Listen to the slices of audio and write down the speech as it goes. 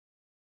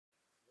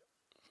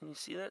Can you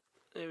see that?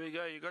 There we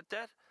go, you got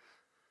that?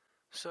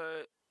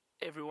 So,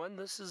 everyone,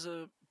 this is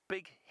a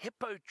big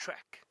hippo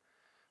track,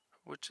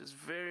 which is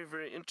very,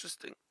 very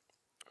interesting.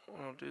 What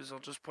I'll do is I'll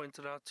just point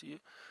it out to you.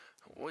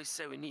 I always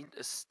say we need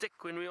a stick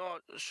when we are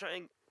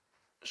showing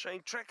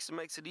tracks. It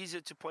makes it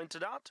easier to point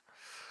it out.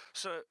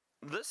 So,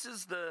 this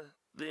is the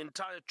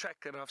entire track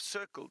that I've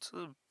circled.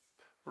 So,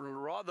 a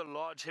rather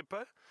large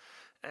hippo.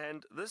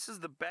 And this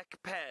is the back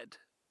pad,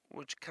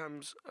 which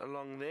comes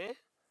along there.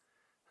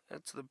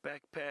 That's the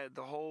back pad,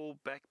 the whole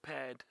back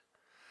pad.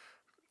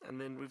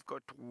 And then we've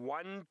got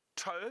one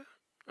toe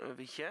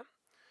over here,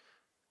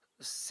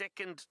 the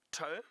second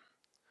toe.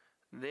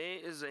 There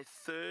is a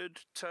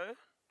third toe,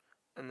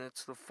 and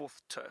that's the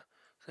fourth toe.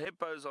 So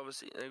hippos,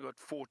 obviously, they've got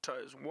 4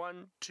 toes.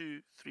 1,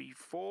 2, 3,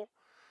 4.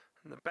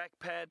 And the back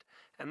pad,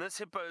 and this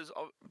hippo's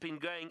been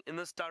going in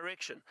this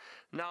direction.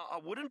 Now, I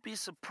wouldn't be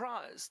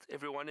surprised,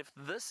 everyone, if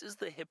this is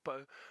the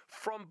hippo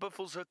from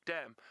Buffelshoek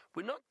Dam.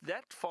 We're not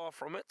that far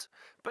from it,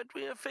 but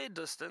we're a fair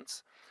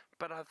distance.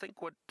 But I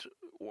think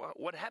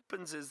what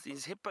happens is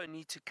these hippo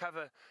need to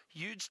cover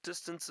huge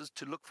distances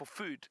to look for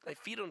food. They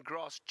feed on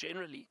grass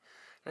generally,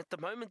 and at the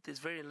moment there's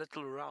very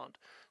little around.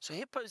 So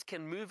hippos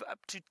can move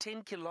up to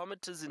 10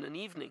 kilometers in an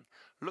evening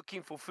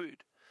looking for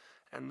food.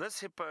 And this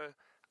hippo,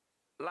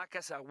 like I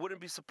said, I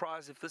wouldn't be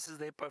surprised if this is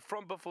the hippo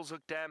from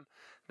Buffelshoek Dam,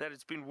 that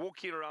it's been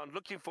walking around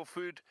looking for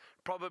food,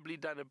 probably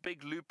done a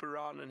big loop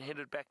around and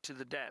headed back to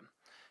the dam.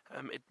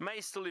 It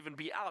may still even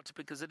be out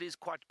because it is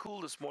quite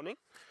cool this morning.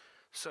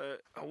 So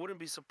I wouldn't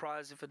be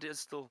surprised if it is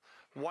still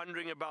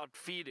wandering about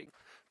feeding.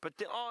 But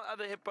there are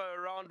other hippo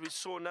around. We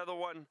saw another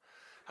one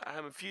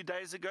a few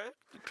days ago,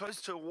 close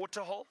to a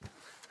waterhole.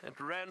 It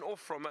ran off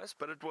from us,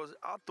 but it was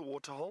out the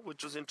waterhole,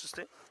 which was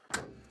interesting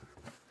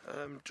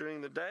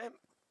during the day,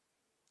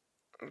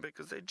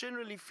 because they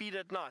generally feed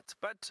at night.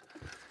 But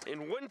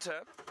in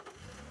winter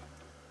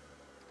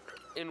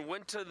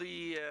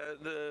the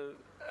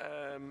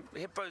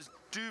hippos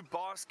do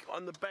bask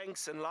on the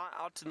banks and lie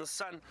out in the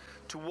sun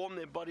to warm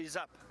their bodies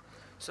up.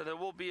 So they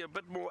will be a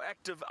bit more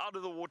active out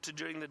of the water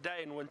during the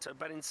day in winter.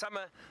 But in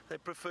summer, they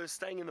prefer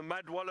staying in the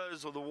mud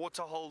wallows or the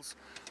water holes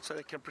so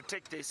they can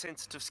protect their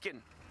sensitive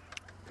skin.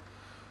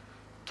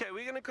 Okay,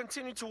 we're going to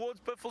continue towards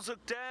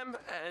Buffelshoek Dam,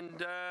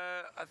 and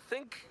I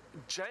think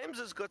James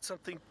has got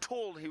something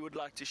tall he would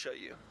like to show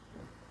you.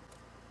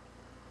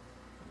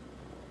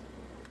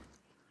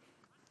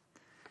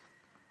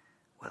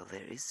 Well,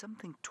 there is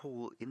something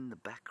tall in the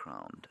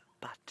background,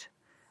 but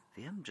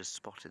Liam just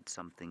spotted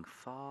something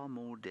far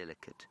more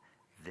delicate,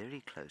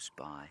 very close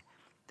by,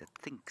 that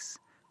thinks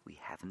we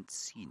haven't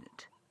seen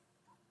it.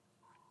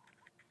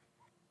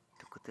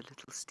 Look at the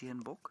little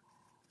Steenbok.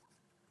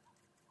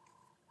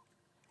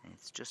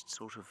 It's just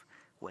sort of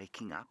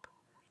waking up,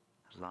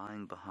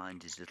 lying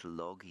behind his little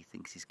log. He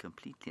thinks he's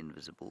completely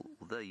invisible,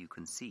 although you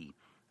can see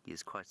he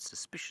is quite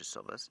suspicious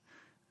of us,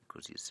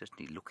 because he is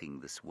certainly looking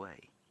this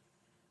way.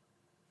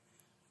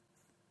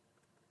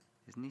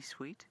 Isn't he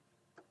sweet?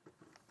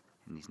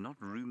 And he's not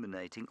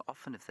ruminating.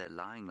 Often if they're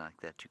lying like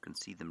that, you can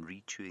see them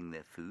re-chewing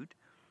their food.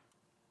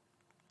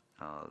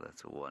 Oh,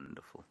 that's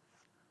wonderful.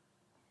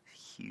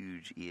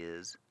 Huge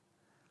ears.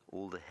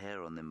 All the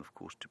hair on them, of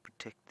course, to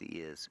protect the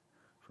ears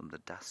from the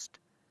dust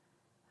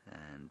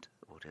and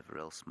whatever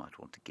else might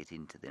want to get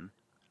into them.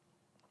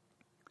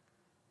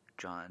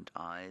 Giant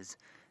eyes,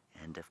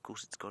 and of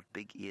course it's got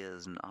big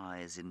ears and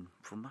eyes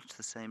for much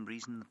the same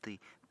reason that the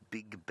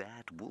big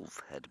bad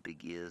wolf had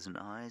big ears and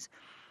eyes.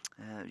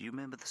 You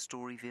remember the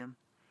story, Viam?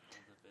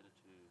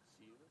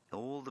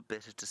 All the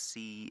better to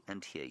see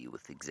and hear you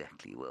with.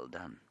 Exactly, well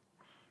done.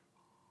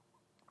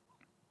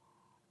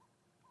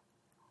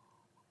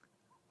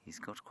 He's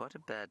got quite a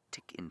bad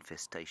tick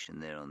infestation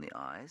there on the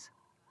eyes.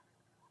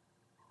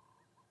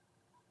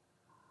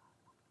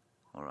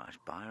 All right,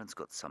 Byron's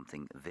got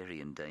something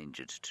very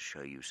endangered to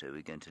show you, so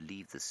we're going to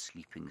leave the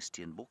sleeping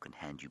Steenbok and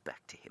hand you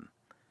back to him.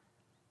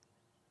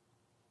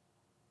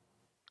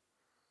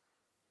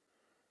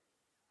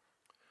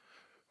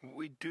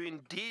 We do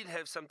indeed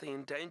have something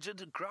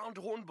endangered. Ground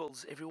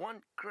hornbills,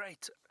 everyone.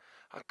 Great.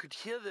 I could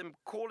hear them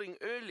calling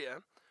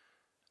earlier.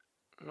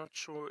 I'm not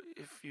sure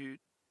if you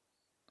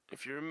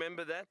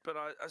remember that, but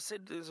I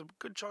said there's a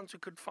good chance we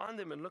could find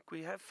them, and look,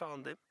 we have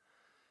found them.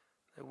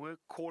 They were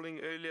calling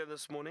earlier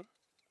this morning.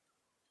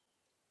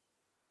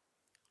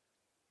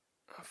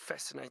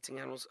 Fascinating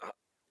animals.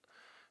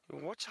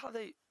 Watch how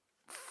they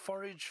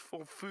forage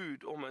for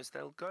food almost.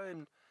 They'll go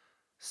and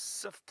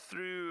sift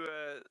through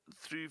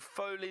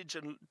foliage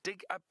and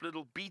dig up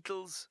little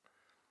beetles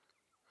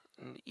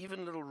and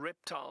even little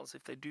reptiles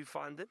if they do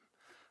find them.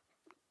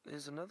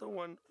 There's another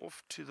one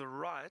off to the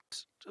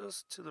right,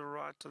 just to the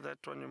right of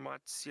that one. You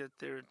might see it.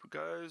 There it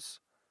goes.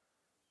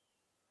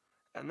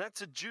 And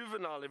that's a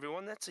juvenile,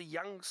 everyone. That's a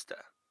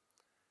youngster,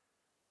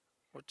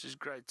 which is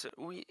great. So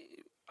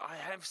I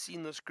have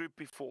seen this group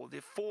before. There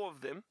are 4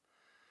 of them,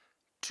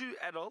 2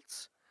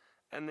 adults,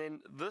 and then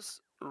this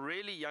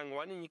really young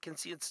one, and you can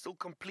see it's still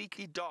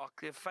completely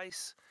dark. Their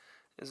face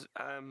is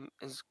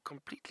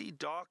completely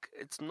dark.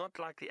 It's not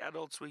like the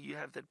adults where you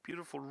have that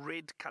beautiful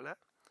red color.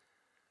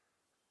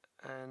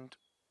 And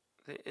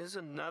there is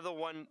another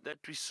one that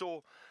we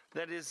saw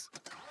that is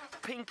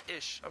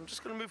pinkish. I'm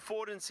just going to move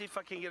forward and see if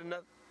I can get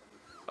another.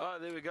 Oh,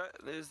 there we go.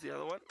 There's the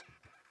other one.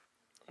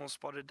 All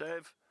spotted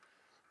Dave.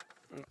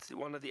 It's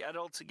one of the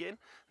adults again.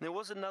 There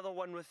was another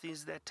one with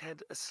these that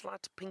had a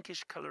slight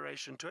pinkish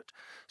coloration to it.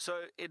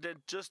 So it had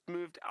just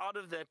moved out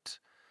of that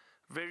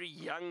very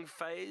young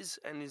phase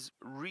and is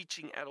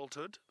reaching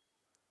adulthood.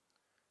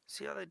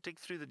 See how they dig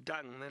through the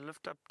dung? They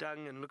lift up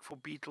dung and look for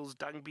beetles,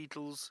 dung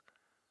beetles,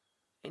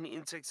 any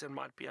insects that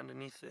might be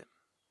underneath them.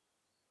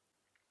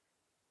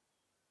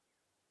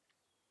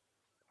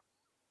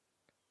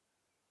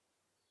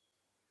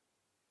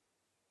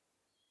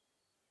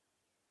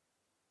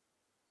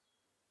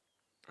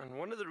 And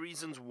one of the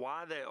reasons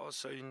why they are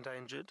so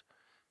endangered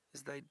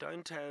is they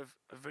don't have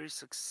a very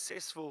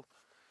successful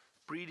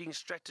breeding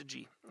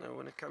strategy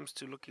when it comes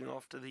to looking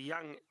after the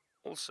young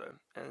also.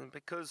 And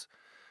because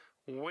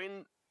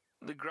when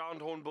the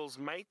ground hornbills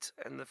mate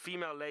and the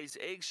female lays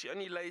eggs, she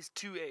only lays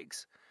 2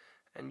 eggs.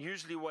 And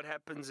usually what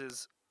happens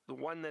is the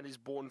one that is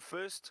born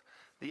first,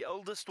 the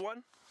oldest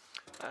one,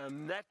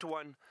 that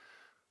one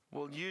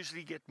will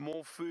usually get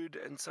more food,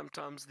 and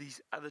sometimes the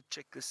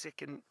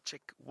second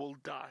chick will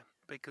die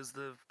because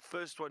the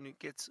first one who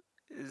gets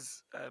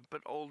is a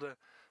bit older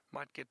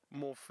might get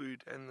more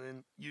food, and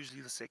then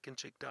usually the second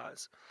chick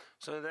dies.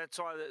 So that's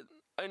why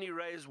they only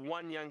raise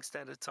one youngster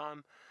at a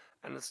time,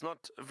 and it's not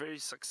a very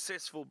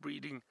successful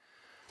breeding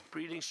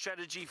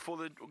strategy for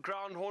the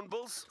ground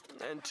hornbills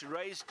and to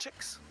raise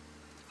chicks.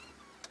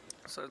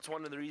 So it's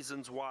one of the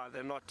reasons why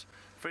they're not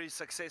very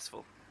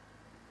successful.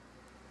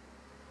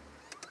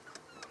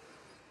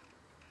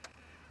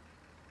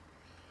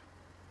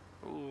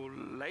 Ooh,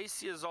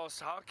 Lacey has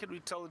asked, how can we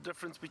tell the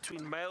difference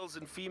between males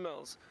and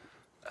females?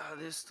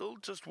 They're still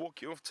just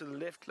walking off to the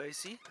left,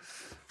 Lacey.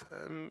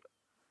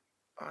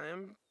 I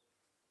am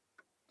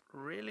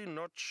really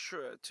not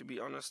sure, to be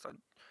honest. I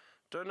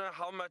don't know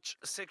how much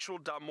sexual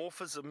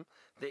dimorphism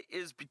there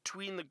is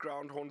between the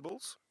ground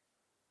hornbills,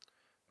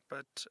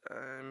 but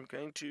I'm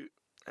going to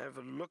have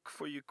a look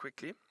for you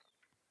quickly.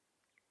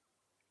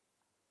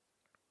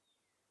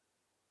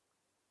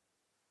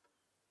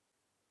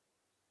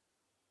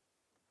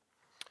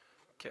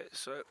 Okay,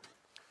 so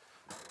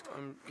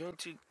I'm going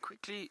to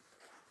quickly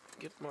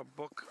get my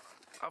book.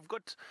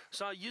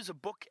 So I use a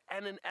book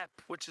and an app,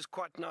 which is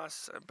quite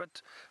nice,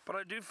 but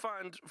I do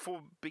find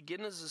for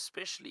beginners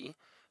especially,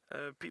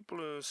 people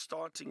who are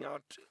starting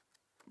out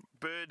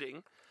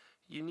birding,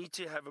 you need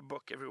to have a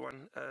book,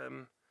 everyone.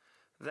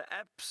 The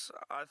apps,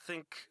 I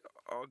think,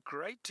 are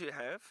great to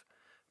have,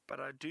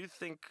 but I do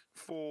think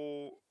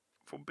for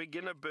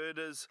beginner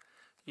birders,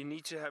 you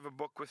need to have a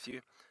book with you.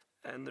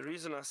 And the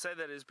reason I say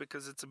that is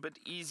because it's a bit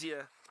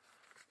easier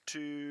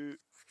to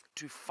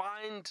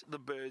find the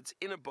birds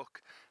in a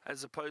book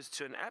as opposed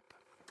to an app.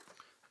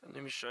 And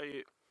let me show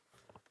you.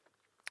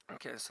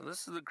 Okay, so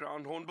this is the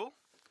ground hornbill.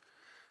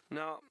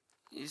 Now,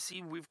 you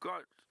see we've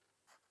got,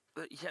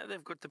 here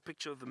they've got the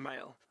picture of the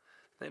male.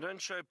 They don't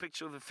show a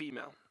picture of the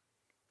female.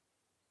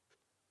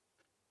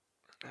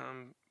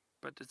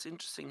 But it's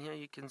interesting here,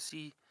 you can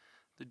see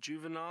the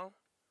juvenile.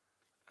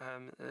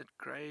 That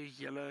grey,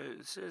 yellow,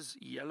 it says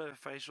yellow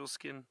facial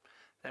skin.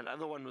 That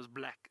other one was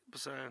black.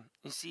 So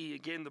you see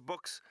again the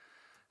books,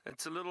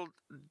 it's a little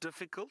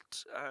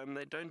difficult.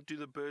 They don't do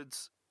the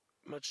birds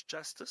much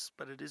justice,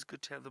 but it is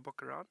good to have the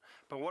book around.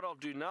 But what I'll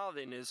do now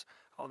then is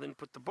I'll then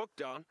put the book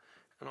down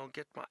and I'll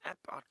get my app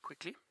out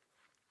quickly.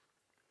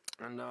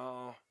 And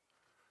now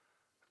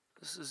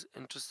this is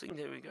interesting.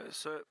 There we go.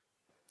 So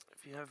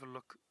if you have a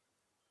look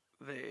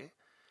there,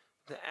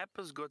 the app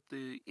has got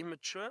the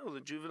immature or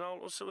the juvenile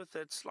also with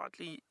that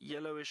slightly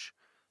yellowish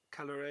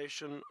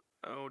coloration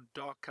or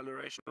dark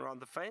coloration around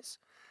the face.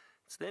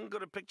 It's then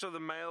got a picture of the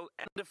male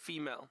and the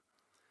female.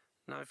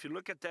 Now if you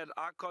look at that,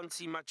 I can't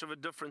see much of a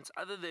difference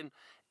other than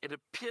it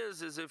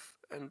appears as if,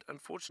 and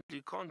unfortunately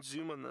you can't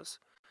zoom on this,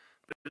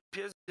 but it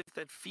appears as if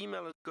that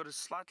female has got a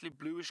slightly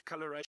bluish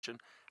coloration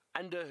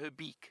under her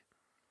beak.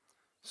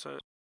 So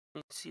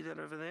you see that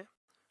over there?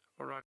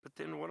 Alright, but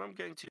then what I'm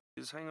going to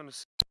do is hang on a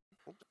second.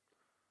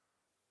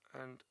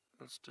 And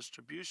that's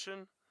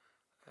distribution,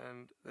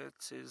 and that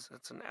says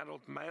it's an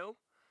adult male.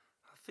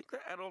 I think the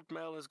adult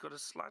male has got a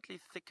slightly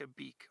thicker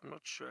beak. I'm not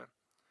sure.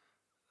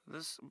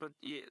 But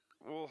yeah,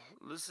 well,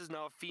 this is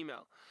now a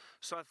female.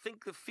 So I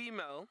think the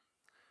female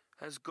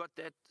has got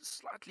that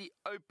slightly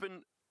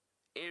open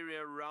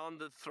area around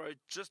the throat,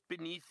 just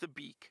beneath the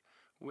beak,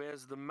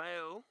 whereas the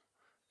male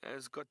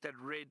has got that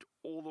red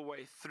all the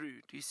way through.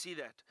 Do you see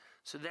that?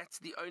 So that's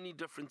the only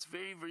difference,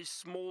 very, very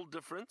small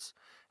difference,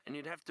 and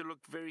you'd have to look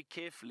very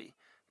carefully,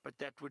 but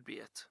that would be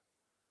it.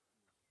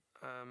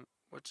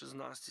 Which is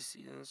nice to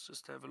see. Let's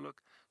just have a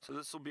look. So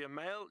this will be a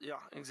male. Yeah,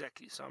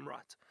 exactly. So I'm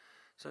right.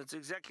 So it's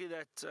exactly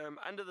that.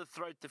 Under the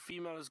throat, the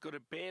female has got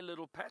a bare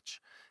little patch,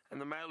 and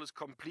the male is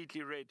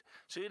completely red.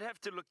 So you'd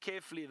have to look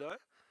carefully, though.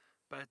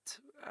 But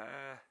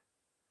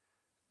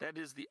that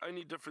is the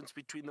only difference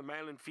between the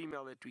male and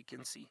female that we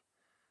can see.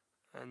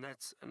 And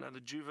that's another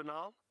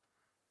juvenile.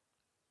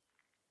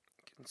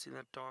 You can see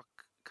that dark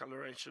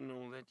coloration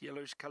or that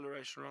yellowish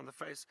coloration around the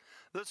face.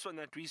 This one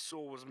that we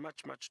saw was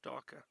much, much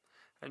darker.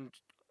 And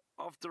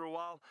after a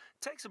while,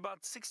 it takes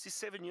about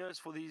 67 years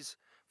for these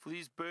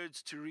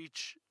birds to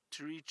reach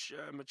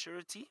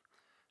maturity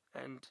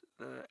and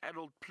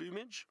adult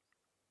plumage.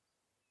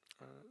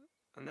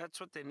 And that's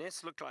what their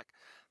nests look like.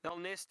 They'll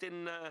nest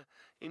in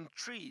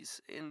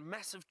trees, in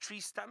massive tree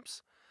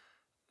stumps.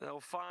 They'll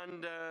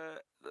find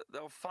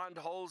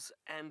holes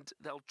and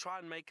they'll try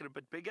and make it a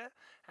bit bigger,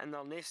 and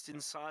they'll nest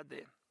inside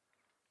there.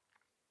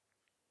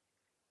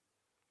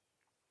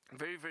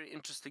 Very, very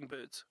interesting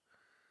birds.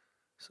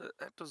 So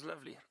that was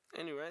lovely.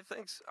 Anyway,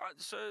 thanks.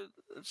 So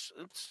it's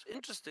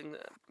interesting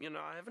that,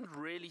 I haven't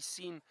really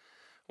seen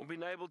or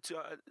been able to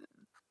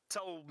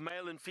tell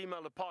male and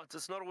female apart.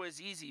 It's not always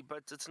easy,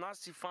 but it's nice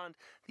to find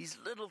these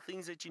little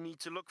things that you need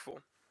to look for.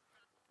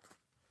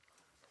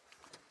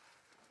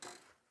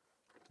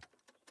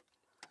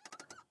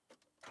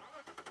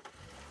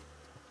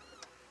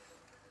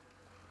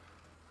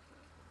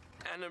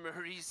 Anna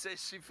Marie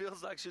says she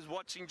feels like she's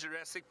watching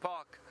Jurassic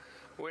Park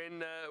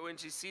when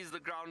she sees the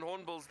ground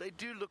hornbills. They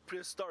do look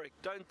prehistoric,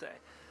 don't they?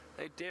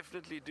 They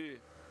definitely do.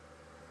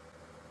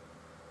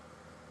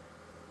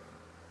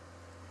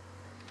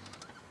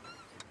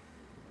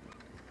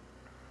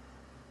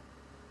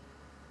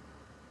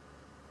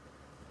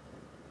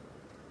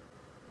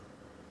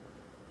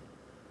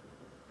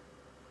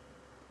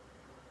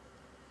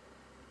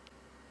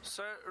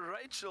 So,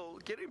 Rachel,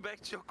 getting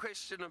back to your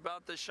question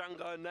about the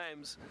Shango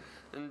names,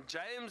 and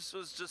James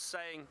was just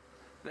saying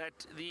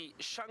that the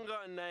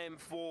Shango name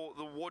for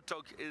the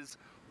warthog is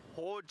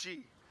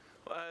Horji.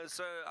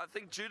 So I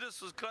think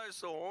Judas was close,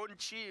 so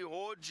Honchi,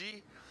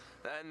 Horji,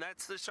 and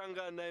that's the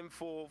Shango name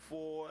for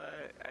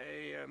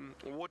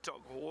a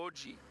warthog,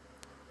 Horji.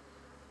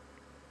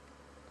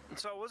 And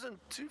so I wasn't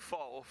too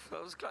far off,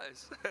 that was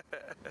close.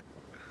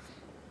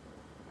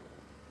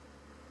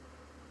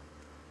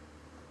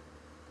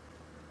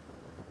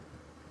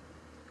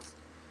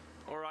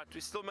 Alright,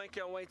 we're still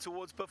making our way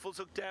towards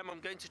Buffelshoek Dam. I'm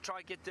going to try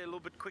and get there a little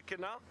bit quicker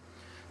now.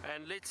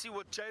 And let's see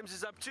what James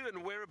is up to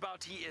and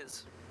whereabout he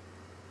is.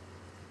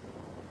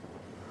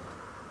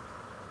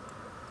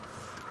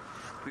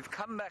 We've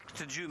come back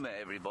to Djuma,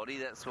 everybody.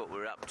 That's what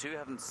we're up to.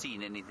 Haven't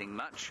seen anything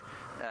much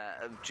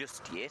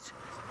just yet.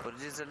 But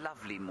it is a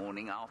lovely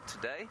morning out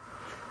today.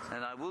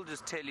 And I will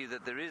just tell you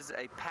that there is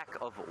a pack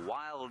of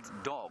wild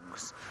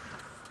dogs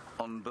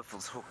on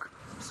Buffelshoek,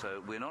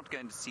 so we're not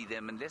going to see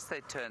them unless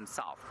they turn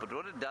south. But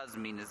what it does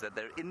mean is that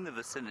they're in the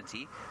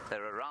vicinity,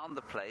 they're around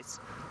the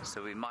place,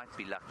 so we might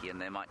be lucky and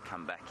they might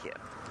come back here.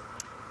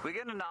 We're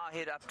going to now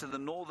head up to the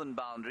northern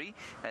boundary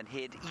and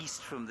head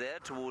east from there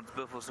towards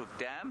Buffelshoek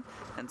Dam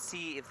and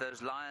see if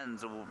those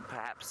lions, or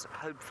perhaps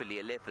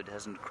hopefully a leopard,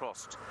 hasn't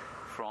crossed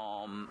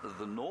from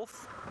the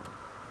north.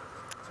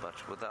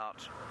 But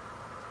without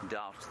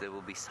doubt there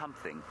will be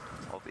something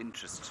of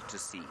interest to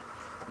see.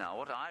 Now,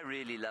 what I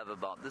really love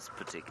about this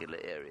particular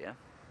area,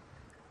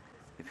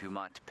 if you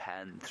might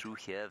pan through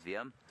here,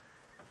 Viam,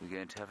 we're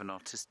going to have an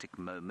artistic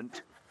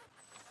moment.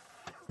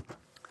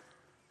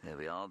 There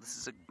we are. This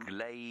is a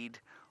glade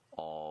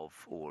of,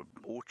 or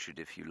orchard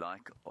if you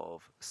like,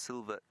 of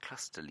silver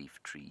cluster leaf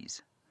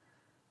trees.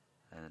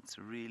 And it's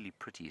a really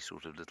pretty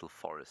sort of little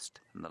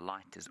forest. And the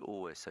light is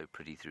always so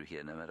pretty through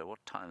here, no matter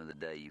what time of the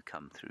day you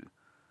come through.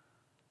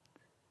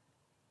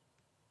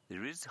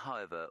 There is,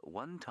 however,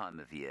 one time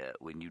of year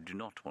when you do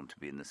not want to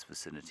be in this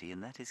vicinity,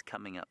 and that is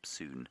coming up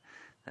soon.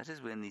 That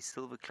is when these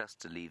silver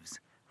cluster leaves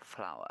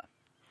flower.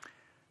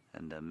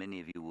 And many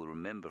of you will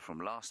remember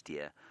from last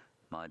year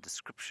my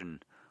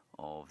description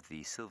of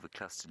the silver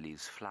cluster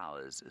leaves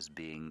flowers as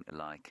being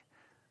like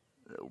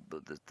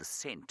the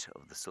scent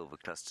of the silver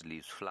cluster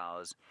leaves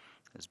flowers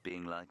as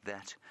being like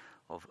that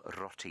of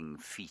rotting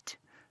feet.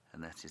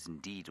 And that is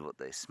indeed what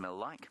they smell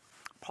like,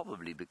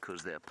 probably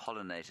because they are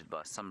pollinated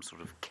by some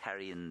sort of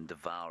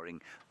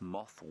carrion-devouring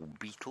moth or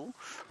beetle.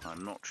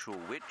 I'm not sure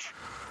which,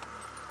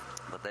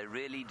 but they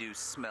really do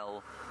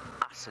smell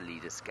utterly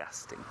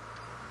disgusting.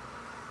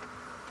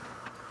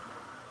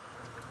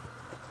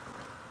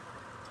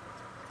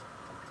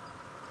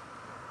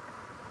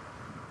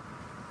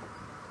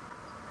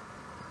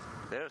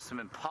 There are some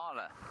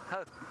impala.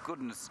 Oh,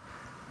 goodness.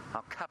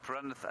 Our cup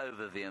runneth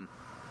over, Viam.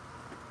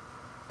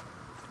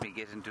 Let me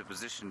get into a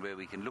position where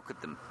we can look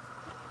at them.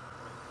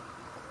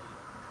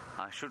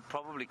 I should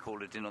probably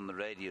call it in on the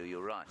radio,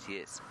 you're right,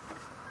 yes.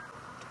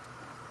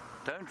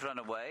 Don't run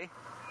away.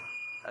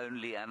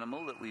 Only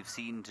animal that we've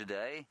seen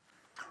today.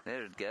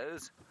 There it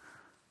goes.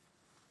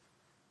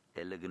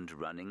 Elegant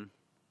running.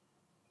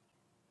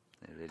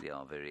 They really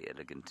are very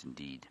elegant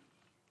indeed.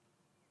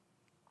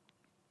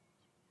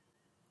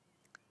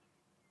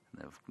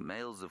 The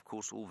males, of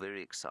course, all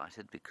very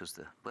excited because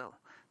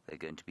they're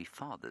going to be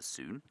fathers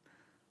soon,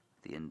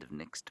 at the end of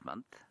next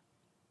month,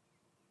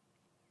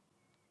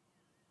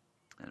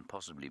 and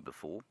possibly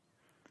before.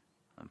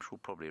 I'm sure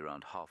probably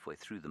around halfway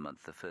through the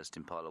month the first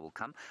impala will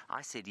come.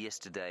 I said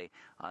yesterday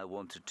I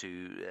wanted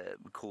to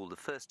call the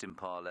first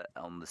impala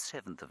on the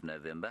 7th of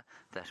November,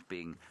 that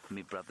being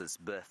my brother's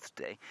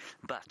birthday,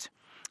 but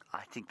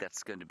I think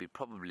that's going to be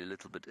probably a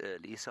little bit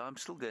early, so I'm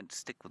still going to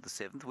stick with the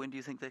 7th. When do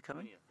you think they're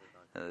coming?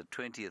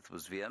 20th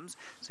was Viam's,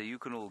 so you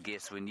can all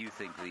guess when you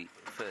think the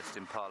first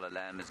impala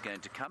lamb is going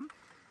to come.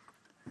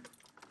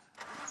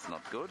 It's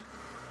not good.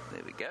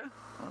 There we go.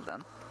 Well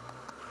done.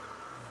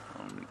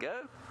 On we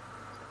go.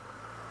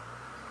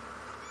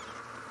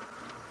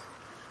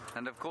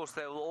 And of course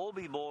they will all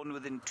be born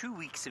within 2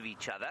 weeks of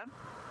each other.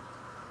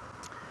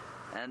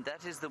 And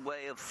that is the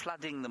way of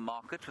flooding the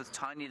market with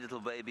tiny little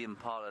baby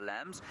impala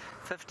lambs,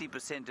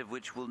 50% of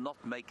which will not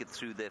make it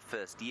through their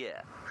first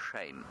year.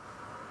 Shame.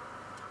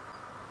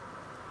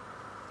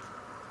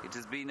 It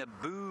has been a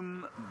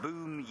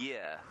boom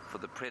year for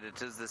the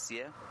predators this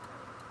year.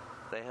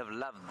 They have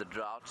loved the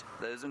drought.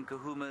 Those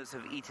Nkuhumas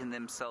have eaten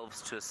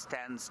themselves to a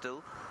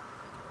standstill.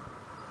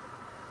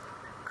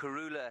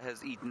 Karula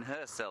has eaten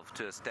herself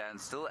to a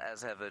standstill,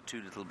 as have her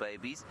 2 little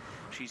babies.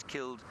 She's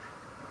killed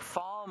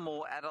far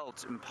more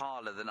adult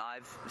impala than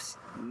I've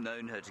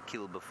known her to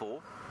kill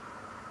before.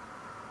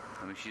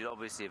 I mean, she's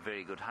obviously a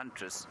very good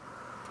huntress,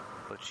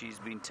 but she's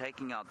been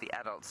taking out the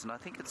adults, and I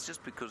think it's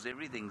just because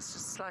everything's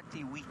just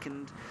slightly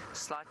weakened,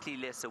 slightly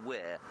less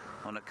aware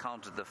on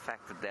account of the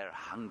fact that they're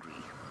hungry.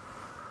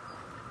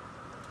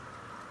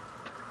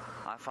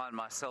 I find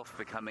myself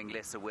becoming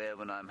less aware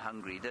when I'm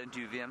hungry, don't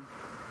you, Viam?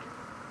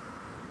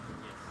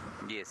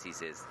 Yes, he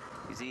says.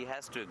 You see, he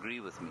has to agree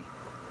with me.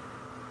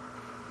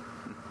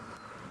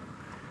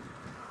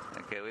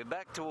 Okay, we're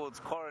back towards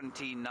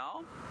quarantine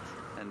now,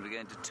 and we're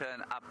going to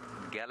turn up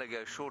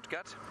Gallagher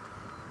shortcut.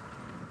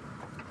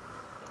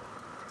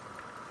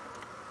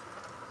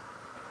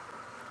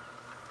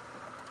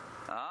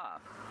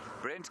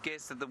 Brent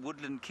guessed that the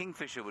woodland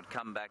kingfisher would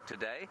come back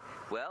today.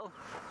 Well,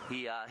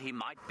 he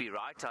might be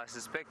right. I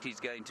suspect he's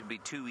going to be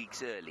 2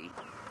 weeks early.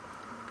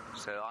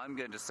 So I'm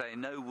going to say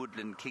no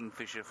woodland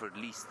kingfisher for at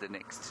least the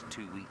next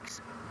 2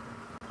 weeks.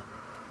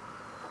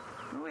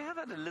 We have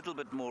had a little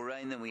bit more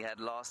rain than we had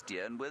last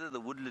year, and whether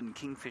the woodland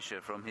kingfisher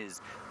from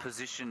his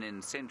position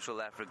in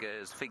Central Africa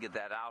has figured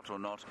that out or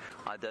not,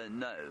 I don't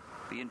know.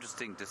 Be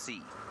interesting to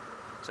see.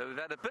 So we've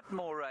had a bit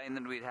more rain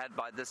than we'd had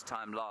by this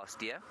time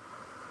last year.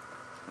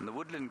 And the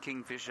woodland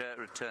kingfisher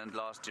returned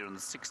last year on the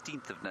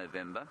 16th of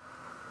November.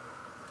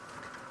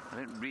 I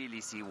don't really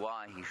see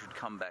why he should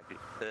come back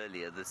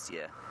earlier this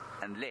year,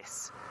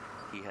 unless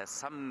he has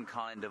some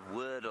kind of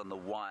word on the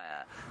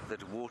wire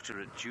that water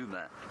at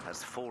Djuma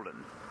has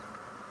fallen.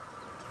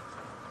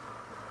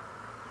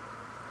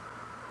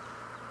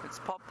 Let's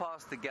pop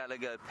past the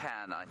Gallagher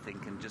pan, I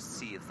think, and just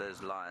see if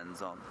those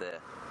lions aren't there.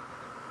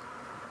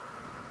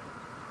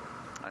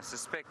 I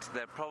suspect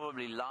they're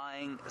probably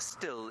lying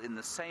still in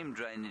the same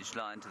drainage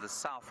line to the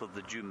south of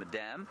the Djuma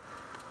Dam.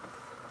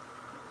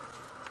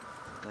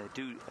 They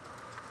do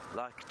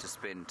like to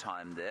spend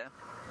time there.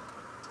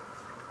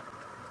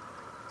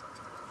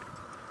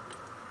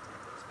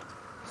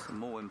 Some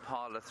more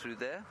impala through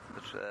there,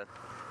 but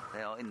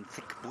they are in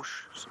thick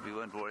bush, so we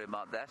won't worry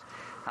about that.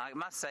 I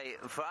must say,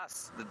 for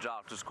us, the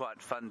drought was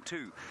quite fun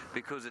too,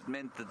 because it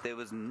meant that there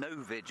was no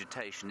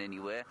vegetation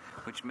anywhere,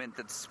 which meant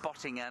that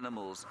spotting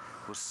animals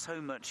was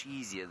so much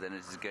easier than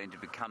it is going to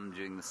become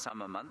during the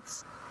summer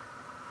months.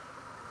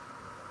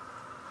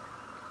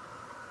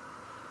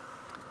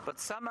 But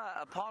summer,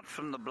 apart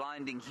from the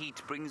blinding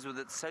heat, brings with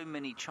it so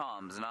many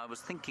charms, and I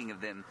was thinking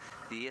of them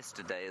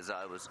yesterday as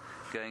I was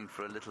going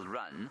for a little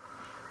run.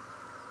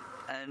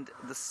 And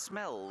the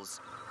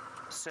smells,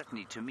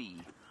 certainly to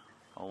me,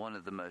 are one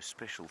of the most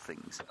special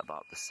things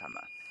about the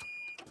summer.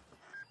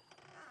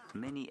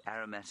 Many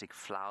aromatic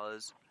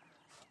flowers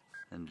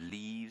and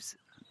leaves,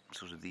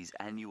 sort of these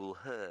annual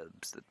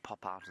herbs that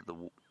pop out of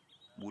the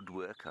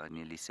woodwork, I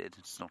nearly said,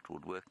 it's not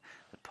woodwork,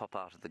 that pop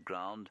out of the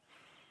ground.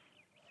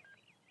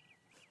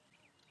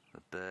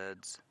 The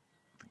birds,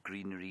 the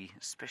greenery,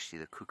 especially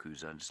the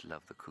cuckoos. I just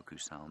love the cuckoo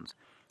sounds.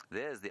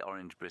 There's the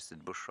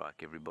orange-breasted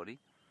bushrike, everybody.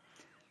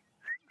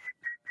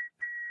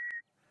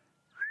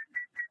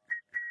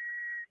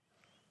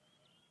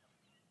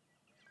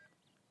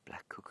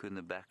 Black cuckoo in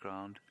the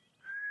background.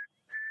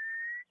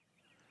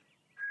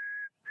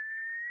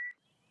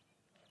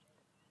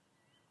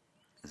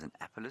 There's an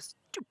apellis.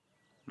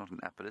 Not an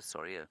apellis,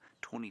 sorry, a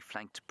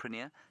tawny-flanked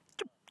prinia.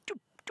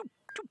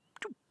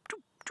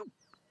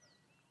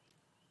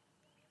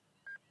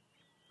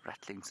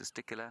 Rattling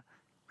testicular.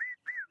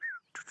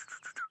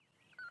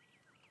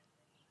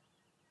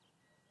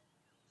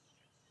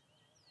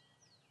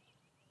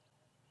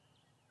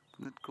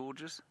 Isn't it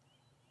gorgeous?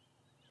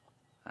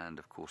 And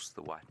of course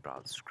the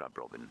white-browed scrub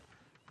robin.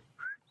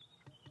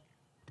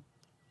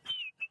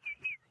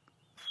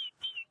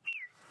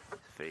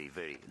 Very,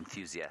 very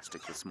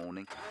enthusiastic this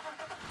morning.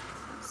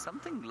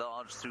 Something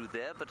large through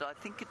there, but I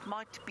think it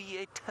might be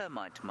a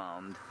termite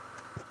mound.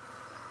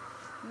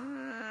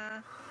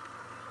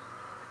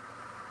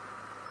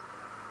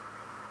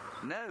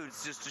 No,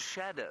 it's just a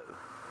shadow.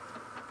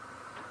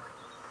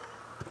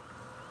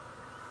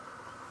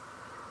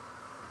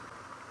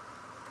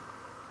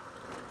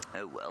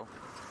 Oh well.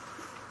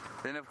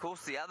 Then of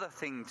course the other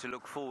thing to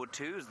look forward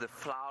to is the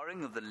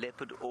flowering of the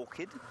leopard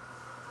orchid.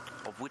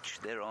 of which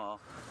there are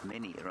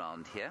many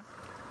around here.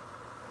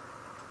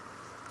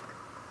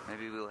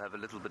 Maybe we'll have a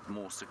little bit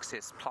more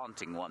success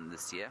planting one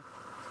this year.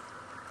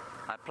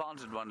 I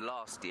planted one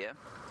last year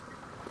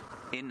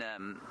in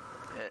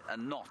a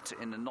knot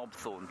in a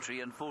knobthorn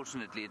tree.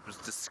 Unfortunately, it was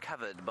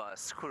discovered by a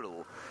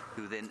squirrel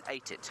who then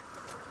ate it,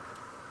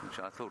 which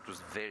I thought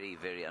was very,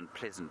 very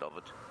unpleasant of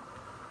it.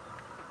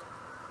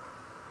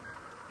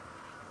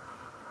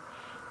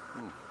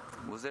 Ooh.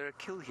 Was there a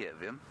kill here,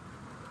 Vim?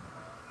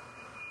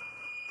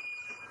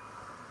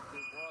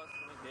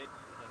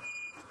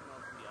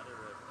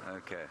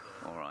 Okay,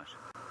 all right.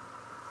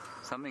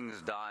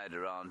 Something's died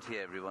around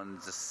here, everyone.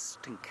 There's a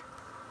stink.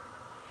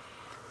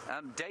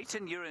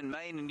 Dayton, you're in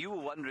Maine, and you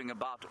were wondering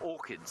about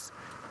orchids.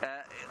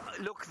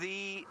 Look,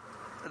 the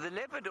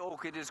leopard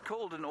orchid is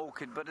called an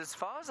orchid, but as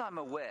far as I'm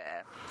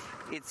aware,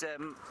 it's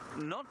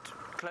not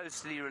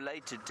closely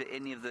related to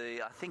any of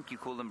the, I think you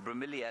call them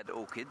bromeliad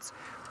orchids,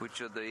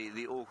 which are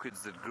the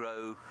orchids that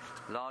grow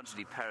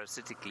largely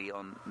parasitically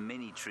on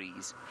many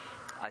trees.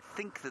 I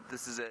think that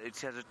it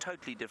has a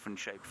totally different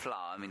shaped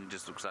flower. I mean, it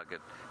just looks like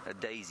a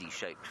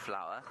daisy-shaped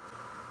flower.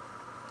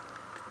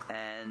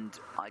 And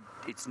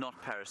it's not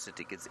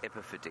parasitic, it's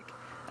epiphytic.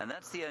 And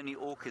that's the only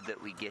orchid that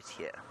we get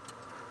here.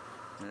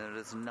 There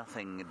is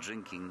nothing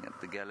drinking at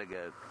the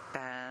Gallagher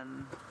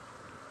pan.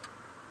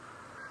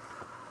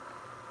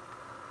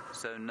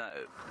 So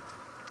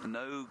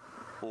no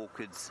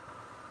orchids.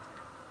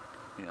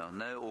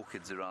 No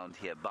orchids around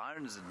here.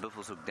 Byron is at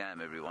Buffelshoek Dam,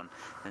 everyone,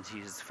 and he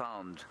has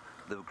found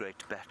the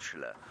great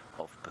bachelor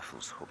of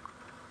Buffelshoek.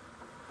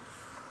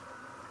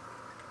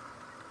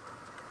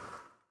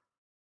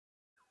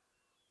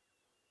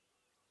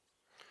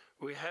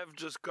 We have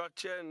just got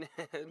here, and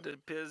it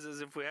appears as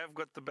if we have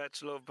got the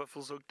bachelor of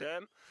Buffelshoek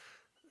Dam.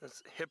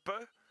 That's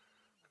Hippo.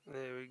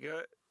 There we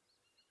go.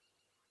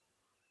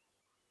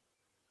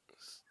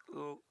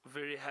 Still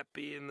very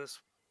happy in this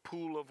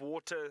pool of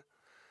water,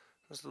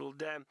 this little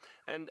dam.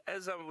 And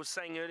as I was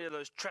saying earlier,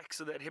 those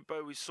tracks of that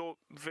hippo we saw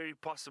very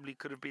possibly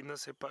could have been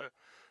this hippo,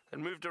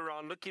 and moved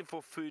around looking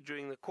for food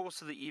during the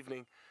course of the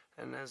evening,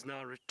 and has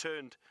now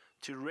returned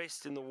to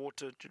rest in the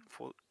water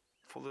for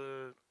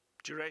the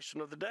duration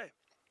of the day.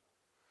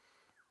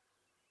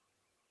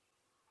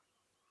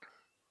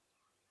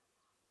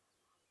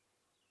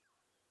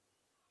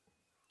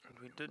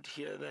 We did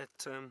hear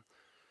that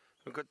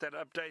we got that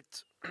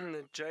update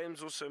that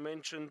James also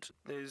mentioned.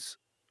 There's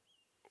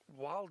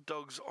wild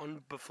dogs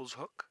on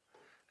Buffelshoek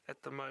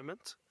at the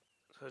moment,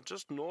 so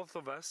just north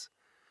of us,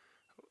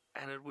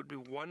 and it would be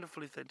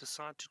wonderful if they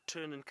decide to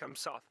turn and come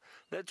south.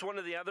 That's one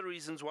of the other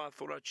reasons why I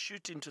thought I'd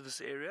shoot into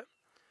this area,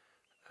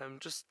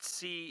 just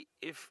see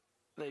if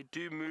they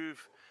do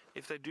move,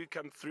 if they do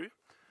come through.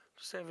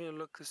 Just having a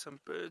look. There's some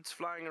birds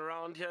flying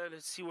around here.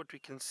 Let's see what we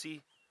can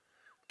see.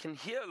 Can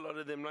hear a lot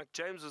of them, like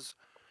James has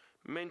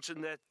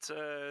mentioned that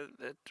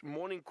that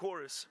morning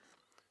chorus.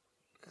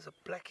 There's a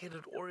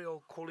black-headed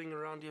oriole calling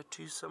around here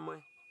too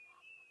somewhere.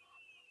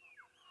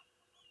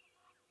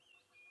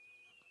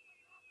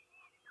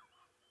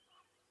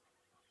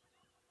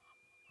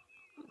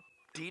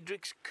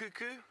 Diedrich's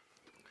cuckoo.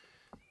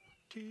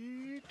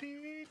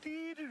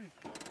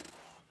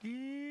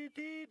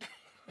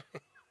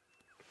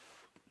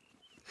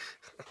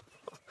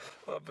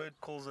 My bird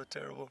calls are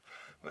terrible.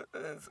 But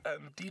there's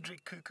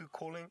Diedrich cuckoo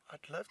calling.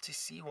 I'd love to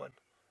see one.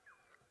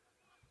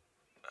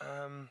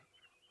 And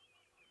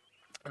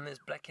there's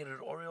black-headed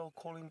oriole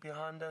calling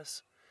behind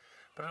us.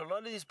 But a lot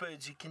of these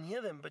birds, you can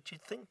hear them, but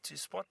you'd think to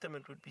spot them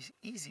it would be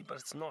easy, but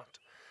it's not.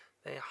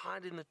 They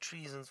hide in the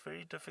trees, and it's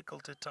very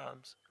difficult at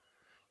times.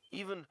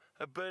 Even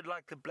a bird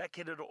like the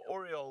black-headed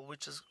oriole,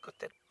 which has got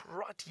that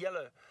bright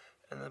yellow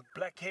and the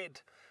black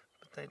head,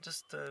 but they're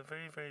just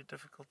very, very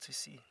difficult to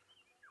see.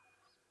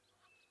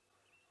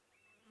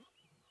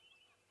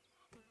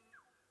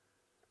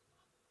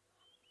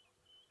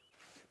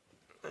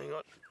 Hang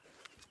on.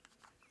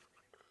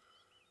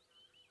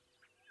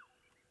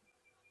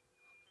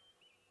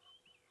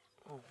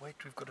 Oh wait,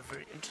 we've got a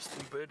very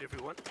interesting bird,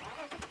 everyone.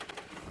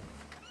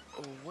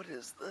 Oh, what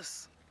is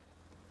this?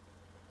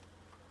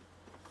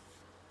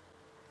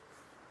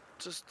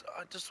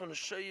 I just want to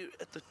show you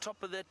at the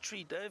top of that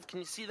tree, Dave. Can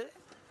you see that?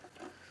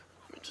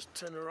 Let me just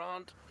turn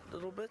around a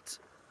little bit.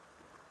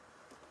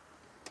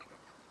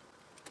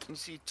 Can you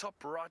see top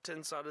right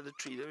hand side of the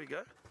tree? There we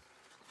go.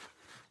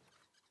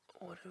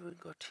 What have we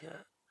got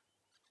here?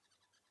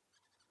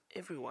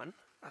 Everyone,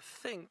 I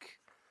think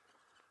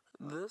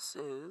this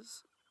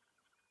is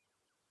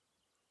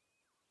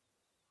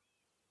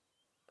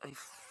a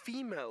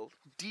female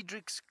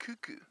Diedrich's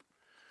cuckoo.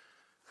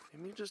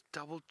 Let me just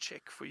double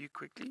check for you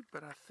quickly,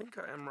 but I think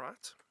I am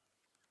right.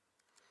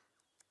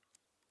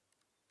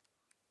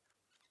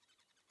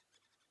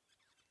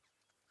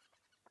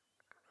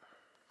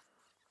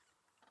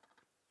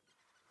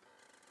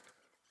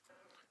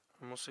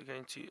 I'm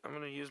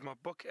going to use my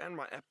book and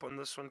my app on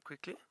this one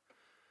quickly.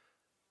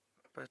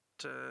 But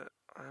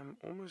I'm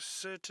almost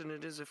certain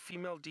it is a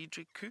female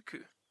Diedrich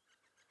cuckoo.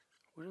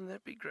 Wouldn't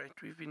that be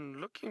great? We've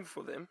been looking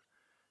for them.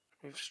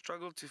 We've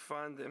struggled to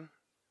find them.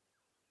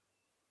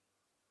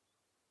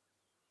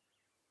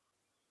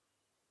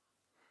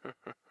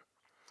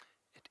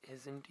 It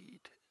is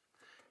indeed.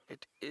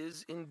 It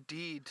is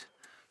indeed.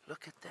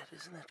 Look at that,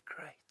 isn't that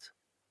great?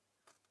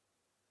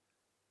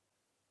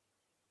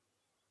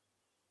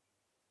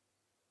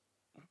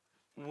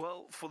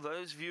 Well, for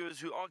those viewers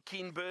who are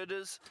keen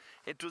birders,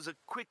 it was a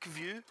quick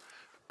view,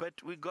 but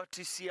we got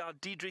to see our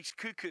Diedrich's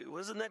cuckoo.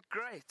 Wasn't that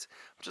great?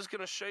 I'm just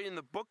going to show you in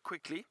the book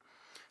quickly.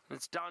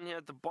 It's down here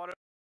at the bottom.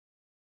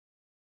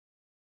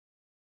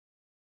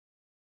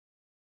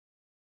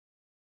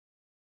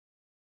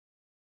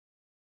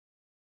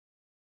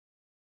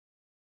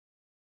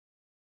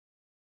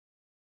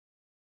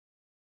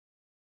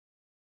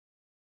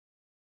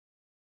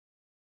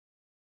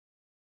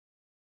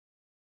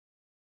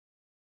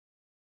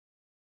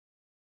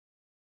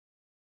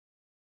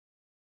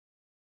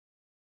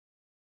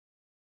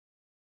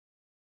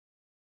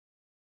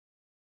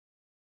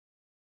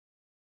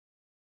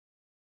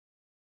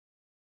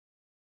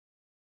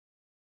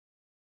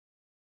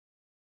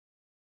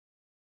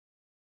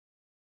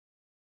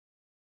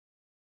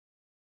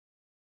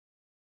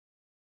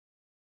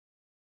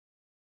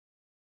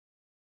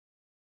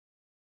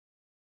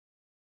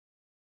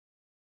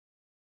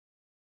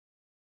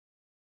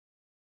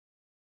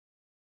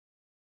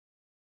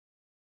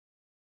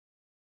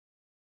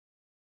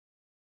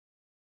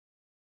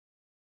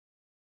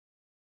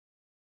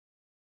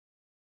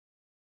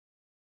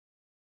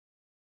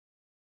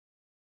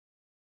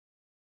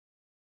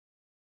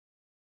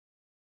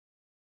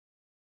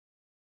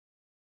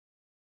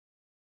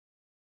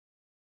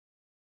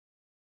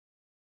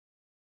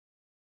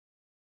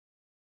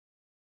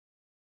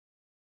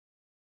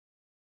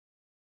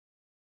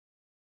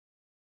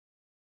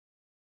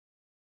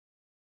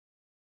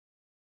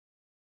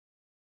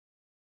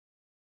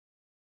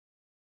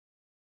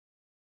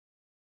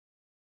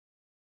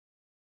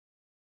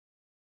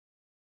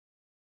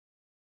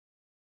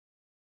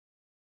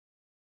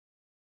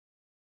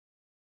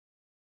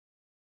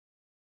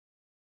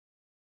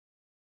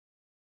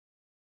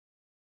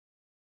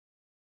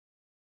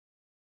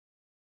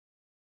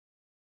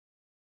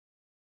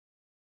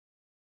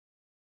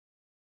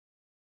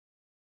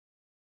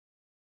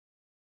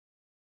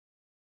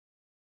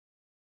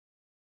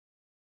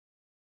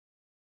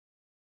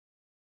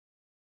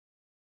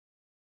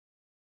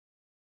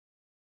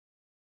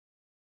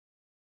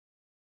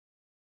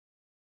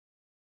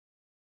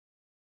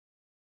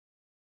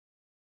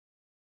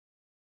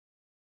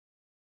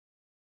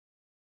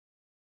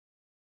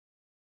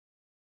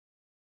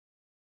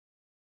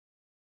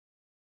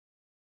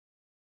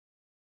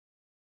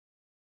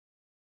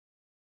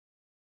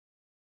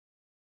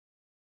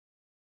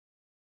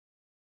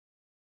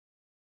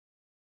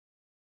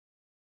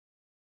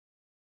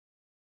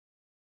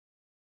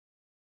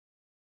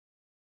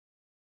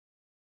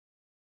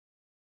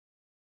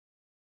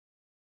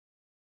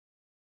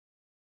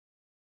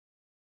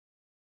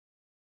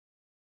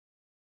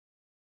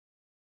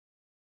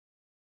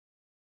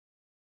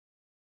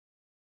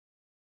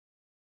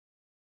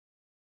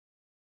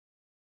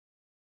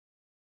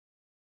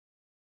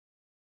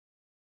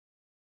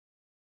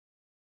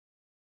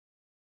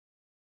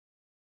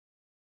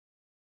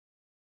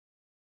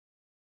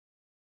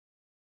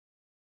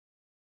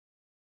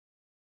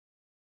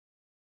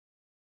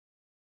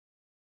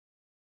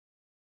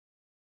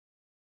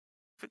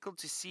 Difficult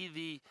to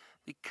see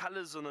the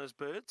colors on those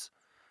birds.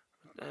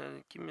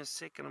 Give me a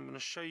second. I'm going to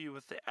show you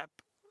with the app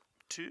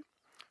too.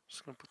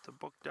 Just going to put the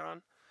book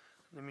down.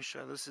 Let me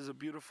show. This is a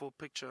beautiful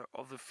picture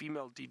of the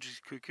female Diedrich's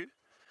cuckoo,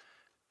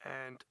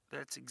 and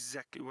that's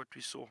exactly what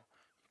we saw.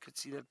 You could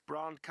see that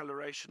brown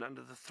coloration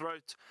under the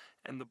throat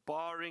and the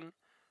barring,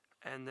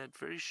 and that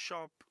very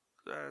sharp,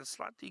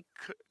 slightly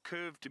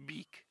curved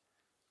beak.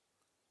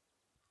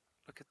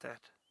 Look at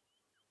that.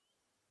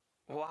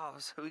 Wow,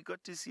 so we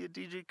got to see a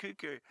Diedrich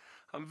cuckoo.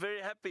 I'm very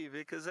happy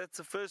because that's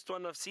the first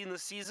one I've seen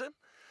this season.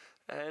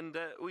 And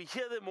we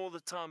hear them all the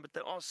time, but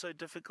they are so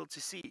difficult to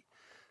see.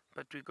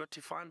 But we got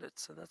to find it,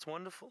 so that's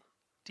wonderful.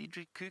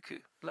 Diedrich cuckoo,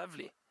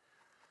 lovely.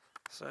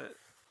 So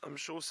I'm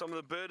sure some of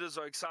the birders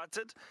are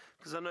excited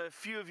because I know a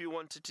few of you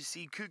wanted to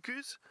see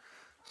cuckoos.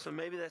 So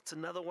maybe that's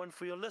another one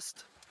for your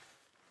list.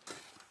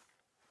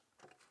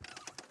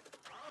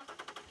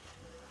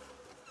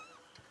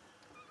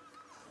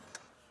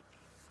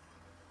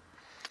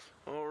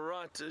 All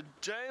right,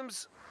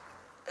 James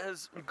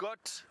has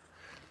got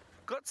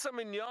some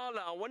Inyala.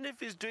 I wonder if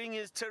he's doing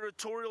his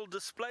territorial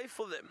display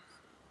for them.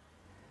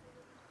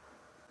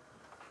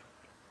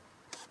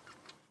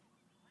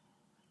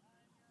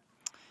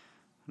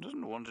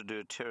 Doesn't want to do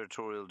a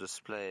territorial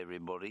display,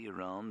 everybody,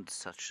 around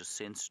such a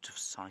sensitive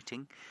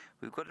sighting.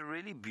 We've got a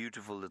really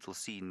beautiful little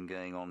scene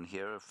going on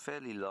here, a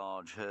fairly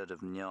large herd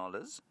of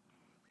nyalas.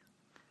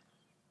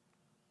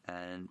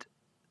 And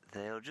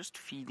they are just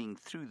feeding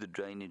through the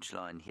drainage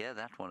line here.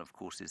 That one, of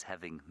course, is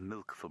having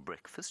milk for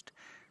breakfast,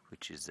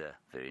 which is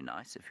very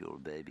nice if you're a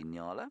baby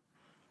nyala.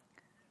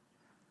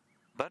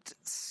 But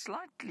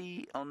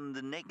slightly on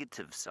the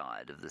negative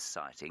side of the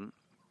sighting,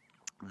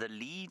 the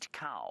lead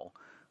cow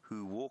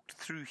who walked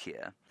through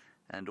here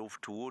and off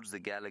towards the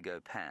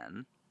Galago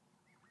Pan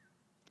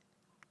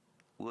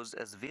was,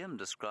 as Viam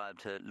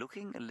described her,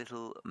 looking a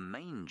little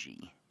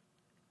mangy.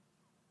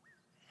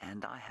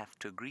 And I have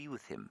to agree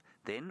with him.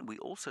 Then we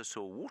also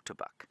saw a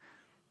waterbuck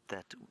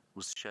that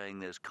was showing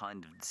those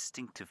kind of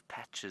distinctive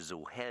patches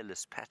or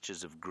hairless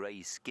patches of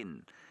grey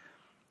skin.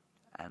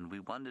 And we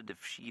wondered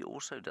if she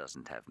also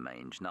doesn't have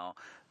mange. Now,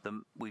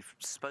 we've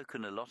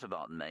spoken a lot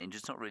about mange.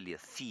 It's not really a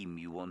theme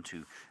you want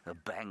to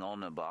bang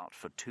on about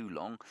for too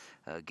long,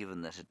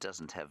 given that it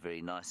doesn't have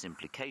very nice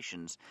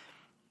implications.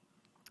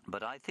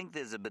 But I think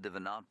there's a bit of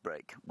an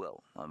outbreak.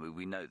 Well, I mean,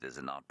 we know there's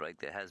an outbreak.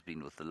 There has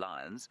been with the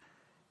lions.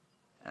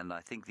 And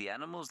I think the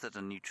animals that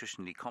are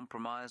nutritionally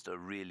compromised are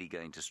really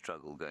going to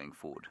struggle going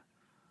forward.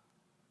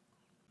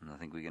 And I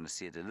think we're going to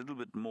see it a little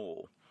bit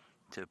more.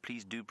 So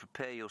please do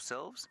prepare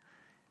yourselves.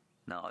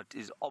 Now, it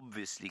is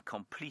obviously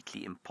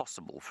completely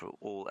impossible for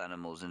all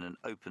animals in an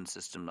open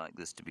system like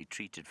this to be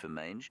treated for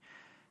mange.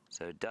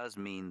 So it does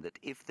mean that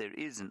if there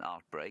is an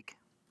outbreak,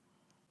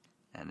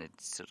 and it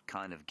sort of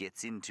kind of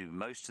gets into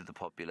most of the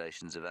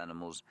populations of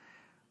animals,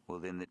 well,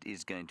 then it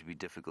is going to be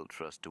difficult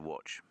for us to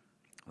watch.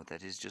 But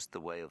that is just the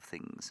way of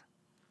things.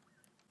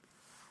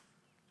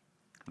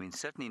 I mean,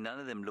 certainly none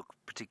of them look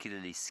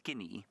particularly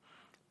skinny,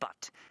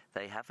 but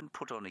they haven't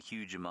put on a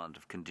huge amount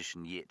of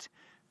condition yet,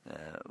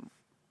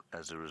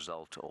 as a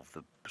result of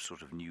the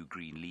sort of new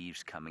green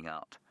leaves coming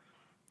out.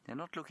 They're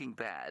not looking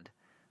bad,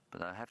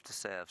 but I have to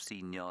say I've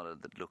seen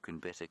Nyala that look in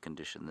better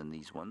condition than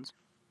these ones.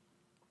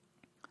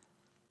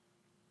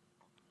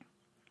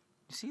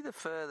 You see the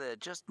fur there,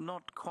 just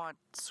not quite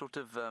sort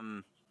of,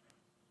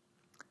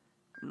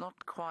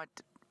 not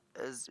quite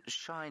as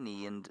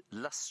shiny and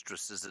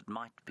lustrous as it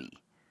might be.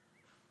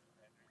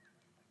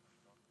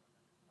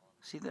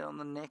 See there on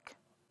the neck?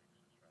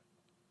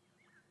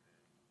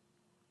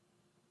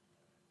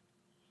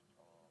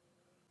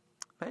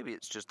 Maybe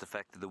it's just the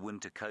fact that the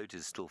winter coat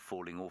is still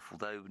falling off,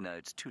 although, no,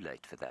 it's too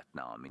late for that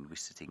now. I mean, we're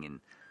sitting in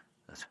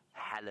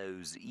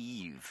Hallows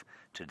Eve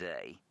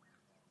today.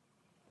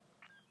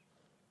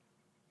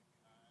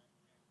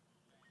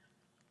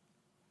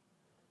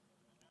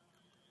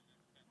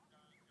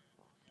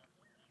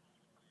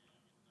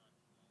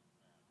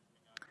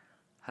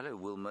 Hello,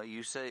 Wilma.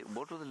 You say,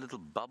 what were the little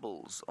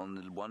bubbles on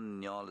the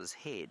one Nyala's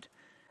head?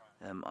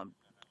 I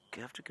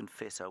have to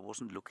confess I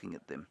wasn't looking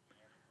at them.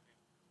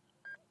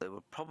 They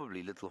were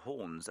probably little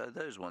horns. Oh,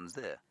 those ones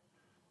there.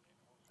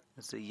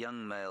 It's a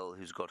young male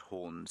who's got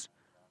horns.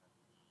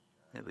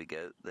 There we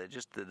go. They're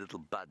just the little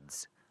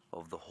buds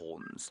of the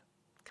horns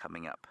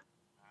coming up.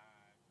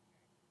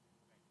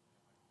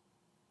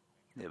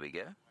 There we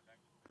go.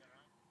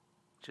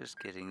 Just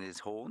getting these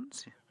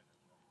horns.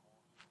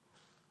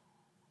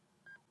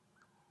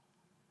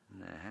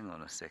 No, hang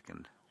on a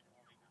second.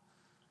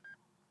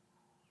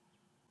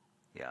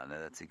 Yeah, no,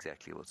 that's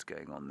exactly what's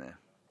going on there.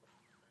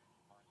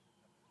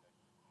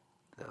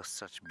 They're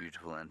such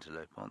beautiful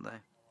antelope, aren't they?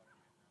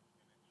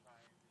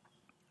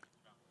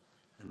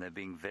 And they're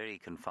being very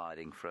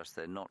confiding for us.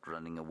 They're not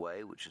running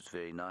away, which is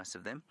very nice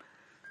of them.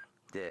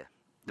 There,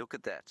 look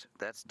at that.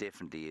 That's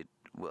definitely it.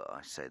 Well,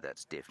 I say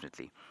that's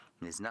definitely.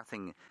 There's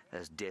nothing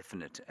as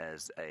definite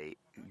as a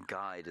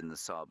guide in the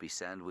Sabi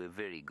Sand. We're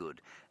very good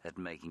at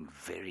making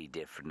very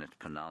definite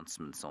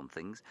pronouncements on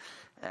things.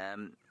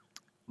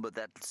 But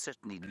that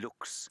certainly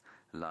looks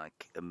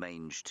like a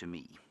mange to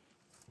me.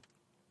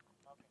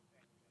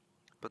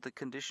 But the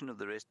condition of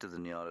the rest of the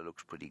Nyala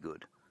looks pretty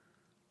good.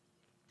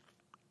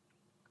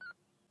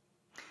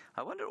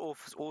 I wonder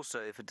also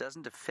if it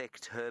doesn't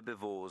affect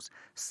herbivores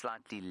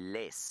slightly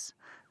less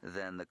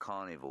than the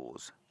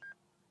carnivores.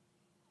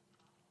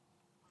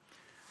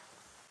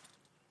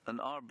 And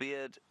our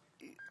beard,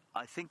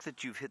 I think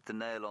that you've hit the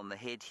nail on the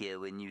head here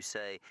when you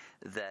say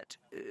that,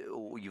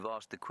 or you've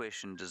asked the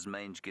question, does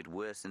mange get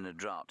worse in a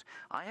drought?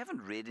 I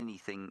haven't read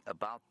anything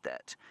about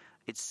that.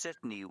 It's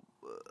certainly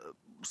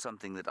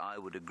something that I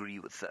would agree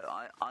with, though.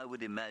 I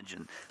would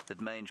imagine that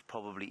mange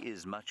probably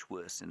is much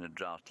worse in a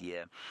drought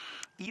year,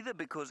 either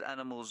because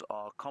animals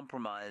are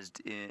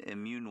compromised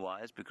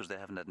immune-wise because they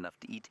haven't had enough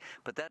to eat,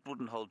 but that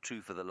wouldn't hold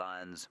true for the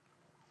lions.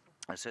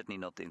 Certainly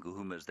not the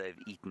Nkuhumas. They've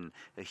eaten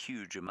a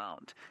huge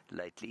amount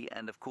lately.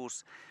 And, of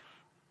course,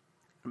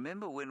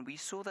 remember when we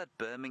saw that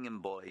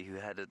Birmingham boy who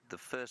had the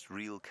first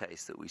real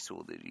case that we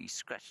saw, that he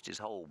scratched his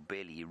whole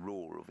belly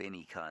raw of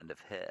any kind of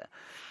hair?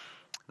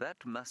 That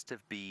must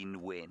have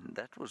been when?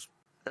 That was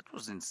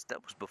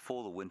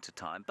before the winter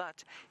time,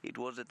 but it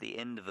was at the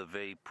end of a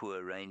very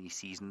poor rainy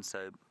season,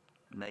 so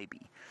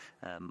maybe.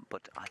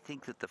 But I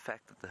think that the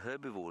fact that the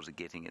herbivores are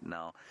getting it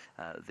now,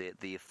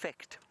 the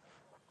effect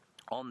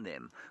on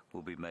them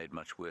will be made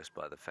much worse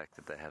by the fact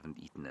that they haven't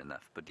eaten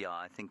enough. But yeah,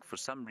 I think for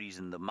some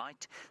reason the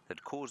mite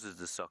that causes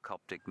the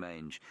sarcoptic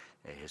mange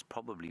has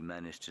probably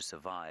managed to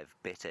survive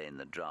better in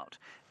the drought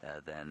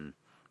than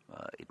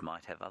it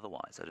might have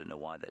otherwise. I don't know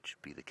why that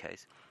should be the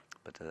case,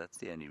 but that's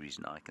the only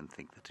reason I can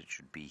think that it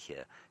should be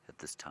here at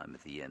this time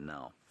of the year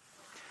now.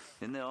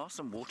 Then there are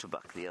some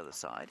waterbuck the other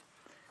side.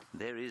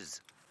 There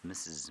is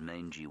Mrs.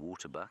 Mangy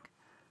Waterbuck.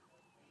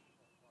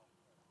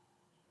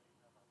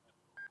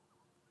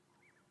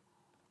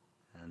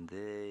 And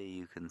there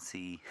you can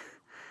see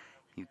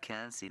You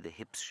can see the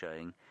hips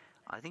showing.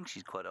 I think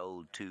she's quite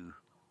old too.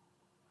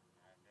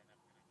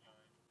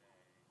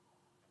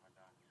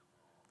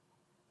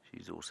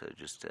 She's also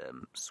just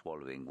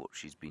swallowing what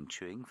she's been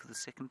chewing for the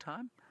second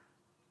time.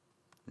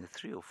 There are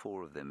 3 or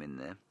 4 of them in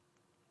there.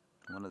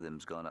 One of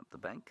them's gone up the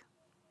bank.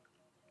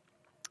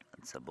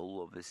 That's a bull,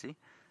 obviously.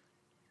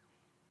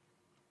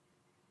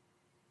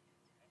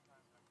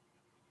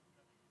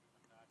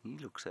 He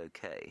looks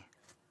okay.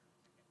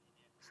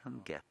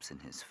 Some gaps in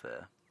his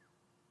fur.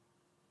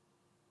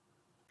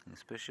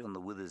 Especially on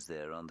the withers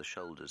there, around the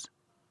shoulders.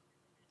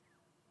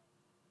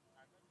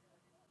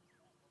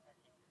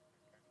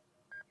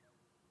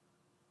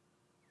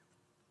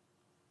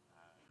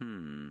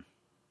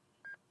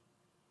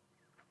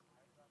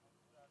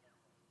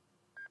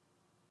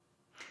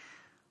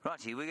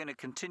 Righty, we're going to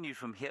continue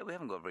from here. We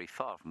haven't got very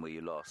far from where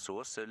you last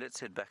saw us, so let's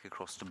head back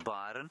across to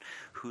Byron,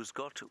 who's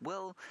got,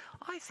 well,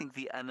 I think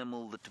the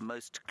animal that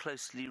most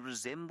closely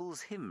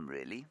resembles him,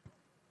 really.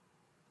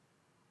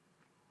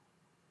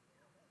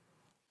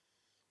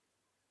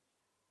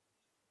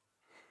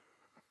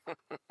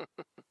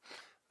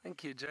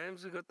 Thank you,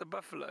 James. We've got the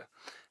buffalo.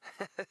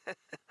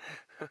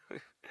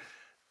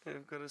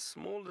 We've got a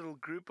small little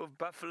group of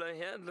buffalo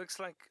here. It looks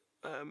like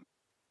a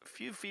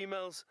few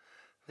females.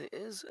 There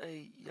is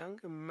a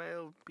younger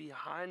male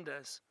behind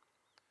us,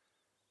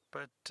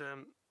 but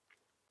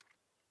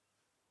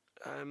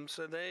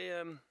so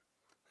they've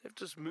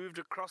just moved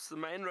across the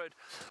main road.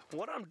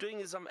 What I'm doing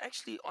is I'm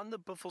actually on the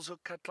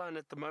Buffelshoek cut line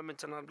at the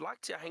moment, and I'd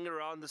like to hang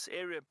around this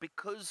area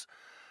because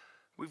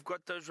we've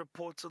got those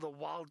reports of the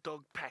wild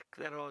dog pack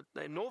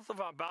they're north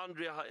of our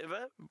boundary,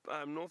 however,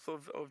 north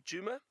of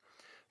Djuma,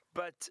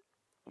 but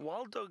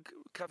wild dog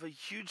cover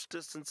huge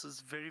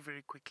distances very,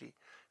 very quickly.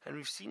 And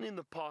we've seen in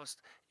the past,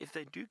 if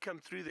they do come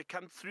through, they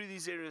come through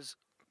these areas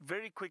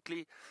very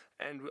quickly,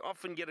 and we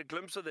often get a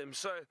glimpse of them.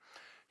 So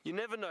you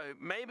never know.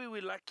 Maybe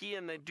we're lucky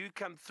and they do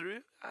come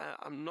through.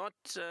 I'm not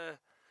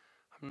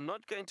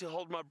going to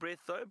hold my breath,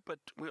 though, but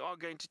we are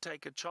going to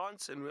take a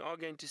chance, and we are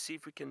going to see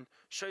if we can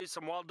show you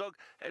some wild dog.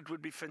 It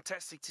would be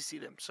fantastic to see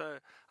them. So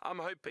I'm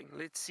hoping.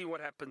 Let's see what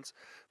happens.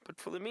 But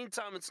for the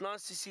meantime, it's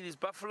nice to see these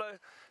buffalo,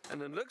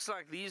 and it looks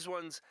like these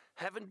ones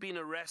haven't been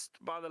harassed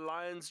by the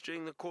lions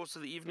during the course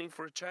of the evening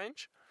for a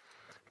change.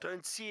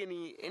 Don't see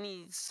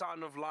any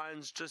sign of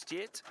lions just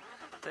yet.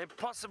 They're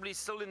possibly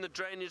still in the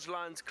drainage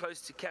lines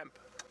close to camp.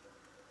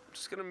 I'm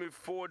just going to move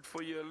forward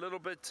for you a little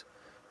bit.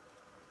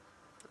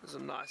 There's a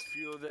nice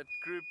view of that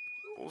group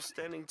all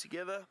standing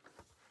together.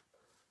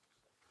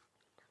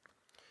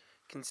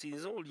 You can see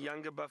there's all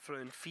younger buffalo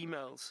and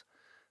females.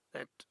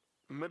 That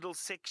middle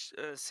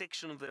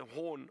section of their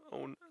horn,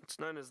 or it's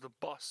known as the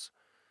boss,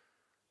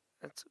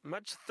 it's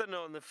much thinner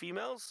on the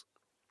females.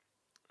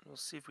 We'll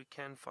see if we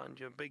can find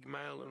you a big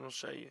male, and we'll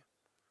show you.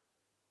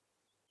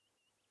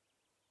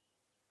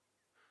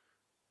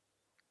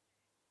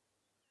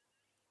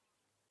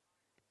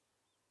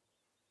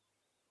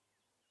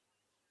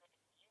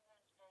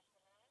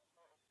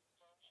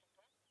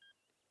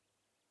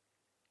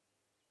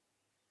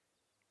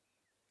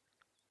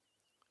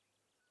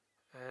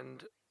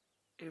 And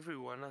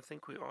everyone, I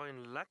think we are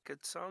in luck.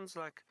 It sounds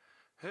like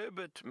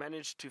Herbert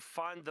managed to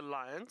find the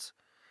lions.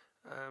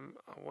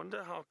 I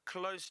wonder how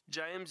close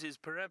James is.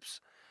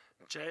 Perhaps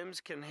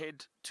James can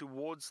head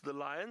towards the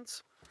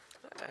lions,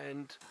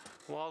 and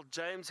while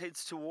James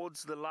heads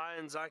towards the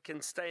lions, I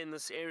can stay in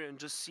this area and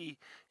just see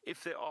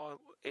if there are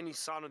any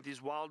sign of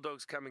these wild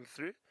dogs coming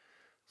through.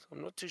 So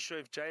I'm not too sure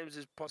if James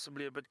is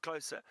possibly a bit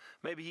closer.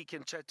 Maybe he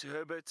can chat to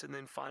Herbert and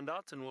then find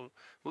out, and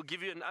we'll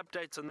give you an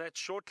update on that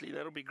shortly.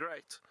 That'll be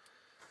great.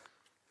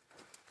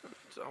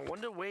 So I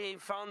wonder where he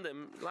found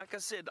them. Like I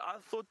said, I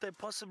thought they're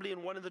possibly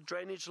in one of the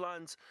drainage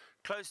lines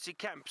close to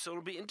camp. So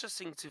it'll be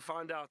interesting to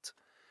find out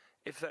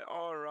if they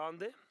are around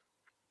there.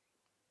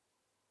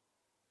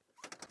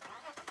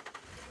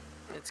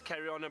 Let's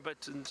carry on a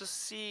bit and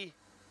just see.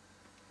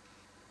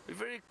 We're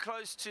very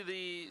close to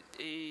the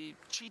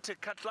cheetah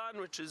cut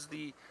line, which is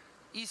the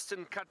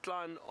eastern cut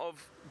line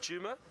of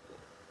Djuma.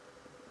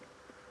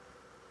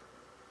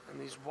 And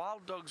these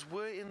wild dogs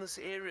were in this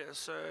area,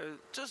 so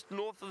just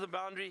north of the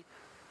boundary.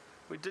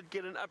 We did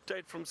get an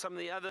update from some of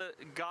the other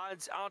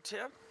guides out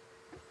here.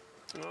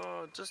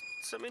 Oh, just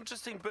some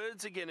interesting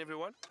birds again,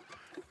 everyone.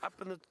 Up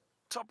in the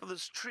top of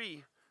this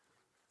tree,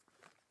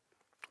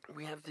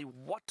 we have the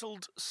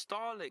wattled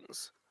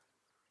starlings.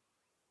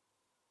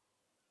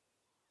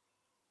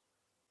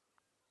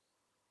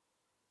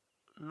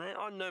 They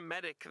are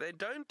nomadic. They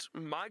don't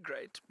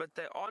migrate, but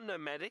they are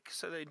nomadic,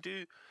 so they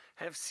do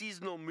have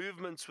seasonal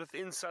movements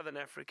within southern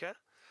Africa.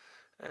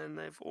 And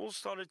they've all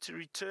started to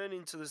return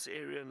into this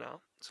area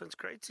now. So it's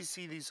great to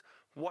see these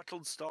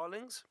wattled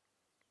starlings.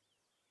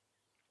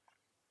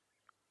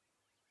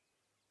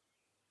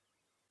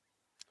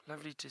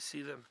 Lovely to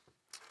see them.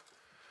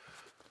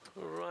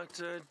 All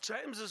right,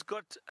 James has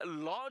got a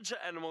larger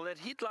animal that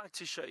he'd like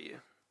to show you.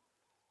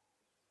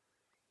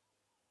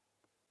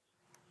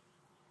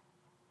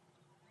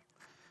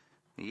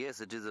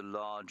 Yes, it is a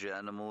large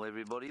animal,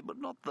 everybody, but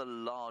not the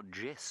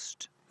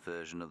largest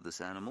version of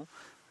this animal.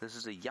 This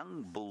is a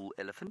young bull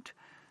elephant.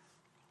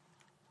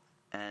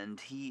 And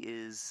he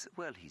is,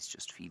 well, he's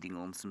just feeding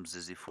on some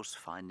Sisyphus,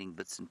 finding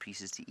bits and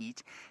pieces to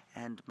eat.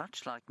 And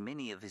much like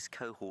many of his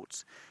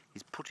cohorts,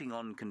 he's putting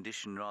on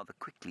condition rather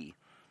quickly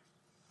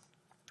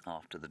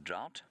after the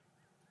drought.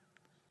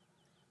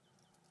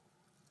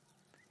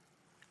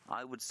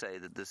 I would say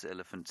that this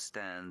elephant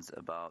stands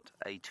about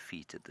 8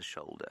 feet at the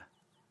shoulder.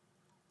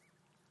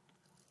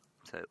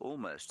 So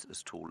almost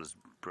as tall as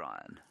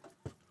Brian.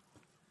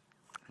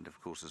 And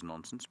of course, it's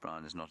nonsense.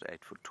 Brian is not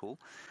 8 foot tall,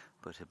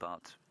 but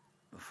about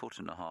 1.5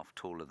 feet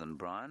taller than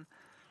Brian.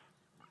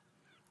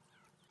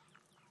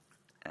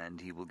 And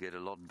he will get a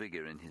lot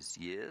bigger in his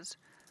years.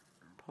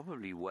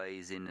 Probably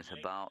weighs in at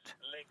about,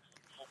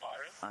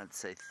 I'd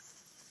say,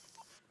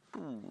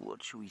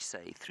 what should we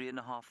say,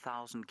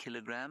 3,500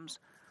 kilograms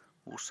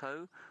or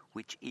so,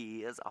 which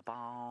is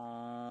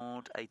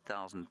about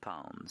 8,000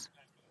 pounds.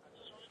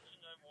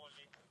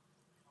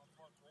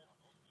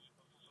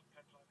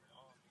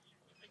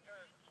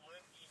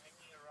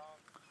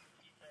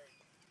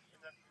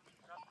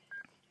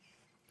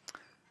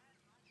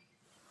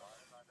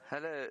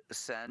 Hello,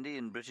 Sandy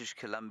in British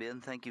Columbia,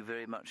 and thank you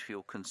very much for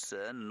your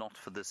concern, not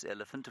for this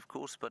elephant, of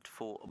course, but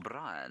for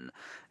Brian.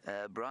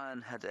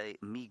 Brian had a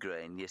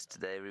migraine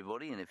yesterday,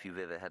 everybody, and if you've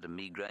ever had a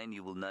migraine,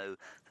 you will know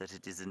that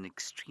it is an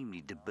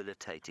extremely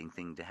debilitating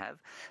thing to have.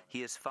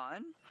 He is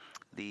fine.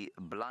 The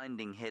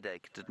blinding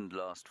headache didn't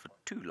last for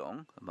too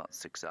long, about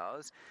 6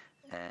 hours,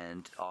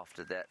 and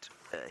after that,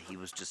 he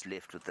was just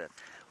left with that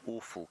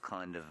awful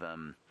kind of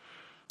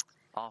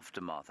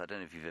aftermath. I don't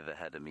know if you've ever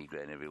had a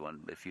migraine,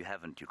 everyone. If you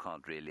haven't, you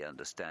can't really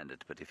understand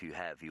it. But if you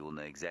have, you will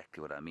know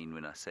exactly what I mean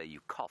when I say you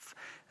cough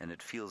and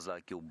it feels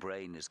like your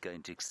brain is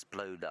going to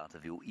explode out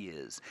of your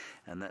ears.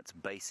 And that's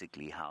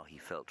basically how he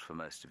felt for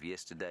most of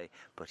yesterday,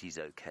 but he's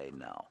okay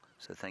now.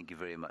 So thank you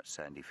very much,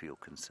 Sandy, for your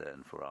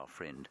concern for our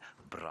friend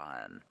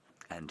Brian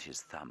and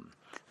his thumb.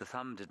 The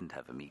thumb didn't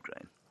have a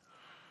migraine.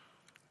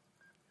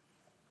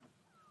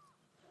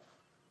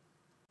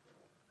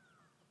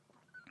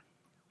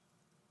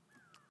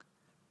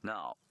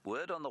 Now,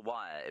 word on the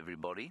wire,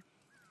 everybody.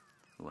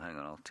 Well, hang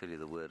on, I'll tell you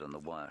the word on the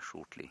wire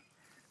shortly,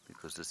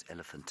 because this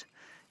elephant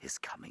is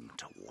coming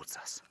towards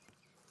us.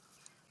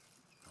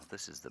 Now,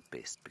 this is the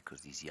best,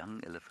 because these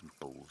young elephant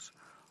bulls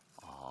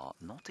are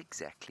not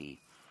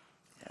exactly,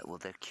 well,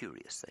 they're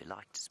curious. They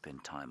like to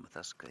spend time with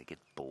us. They get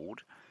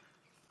bored.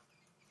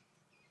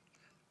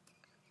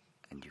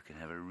 And you can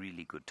have a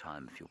really good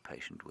time if you're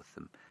patient with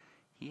them.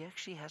 He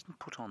actually hasn't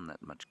put on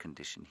that much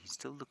condition. He's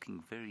still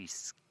looking very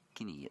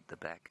skinny at the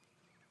back.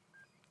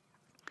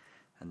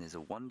 And there's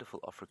a wonderful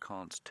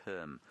Afrikaans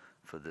term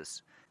for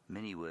this,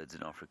 many words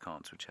in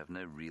Afrikaans which have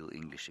no real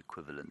English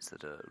equivalents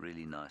that are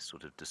really nice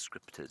sort of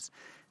descriptors.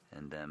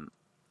 And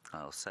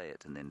I'll say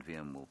it and then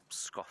Willem will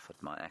scoff at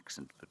my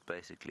accent, but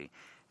basically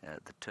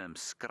the term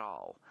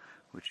skraal,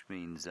 which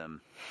means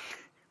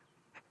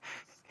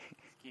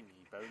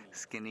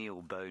skinny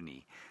or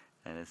bony.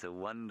 And it's a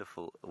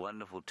wonderful,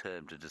 wonderful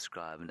term to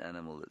describe an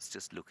animal that's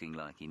just looking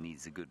like he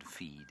needs a good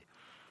feed.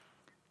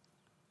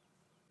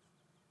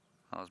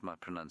 How's my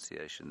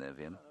pronunciation there,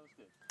 Willem? Oh, that was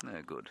good.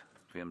 Oh, good.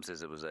 Willem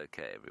says it was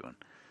okay, everyone.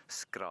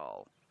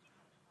 Skraal.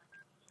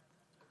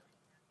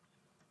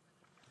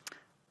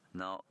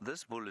 Now,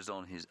 this bull is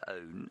on his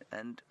own,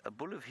 and a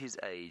bull of his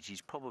age, he's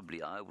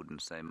probably, I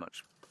wouldn't say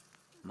much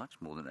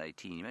more than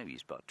 18, maybe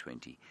he's about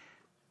 20.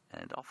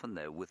 And often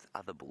they're with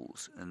other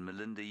bulls. And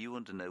Melinda, you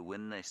want to know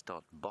when they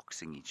start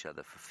boxing each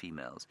other for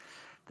females.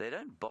 They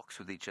don't box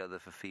with each other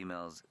for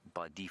females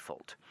by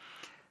default.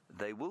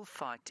 They will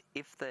fight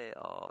if they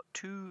are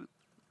two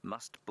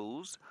must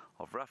bulls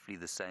of roughly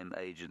the same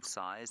age and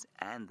size,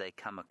 and they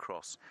come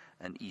across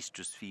an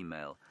estrus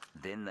female.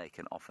 Then they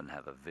can often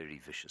have a very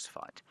vicious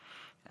fight.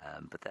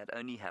 But that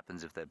only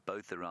happens if they're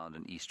both around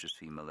an estrus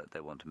female that they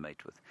want to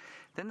mate with.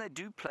 Then they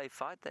do play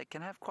fight. They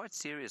can have quite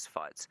serious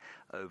fights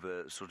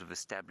over sort of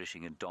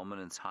establishing a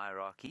dominance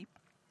hierarchy.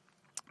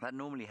 That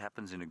normally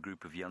happens in a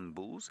group of young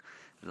bulls,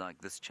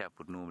 like this chap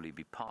would normally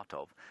be part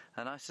of.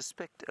 And I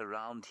suspect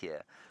around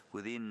here,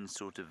 within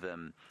sort of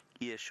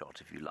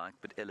earshot, if you like,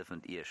 but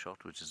elephant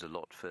earshot, which is a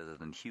lot further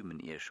than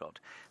human earshot,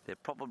 there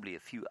are probably a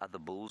few other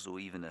bulls or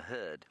even a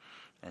herd,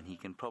 and he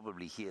can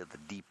probably hear the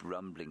deep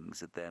rumblings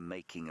that they're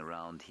making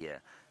around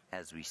here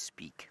as we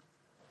speak,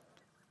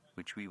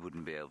 which we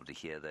wouldn't be able to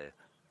hear. They're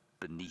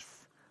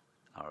beneath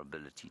our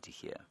ability to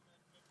hear.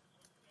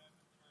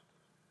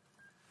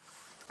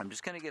 I'm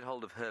just going to get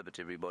hold of Herbert,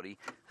 everybody.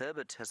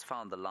 Herbert has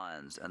found the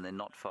lions, and they're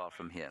not far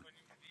from here.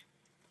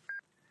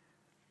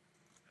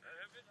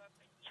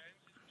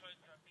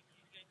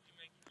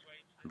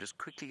 I'm just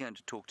quickly going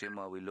to talk to him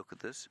while we look at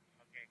this.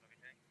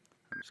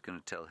 I'm just going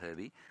to tell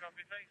Herbie.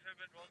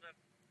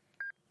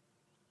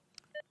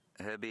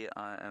 Herbie,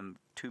 I am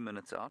 2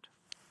 minutes out.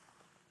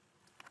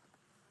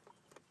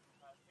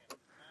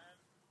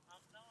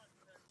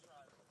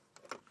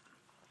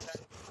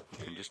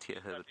 You can just hear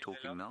Herbert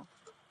talking now.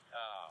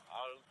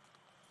 I'll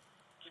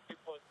keep you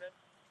posted.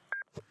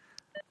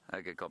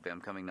 Okay, copy. I'm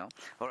coming now.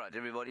 All right,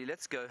 everybody,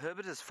 let's go.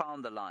 Herbert has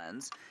found the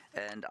lions,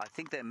 and I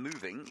think they're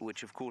moving,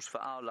 which, of course, for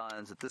our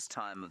lions at this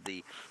time of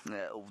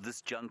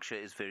this juncture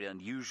is very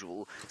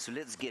unusual. So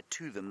let's get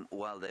to them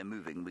while they're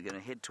moving. We're going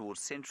to head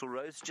towards Central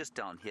Roads, just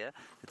down here.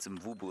 It's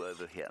Mvubu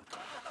over here.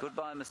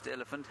 Goodbye, Mr.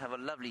 Elephant. Have a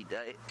lovely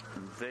day.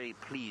 I'm very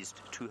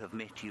pleased to have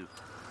met you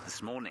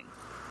this morning.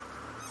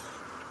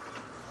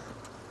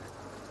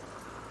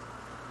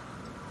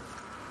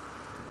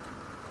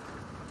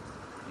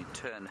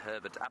 Turn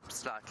Herbert up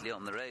slightly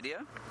on the radio.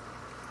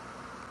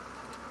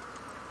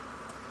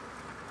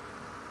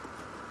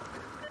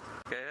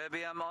 Okay,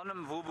 Herbie, I'm on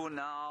Mvubu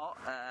now,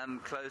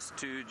 close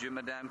to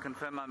Jumadam.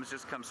 Confirm I must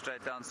just come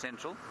straight down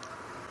Central.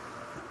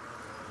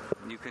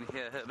 You can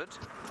hear Herbert.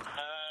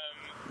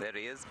 There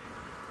he is.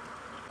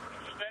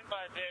 Stand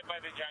by there by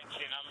the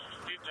junction. I'm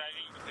still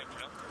driving to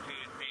Central to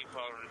see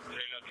for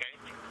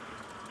relocate.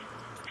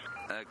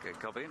 Okay,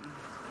 copy.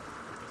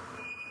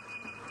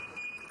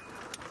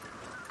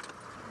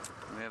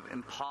 We have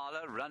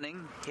Impala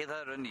running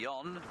hither and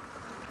yon.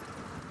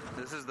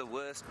 This is the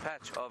worst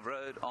patch of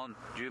road on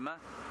Djuma.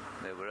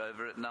 There, we're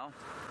over it now.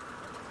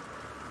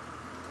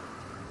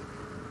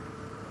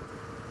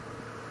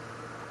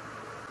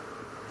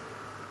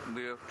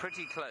 We were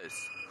pretty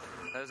close.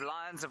 Those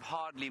lions have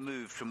hardly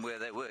moved from where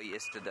they were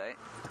yesterday.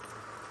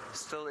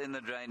 Still in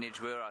the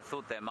drainage where I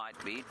thought they might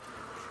be.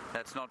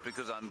 That's not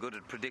because I'm good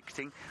at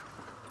predicting.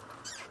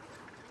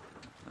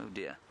 Oh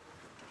dear.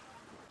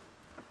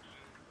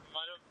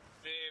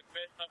 The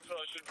best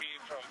approach should be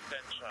from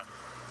Central.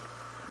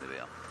 There we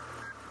are.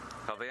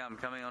 Copy, I'm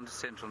coming on to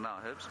Central now,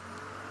 Herbs.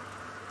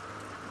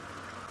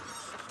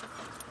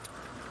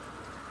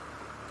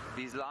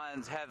 These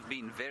lions have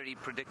been very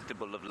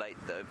predictable of late,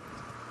 though.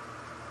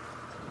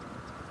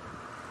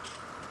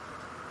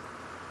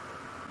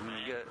 Here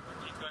we go.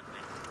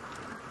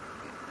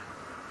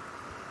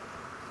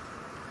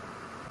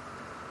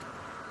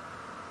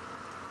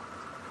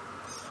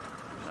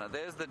 Now,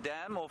 there's the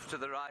dam off to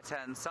the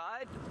right-hand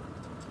side.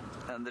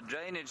 And the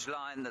drainage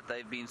line that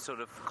they've been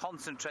sort of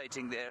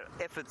concentrating their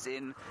efforts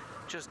in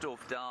just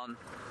off down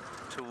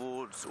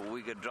towards, or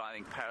we're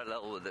driving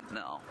parallel with it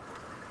now.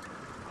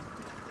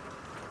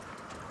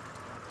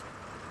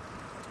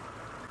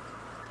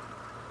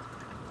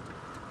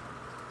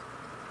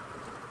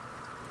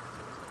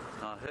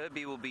 Now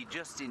Herbie will be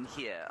just in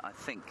here, I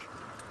think.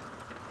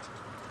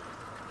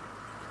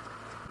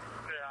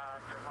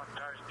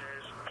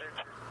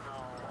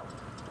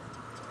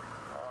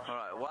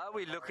 Alright, while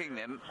we're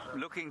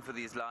looking for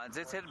these lions,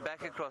 let's head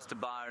back across to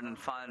Byron and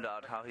find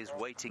out how his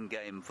waiting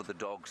game for the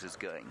dogs is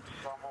going.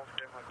 Some of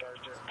them are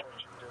approaching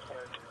the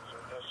sightings, so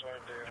that's why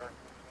they run.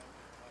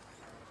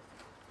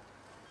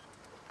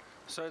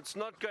 So it's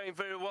not going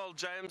very well,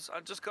 James. I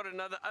just got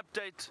another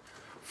update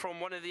from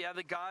one of the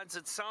other guides.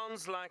 It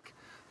sounds like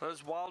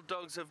those wild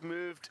dogs have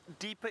moved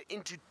deeper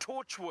into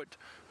Torchwood,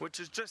 which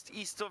is just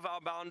east of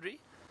our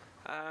boundary.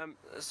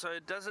 So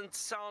it doesn't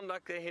sound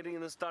like they're heading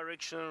in this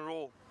direction at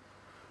all.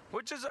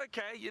 Which is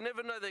okay, you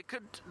never know, they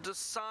could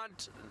decide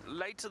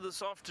later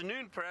this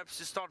afternoon perhaps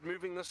to start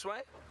moving this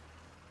way.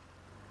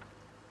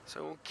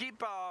 So we'll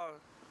keep our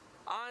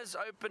eyes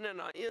open and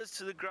our ears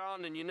to the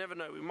ground, and you never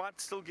know, we might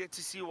still get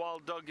to see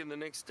wild dog in the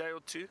next day or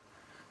two,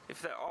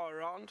 if they are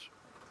around.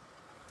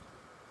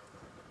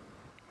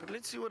 But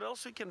let's see what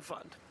else we can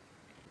find.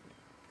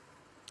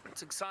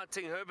 It's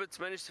exciting, Herbert's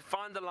managed to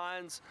find the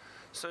lions,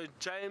 so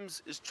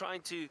James is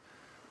trying to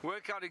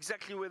work out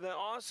exactly where they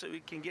are so we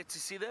can get to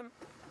see them.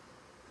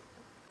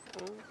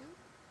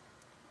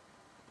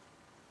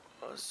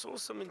 Oh, I saw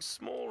something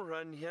small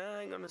run here.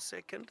 Hang on a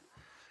second.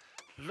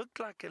 Looked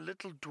like a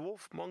little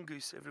dwarf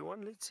mongoose,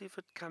 everyone. Let's see if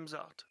it comes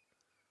out.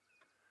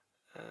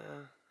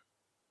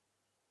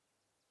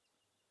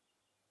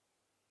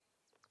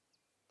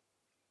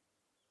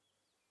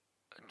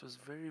 It was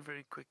very,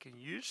 very quick. And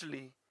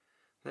usually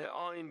they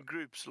are in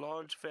groups,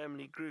 large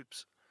family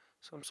groups.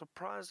 So I'm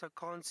surprised I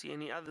can't see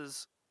any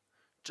others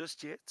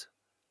just yet.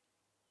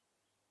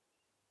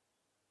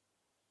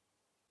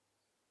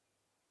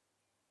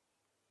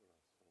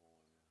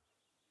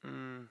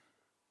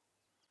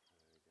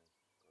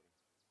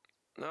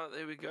 No,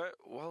 there we go.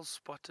 Well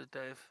spotted,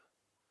 Dave.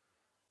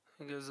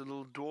 Here goes a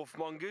little dwarf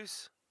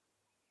mongoose.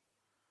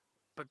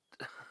 But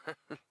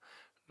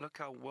look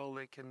how well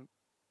they can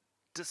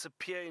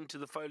disappear into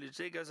the foliage.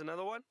 There goes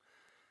another one.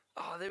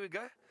 Oh, there we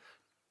go.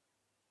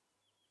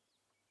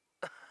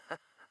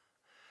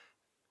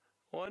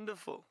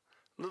 Wonderful.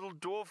 Little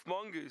dwarf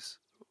mongoose.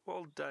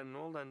 Well done,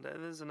 Dave.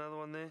 There's another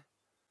one there.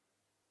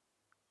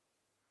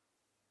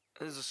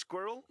 There's a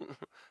squirrel.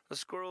 A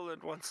squirrel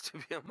that wants to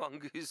be a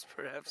mongoose,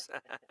 perhaps.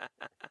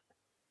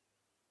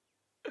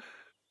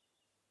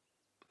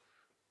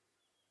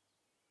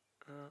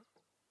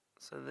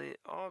 So there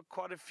are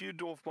quite a few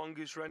dwarf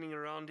mongoose running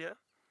around here.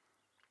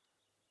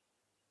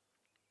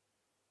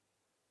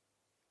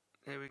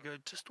 There we go,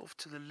 just off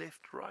to the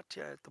left, right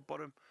here at the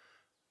bottom.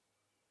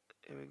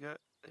 There we go,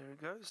 there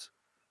it goes.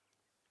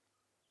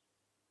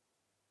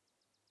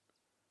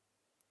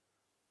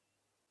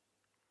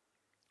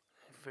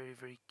 Very,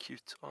 very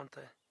cute, aren't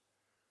they?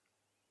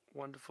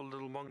 Wonderful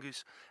little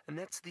mongoose. And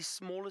that's the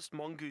smallest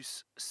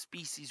mongoose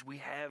species we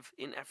have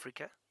in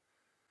Africa.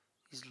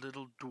 These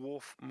little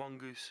dwarf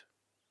mongoose.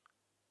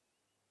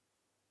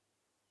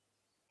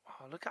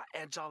 Oh, look how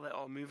agile they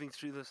are moving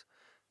through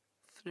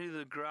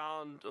the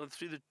ground, or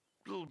through the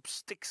little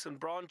sticks and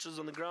branches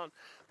on the ground.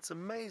 It's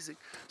amazing.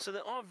 So they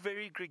are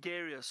very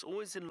gregarious,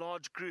 always in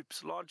large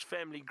groups, large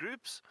family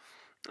groups.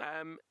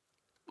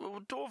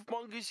 Dwarf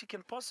mongoose you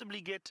can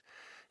possibly get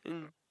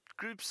in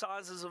group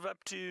sizes of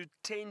up to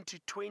 10 to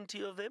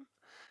 20 of them.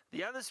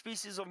 The other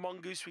species of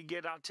mongoose we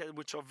get out here,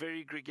 which are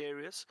very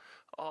gregarious,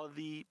 are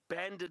the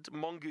banded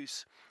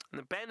mongoose. And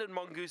the banded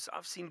mongoose,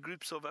 I've seen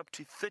groups of up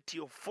to 30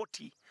 or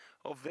 40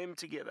 of them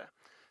together.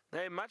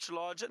 They're much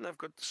larger and they've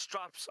got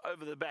stripes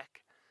over the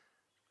back.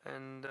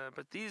 And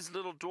but these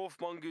little dwarf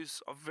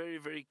mongoose are very,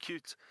 very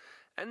cute.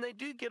 And they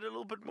do get a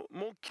little bit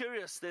more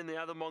curious than the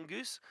other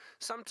mongoose.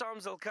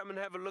 Sometimes they'll come and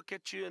have a look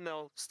at you and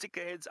they'll stick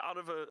their heads out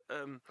of a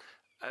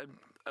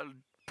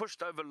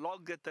pushed over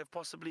log that they've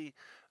possibly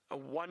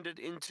wandered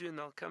into, and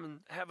they'll come and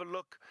have a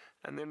look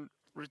and then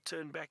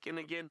return back in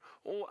again,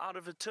 or out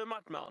of a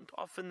termite mound.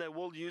 Often they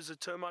will use a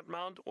termite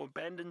mound or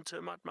abandoned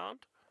termite mound.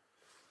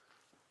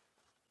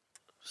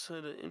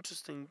 So the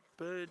interesting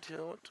bird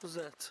here, what was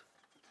that?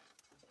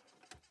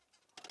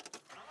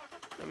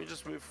 Let me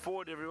just move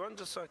forward, everyone,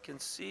 just so I can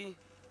see.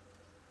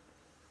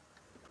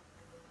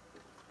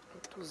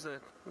 What was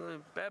that?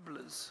 The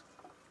babblers.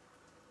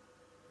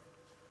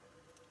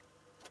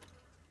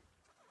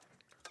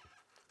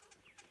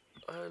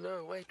 Oh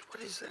no, wait,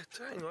 what is that?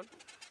 Hang on.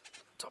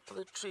 Top of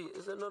the tree.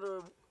 Is that not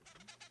a...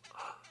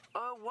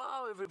 Oh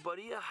wow,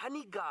 everybody, a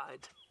honey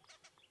guide.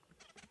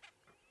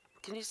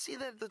 Can you see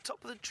that at the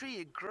top of the tree?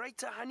 A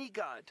greater honey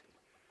guide.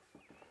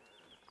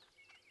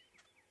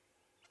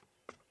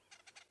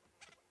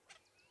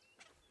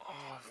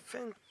 Oh,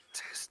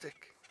 fantastic.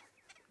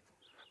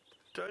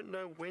 Don't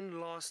know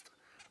when last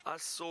I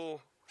saw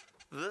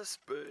this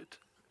bird.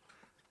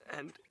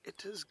 And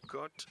it has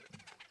got...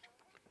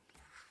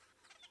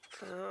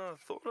 Oh, I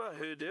thought I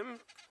heard him.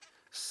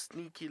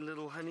 Sneaky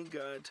little honey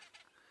guide.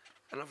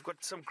 And I've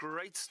got some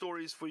great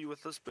stories for you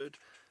with this bird.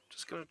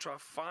 Just going to try to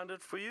find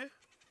it for you.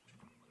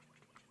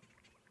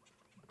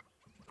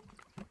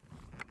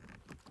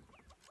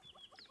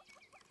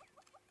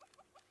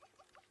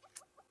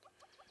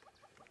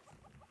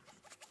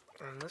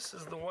 And this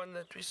is the one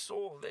that we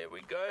saw. There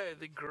we go.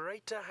 The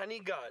greater honey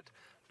guide.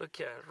 Look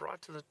here,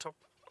 right to the top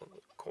of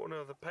the corner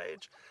of the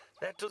page.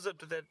 That was it,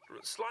 with that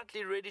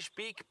slightly reddish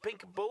beak,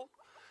 pink bill.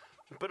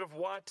 A bit of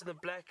white and the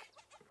black,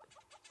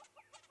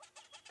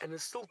 and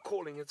it's still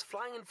calling. It's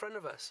flying in front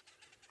of us.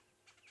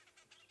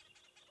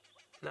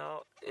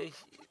 Now,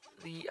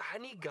 the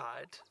honey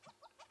guide,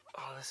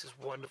 oh, this is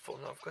wonderful.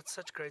 Now, I've got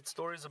such great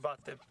stories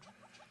about them.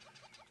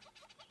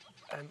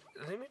 And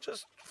let me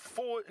just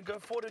go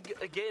forward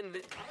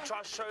again,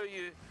 try to show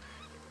you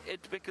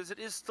it, because it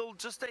is still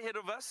just ahead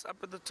of us, up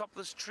at the top of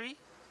this tree.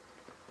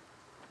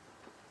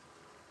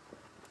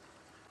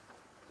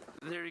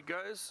 There he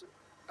goes.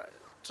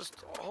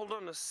 Just hold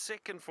on a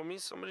second for me.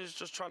 Somebody's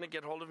just trying to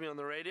get hold of me on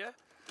the radio.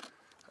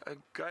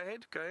 Go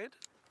ahead, go ahead.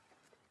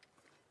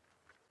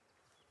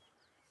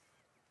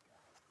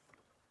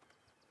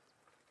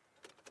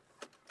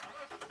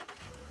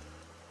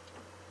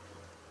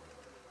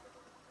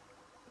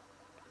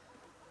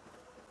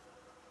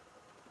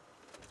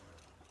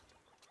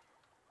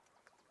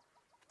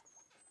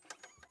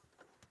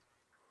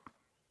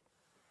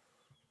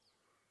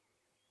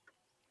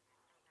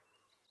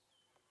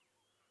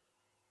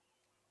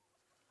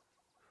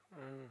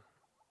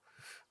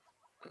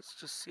 Let's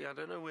just see. I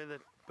don't know where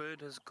that bird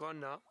has gone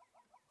now.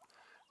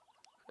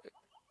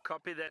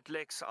 Copy that,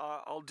 Lex.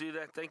 I'll do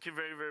that. Thank you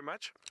very, very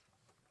much.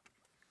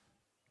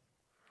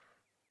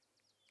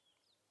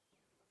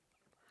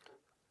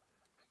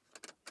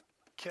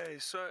 Okay,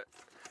 so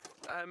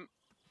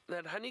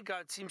that honey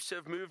guide seems to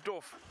have moved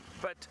off.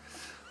 But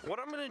what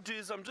I'm going to do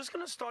is I'm just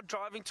going to start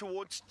driving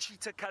towards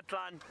Cheetah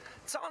Cutline.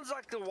 It sounds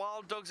like the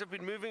wild dogs have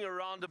been moving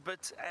around a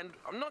bit, and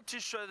I'm not too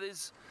sure.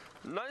 There's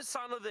no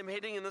sign of them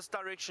heading in this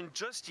direction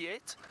just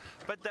yet,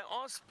 but they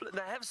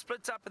have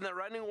split up and they're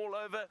running all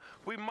over.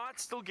 We might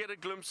still get a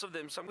glimpse of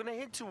them, so I'm going to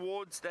head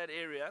towards that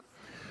area.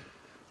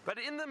 But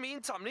in the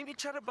meantime, let me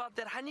chat about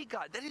that honey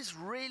guide. That is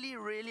really,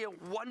 really a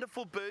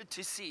wonderful bird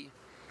to see.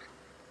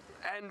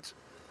 And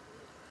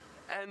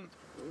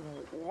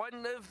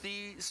one of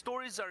the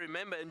stories I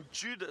remember, and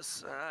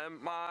Judas,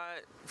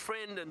 my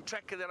friend and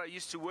tracker that I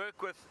used to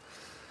work with,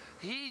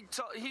 he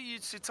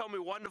used to tell me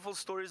wonderful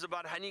stories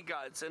about honey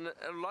guides and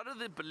a lot of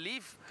the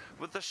belief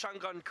with the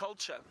Shangaan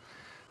culture.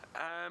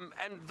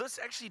 And this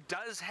actually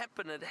does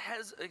happen. It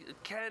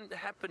can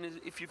happen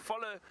if you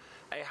follow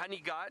a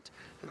honey guide.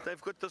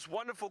 They've got this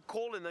wonderful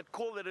call, and that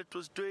call that it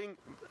was doing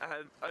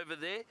over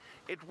there,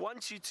 it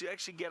wants you to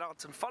actually get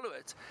out and follow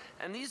it.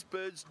 And these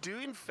birds do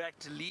in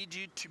fact lead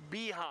you to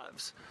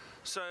beehives.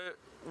 So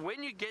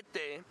when you get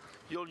there,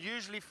 you'll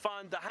usually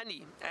find the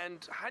honey,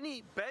 and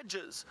honey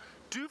badgers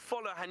do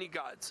follow honey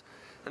guides.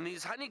 And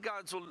these honey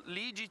guides will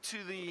lead you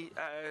to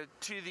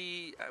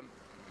the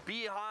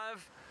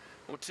beehive.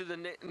 or to the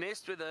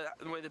nest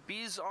where the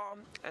bees are,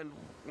 and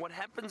what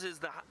happens is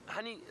the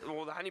honey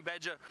or the honey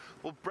badger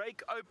will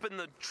break open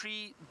the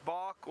tree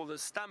bark or the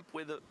stump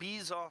where the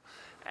bees are,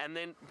 and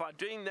then by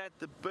doing that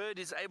the bird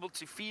is able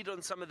to feed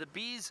on some of the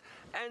bees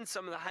and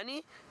some of the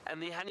honey,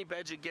 and the honey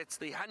badger gets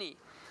the honey.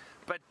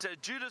 But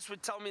Judas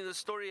would tell me the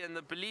story, and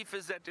the belief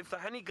is that if the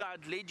honey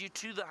guide led you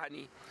to the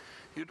honey,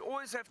 you'd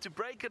always have to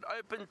break it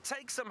open,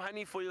 take some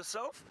honey for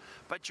yourself,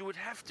 but you would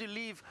have to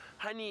leave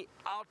honey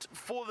out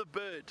for the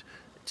bird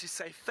to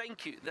say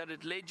thank you that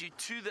it led you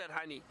to that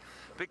honey.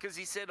 Because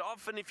he said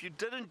often if you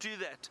didn't do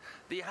that,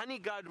 the honey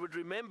guide would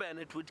remember, and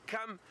it would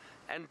come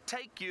and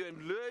take you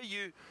and lure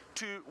you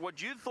to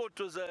what you thought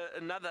was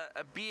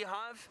a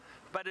beehive,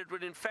 but it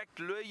would in fact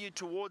lure you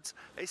towards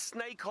a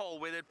snake hole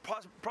where there'd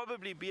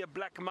probably be a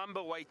black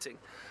mamba waiting.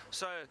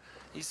 So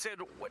he said,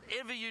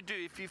 whatever you do,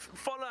 if you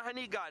follow a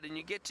honey guide and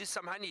you get to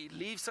some honey,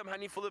 leave some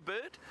honey for the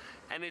bird,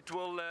 and it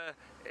will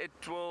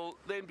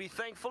then be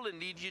thankful and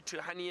lead you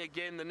to honey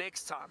again the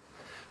next time.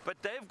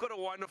 But they've got a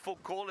wonderful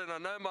call, and I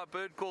know my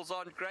bird calls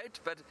aren't great,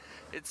 but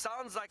it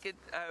sounds like it.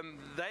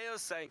 They are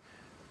saying,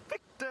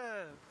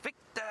 Victor,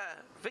 Victor,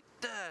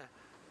 Victor,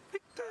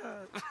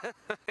 Victor.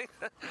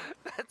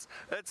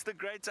 that's the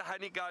greater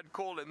honey guide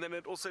call, and then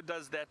it also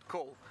does that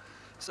call.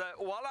 So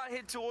while I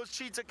head towards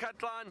Cheetah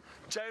Cut Line,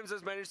 James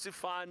has managed to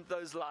find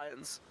those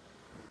lions.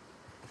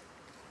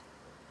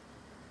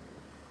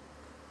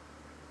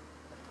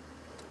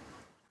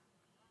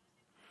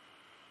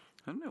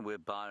 I don't know where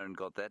Byron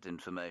got that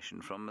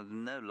information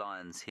from. No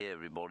lions here,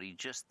 everybody,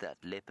 just that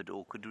leopard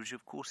orchid, which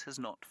of course has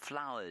not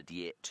flowered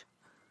yet.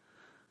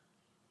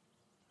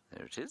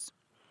 There it is.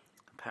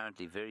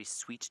 Apparently very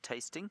sweet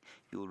tasting.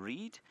 You'll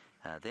read.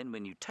 Then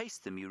when you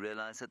taste them, you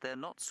realize that they're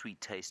not sweet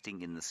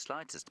tasting in the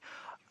slightest.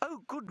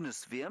 Oh,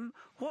 goodness, Wiem,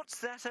 what's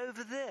that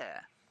over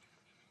there?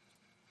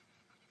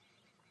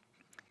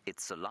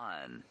 It's a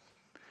lion.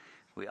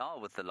 We are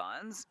with the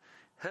lions.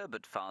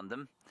 Herbert found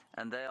them,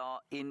 and they are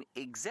in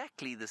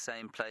exactly the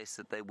same place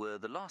that they were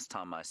the last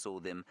time I saw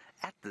them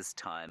at this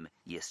time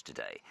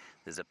yesterday.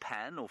 There's a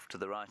pan off to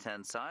the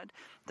right-hand side.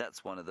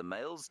 That's one of the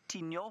males,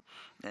 Tino,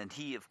 and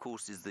he, of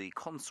course, is the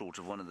consort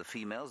of one of the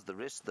females. The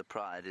rest of the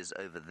pride is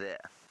over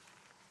there.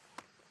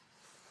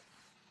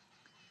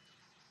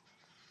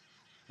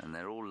 And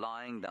they're all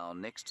lying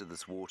down next to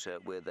this water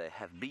where they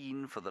have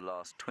been for the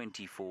last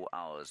 24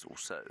 hours or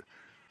so.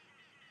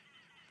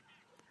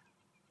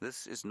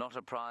 This is not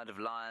a pride of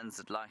lions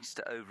that likes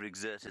to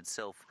overexert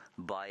itself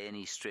by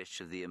any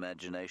stretch of the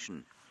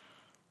imagination.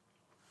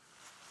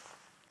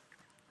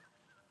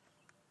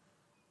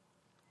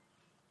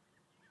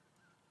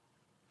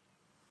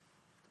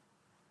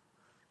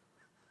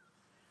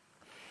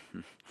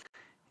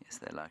 Yes,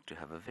 they like to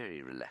have a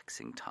very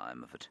relaxing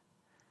time of it.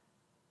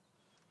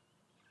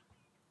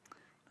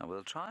 Now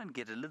we'll try and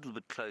get a little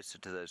bit closer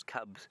to those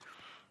cubs,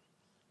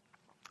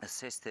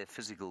 assess their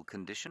physical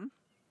condition,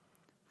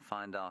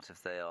 find out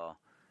if they are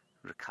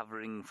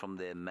recovering from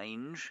their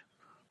mange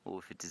or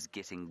if it is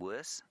getting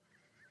worse.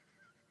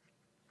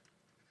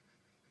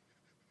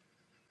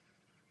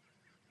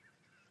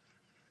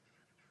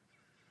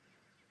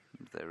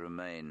 They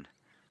remain,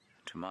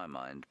 to my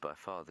mind, by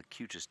far the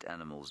cutest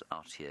animals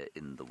out here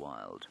in the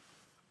wild.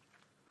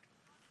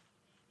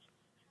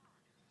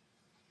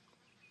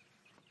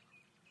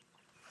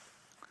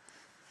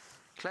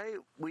 Clay,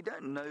 we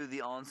don't know the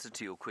answer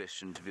to your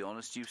question, to be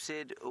honest. You've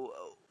said,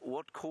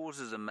 what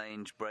causes a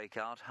mange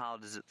breakout? How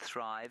does it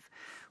thrive?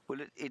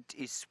 Well, it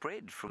is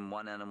spread from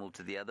one animal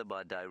to the other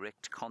by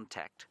direct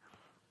contact.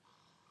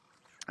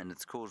 And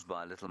it's caused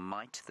by a little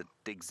mite that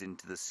digs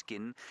into the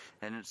skin.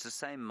 And it's the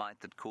same mite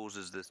that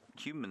causes this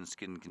human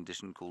skin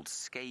condition called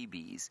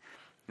scabies,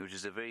 which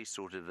is a very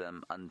sort of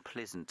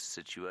unpleasant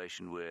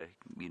situation where,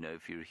 you know,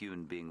 if you're a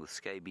human being with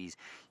scabies,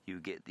 you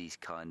get these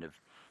kind of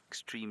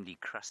extremely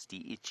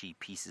crusty, itchy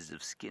pieces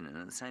of skin,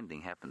 and the same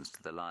thing happens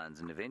to the lions,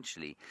 and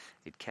eventually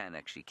it can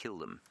actually kill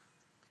them.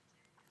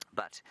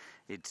 But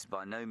it's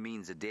by no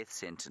means a death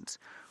sentence.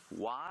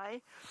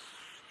 Why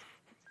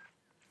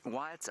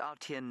it's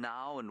out here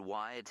now and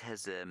why it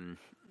has,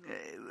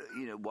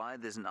 why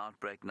there's an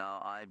outbreak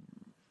now, I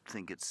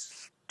think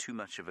it's too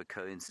much of a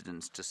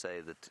coincidence to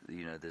say that,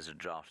 you know, there's a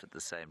drought at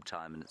the same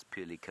time and it's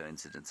purely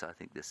coincidence. I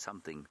think there's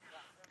something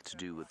to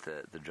do with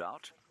the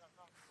drought,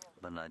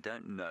 but I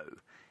don't know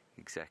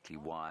exactly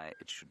why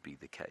it should be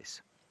the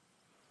case.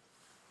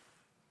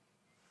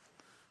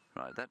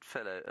 Right, that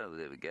fellow, oh,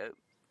 there we go,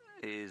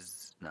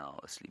 is now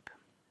asleep.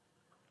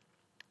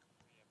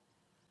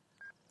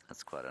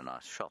 That's quite a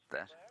nice shot,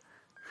 that.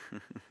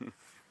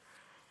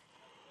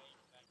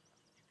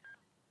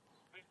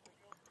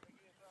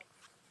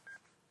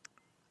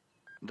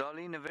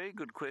 Darlene, a very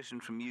good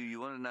question from you. You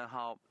want to know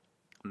how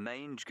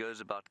mange goes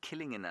about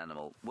killing an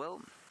animal.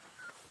 Well,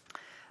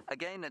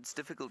 again, it's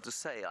difficult to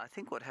say. I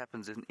think what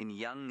happens in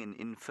young and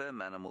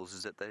infirm animals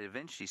is that they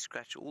eventually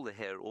scratch all the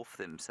hair off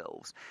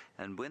themselves.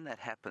 And when that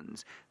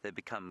happens, they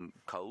become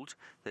cold,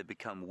 they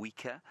become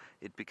weaker.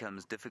 It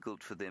becomes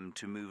difficult for them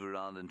to move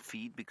around and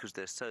feed because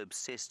they're so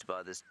obsessed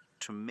by this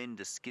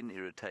tremendous skin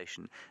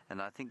irritation,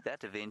 and I think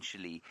that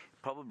eventually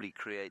probably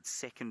creates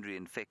secondary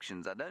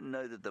infections. I don't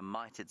know that the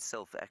mite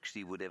itself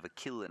actually would ever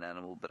kill an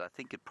animal, but I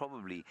think it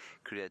probably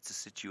creates a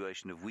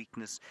situation of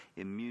weakness,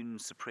 immune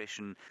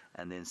suppression,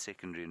 and then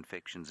secondary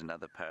infections and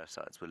other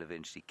parasites will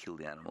eventually kill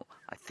the animal.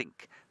 I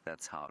think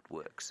that's how it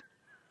works.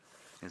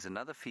 There's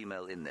another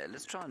female in there.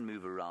 Let's try and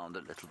move around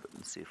a little bit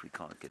and see if we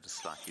can't get a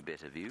slightly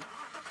better view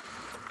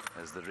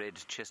as the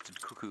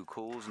red-chested cuckoo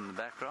calls in the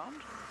background.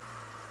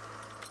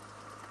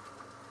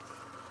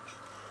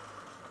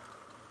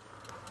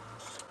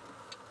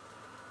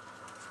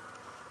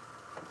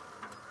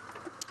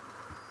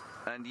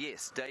 And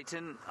yes,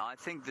 Dayton, I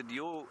think that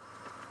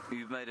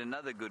you've made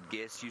another good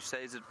guess. You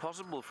say, is it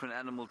possible for an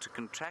animal to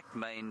contract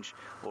mange,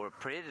 or a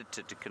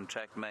predator to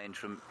contract mange,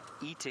 from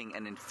eating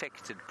an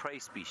infected prey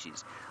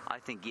species? I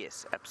think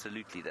yes,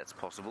 absolutely that's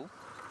possible.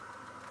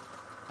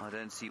 I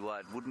don't see why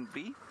it wouldn't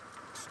be.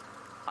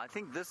 I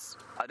think this,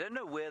 I don't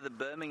know where the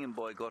Birmingham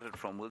boy got it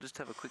from. We'll just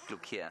have a quick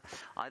look here.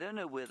 I don't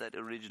know where that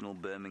original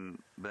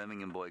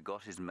Birmingham boy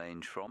got his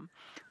mange from,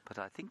 but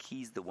I think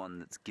he's the one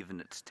that's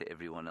given it to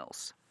everyone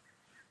else.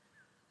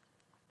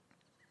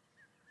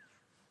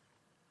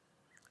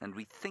 And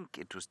we think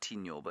it was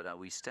Tino, but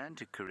we stand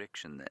to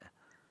correction there.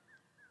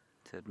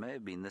 So it may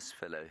have been this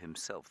fellow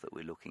himself that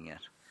we're looking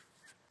at.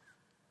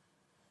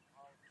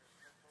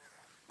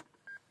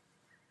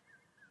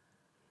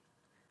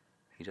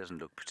 He doesn't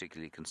look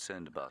particularly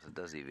concerned about it,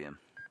 does he, VM?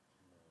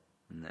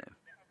 No.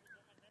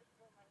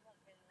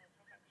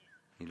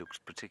 He looks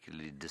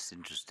particularly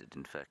disinterested,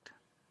 in fact.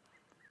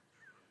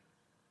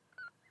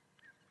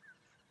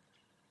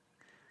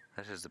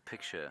 That is a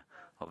picture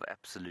of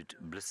absolute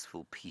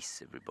blissful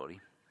peace, everybody.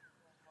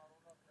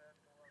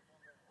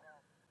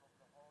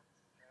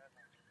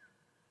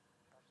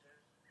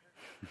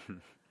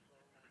 And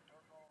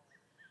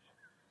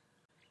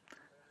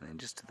then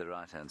just to the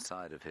right-hand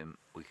side of him,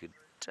 we could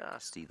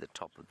just see the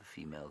top of the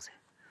female's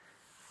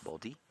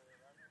body.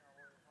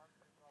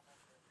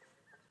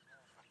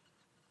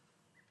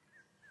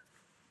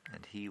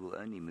 And he will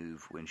only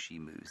move when she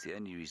moves. The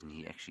only reason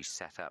he actually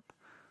sat up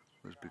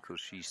was because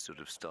she sort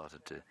of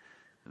started to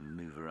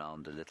move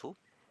around a little.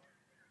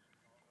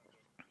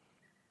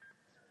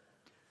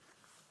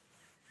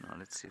 Now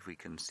let's see if we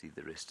can see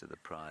the rest of the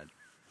pride.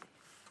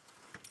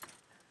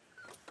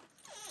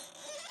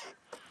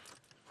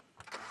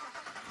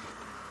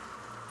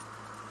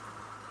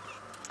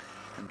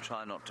 And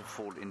try not to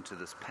fall into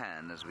this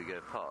pan as we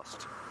go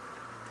past.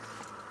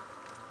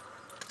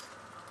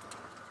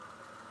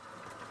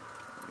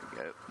 There we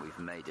go, we've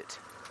made it.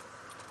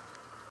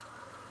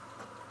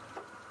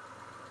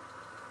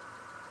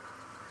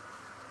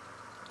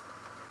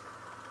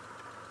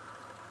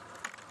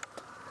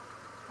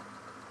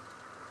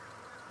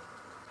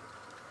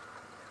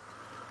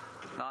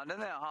 Now, I don't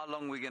know how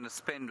long we're going to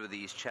spend with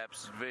these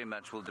chaps. It very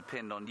much will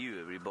depend on you,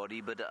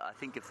 everybody, but I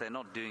think if they're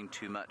not doing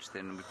too much,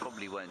 then we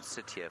probably won't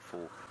sit here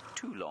for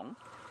too long.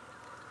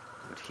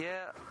 But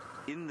here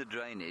in the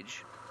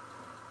drainage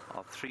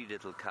are 3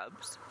 little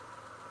cubs.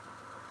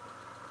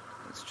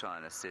 Let's try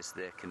and assess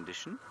their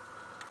condition.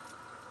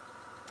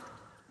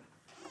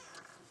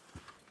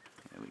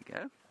 There we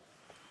go.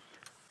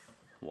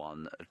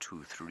 1,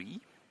 2,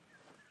 3.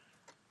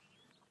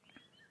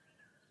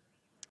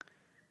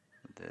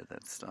 There,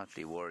 that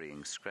slightly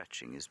worrying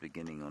scratching is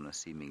beginning on a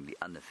seemingly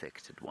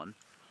unaffected one,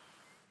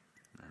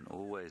 and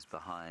always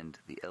behind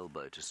the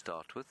elbow to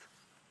start with.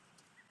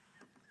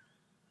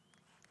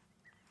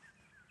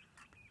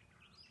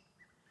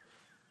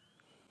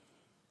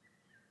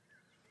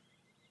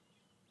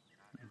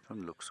 That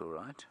one looks all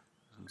right,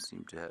 doesn't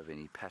seem to have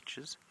any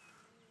patches.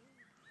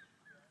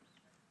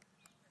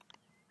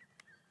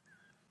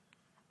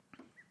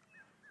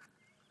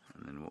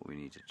 And then what we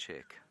need to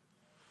check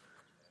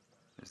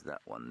is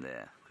that one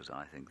there, because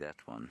I think that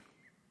one,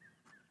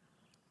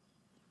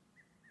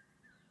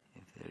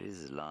 if there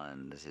is a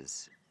lion that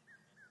is,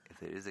 if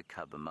there is a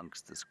cub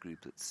amongst this group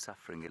that's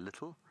suffering a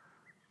little,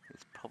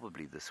 it's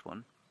probably this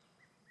one.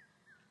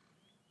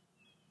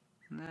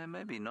 No,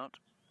 maybe not.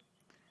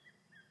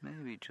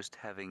 Maybe just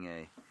having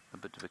a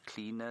bit of a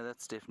clean. No,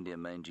 that's definitely a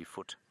mangy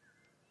foot.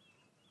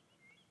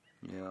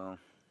 Yeah.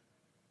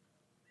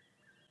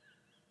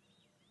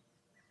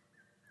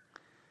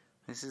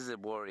 This is a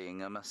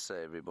worrying, I must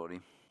say,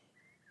 everybody.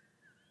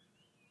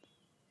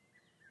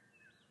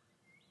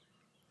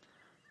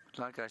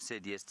 Like I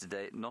said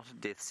yesterday, not a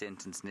death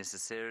sentence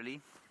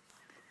necessarily.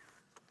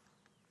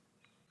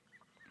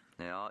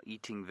 They are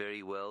eating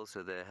very well,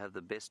 so they have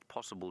the best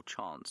possible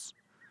chance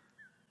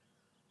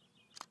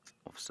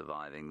of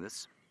surviving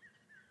this.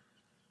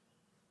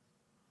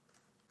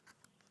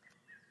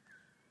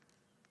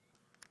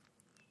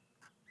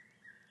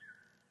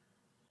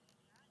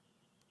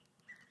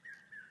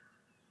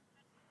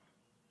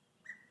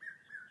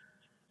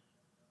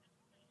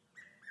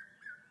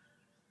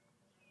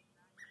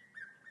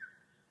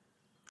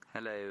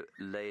 Hello,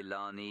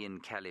 Leilani in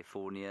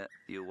California.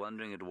 You're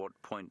wondering at what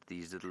point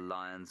these little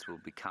lions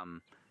will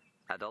become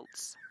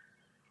adults.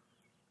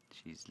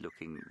 She's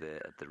looking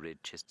there at the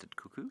red-chested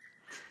cuckoo.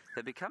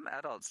 They become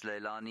adults,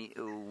 Leilani,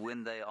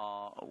 when they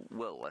are,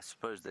 well, I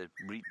suppose the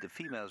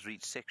females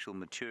reach sexual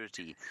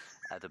maturity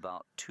at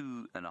about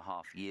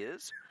 2.5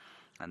 years,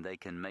 and they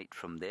can mate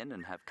from then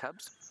and have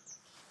cubs.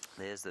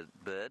 There's the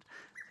bird,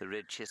 the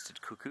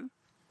red-chested cuckoo.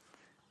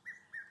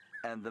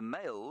 And the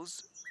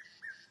males,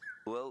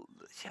 well,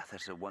 yeah,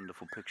 that's a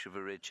wonderful picture of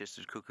a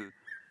red-chested cuckoo.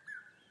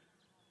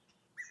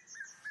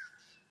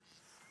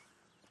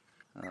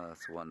 Oh,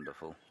 that's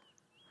wonderful.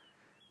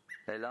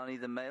 Leilani,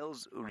 the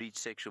males reach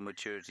sexual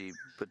maturity a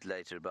bit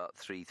later, about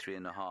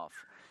 3.5,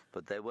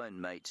 but they won't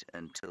mate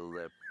until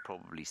they're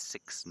probably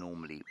 6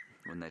 normally,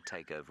 when they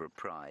take over a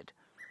pride.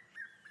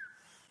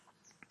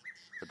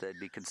 But they'd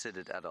be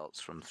considered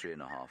adults from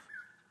 3.5,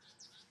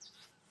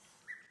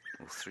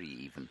 or 3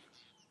 even.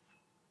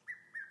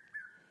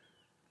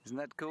 Isn't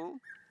that cool?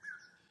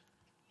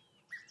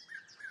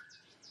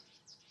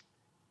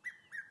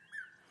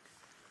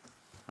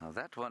 Now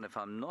that one, if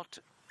I'm not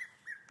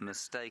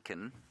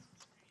mistaken,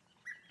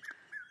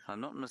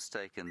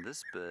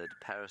 this bird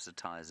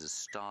parasitizes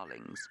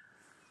starlings.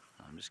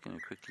 I'm just going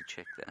to quickly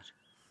check that.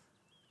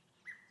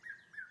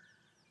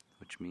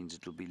 Which means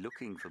it'll be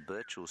looking for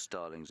Birchall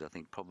starlings, I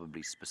think,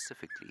 probably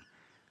specifically,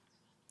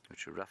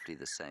 which are roughly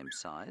the same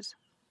size.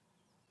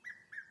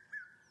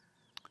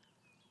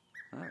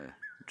 Oh,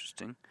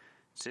 interesting.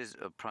 It says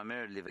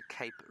primarily live a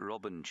Cape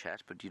robin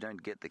chat, but you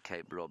don't get the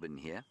Cape robin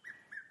here.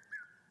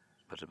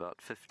 But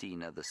about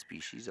 15 other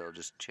species. I'll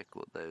just check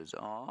what those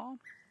are.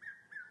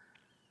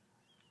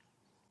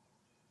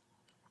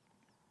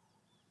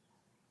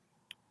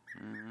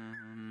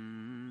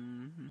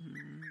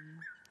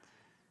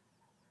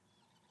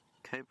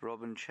 Cape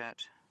robin chat.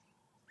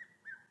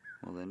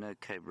 Well, there are no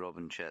Cape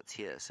robin chats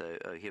here, so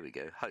here we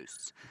go.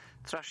 Hosts: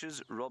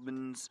 thrushes,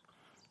 robins,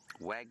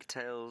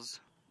 wagtails,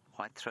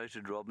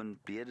 white-throated robin,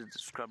 bearded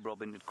scrub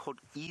robin. It could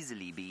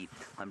easily be,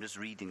 I'm just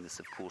reading this,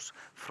 of course,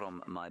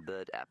 from my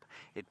bird app.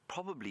 It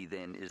probably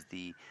then is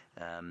the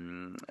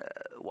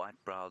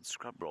white-browed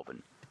scrub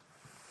robin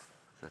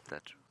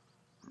that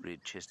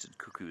red-chested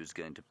cuckoo is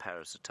going to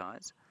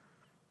parasitize.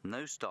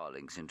 No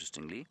starlings,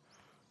 interestingly.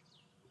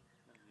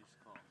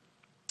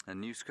 A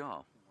new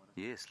scar.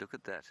 Yes, look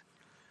at that.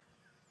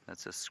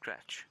 That's a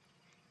scratch.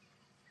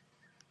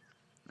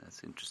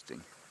 That's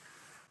interesting.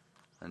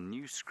 A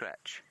new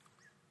scratch.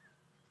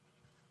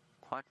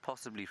 Quite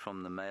possibly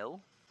from the male.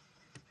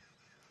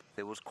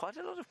 There was quite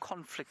a lot of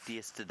conflict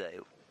yesterday.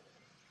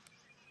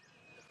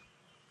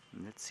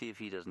 Let's see if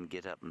he doesn't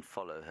get up and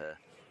follow her.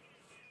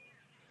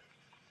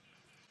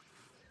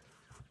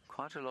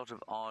 Quite a lot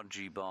of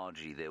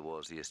argy-bargy there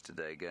was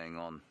yesterday going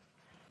on.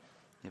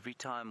 Every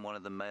time one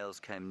of the males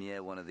came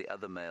near one of the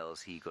other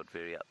males, he got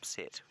very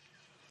upset.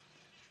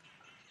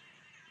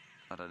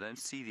 But I don't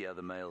see the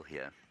other male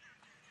here.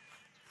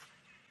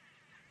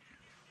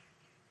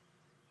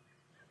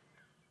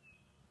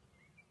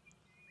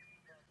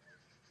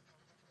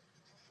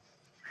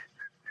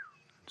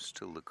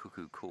 Still the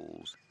cuckoo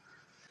calls.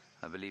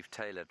 I believe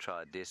Taylor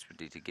tried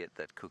desperately to get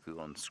that cuckoo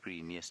on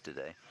screen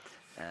yesterday.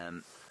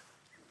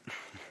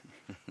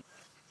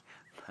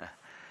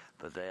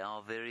 But they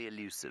are very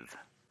elusive.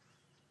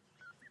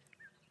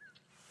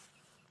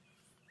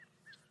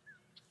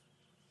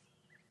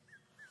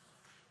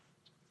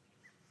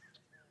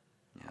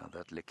 Yeah,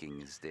 that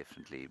licking is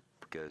definitely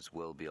goes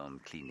well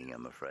beyond cleaning,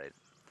 I'm afraid.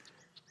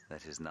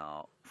 That is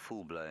now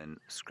full-blown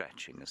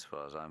scratching as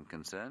far as I'm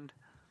concerned.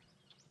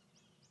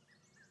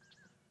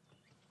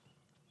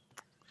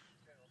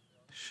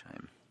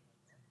 Shame.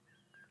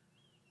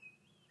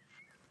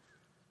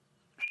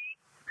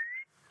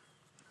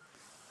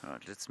 All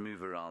right, let's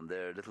move around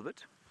there a little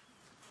bit.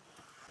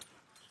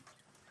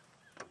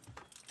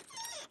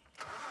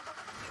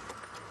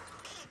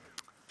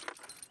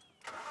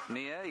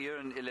 Nia, you're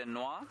in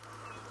Illinois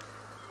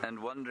and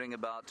wondering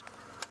about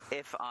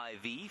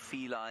FIV,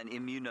 feline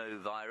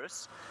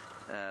immunovirus,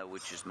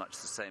 which is much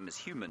the same as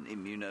human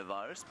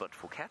immunovirus, but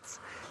for cats.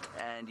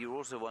 And you're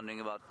also wondering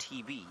about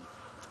TB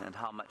and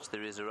how much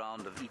there is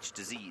around of each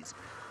disease.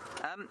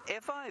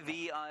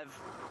 FIV,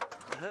 I've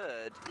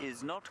heard,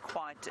 is not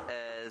quite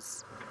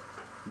as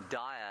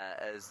dire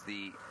as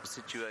the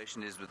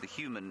situation is with the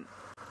human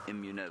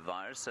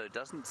immunovirus, so it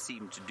doesn't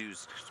seem to do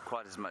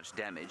quite as much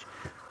damage,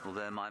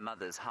 although my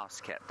mother's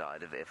house cat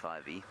died of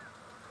FIV.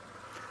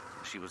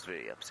 She was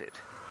very upset.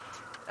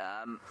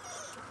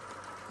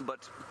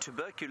 But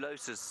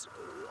tuberculosis,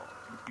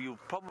 you'll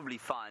probably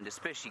find,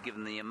 especially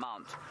given the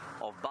amount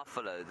of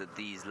buffalo that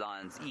these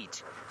lions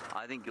eat,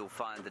 I think you'll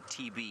find that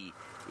TB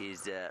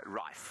is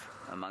rife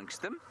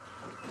amongst them.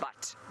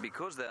 But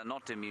because they are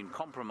not immune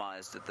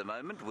compromised at the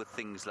moment with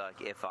things like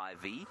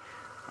FIV,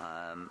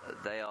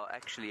 they are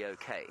actually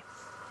okay.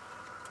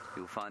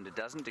 You'll find it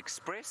doesn't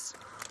express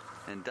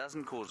and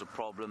doesn't cause a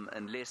problem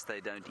unless they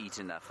don't eat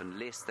enough,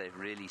 unless they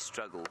really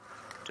struggle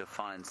to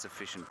find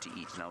sufficient to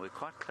eat. Now, we're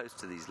quite close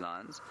to these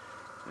lions.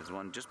 There's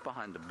one just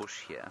behind the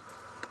bush here,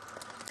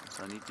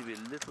 so I need to be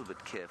a little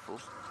bit careful.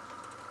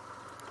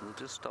 We'll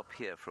just stop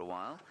here for a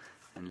while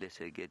and let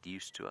her get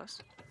used to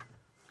us.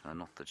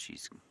 Not that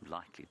she's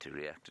likely to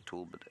react at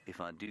all, but if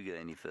I do go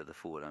any further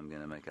forward, I'm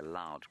going to make a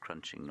loud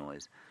crunching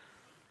noise.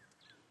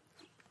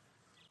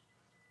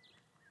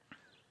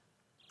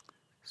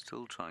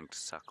 Still trying to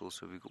suckle,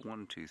 so we've got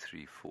 1, 2,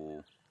 3,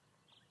 4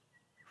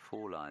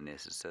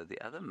 lionesses. So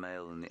the other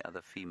male and the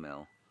other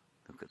female,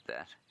 look at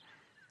that,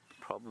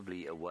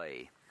 probably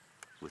away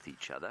with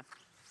each other.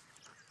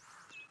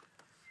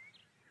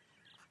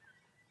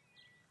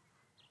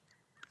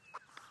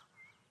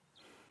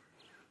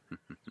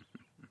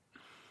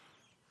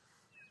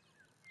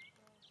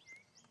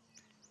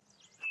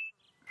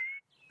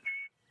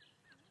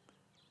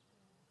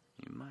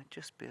 You might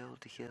just be able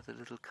to hear the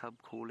little cub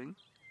calling.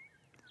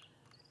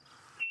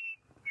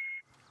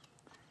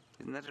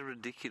 Isn't that a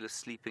ridiculous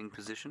sleeping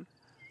position?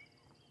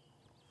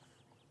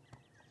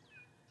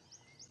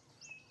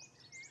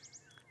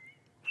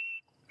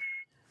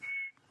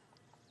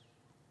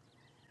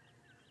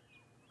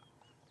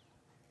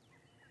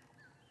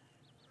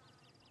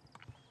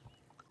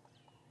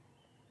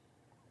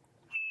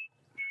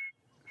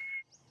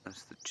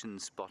 That's the chin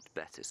spot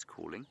batis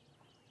calling.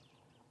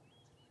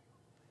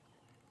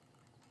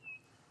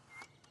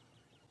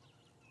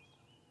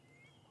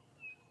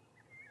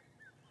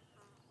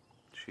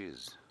 She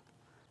is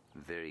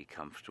very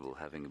comfortable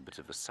having a bit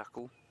of a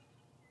suckle.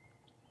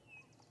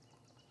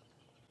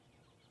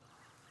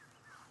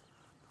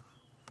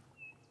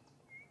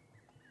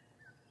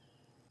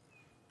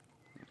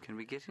 Can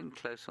we get in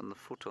close on the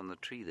foot on the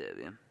tree there,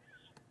 then?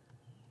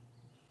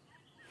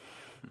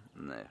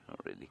 No,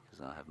 not really,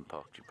 because I haven't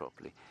parked you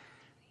properly.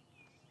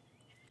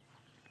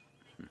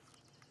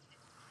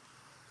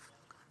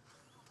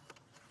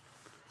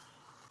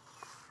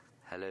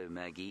 Hello,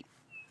 Maggie.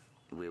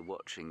 We're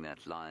watching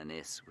that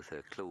lioness with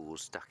her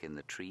claws stuck in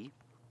the tree,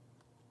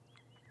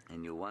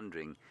 and you're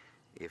wondering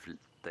if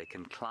they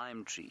can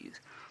climb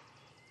trees.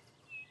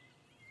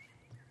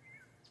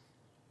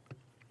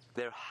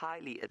 They're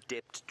highly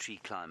adept tree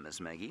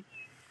climbers, Maggie.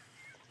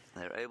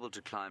 They're able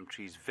to climb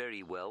trees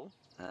very well,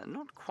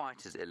 not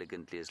quite as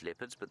elegantly as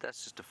leopards, but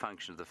that's just a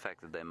function of the fact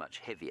that they're much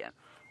heavier.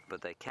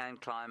 But they can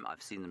climb.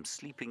 I've seen them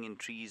sleeping in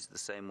trees the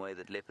same way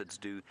that leopards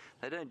do.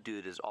 They don't do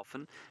it as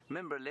often.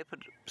 Remember, a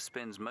leopard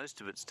spends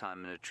most of its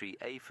time in a tree,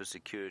 A, for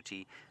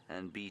security,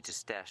 and B, to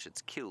stash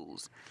its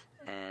kills.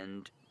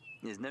 And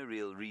there's no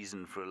real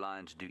reason for a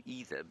lion to do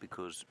either,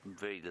 because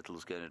very little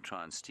is going to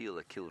try and steal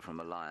a kill from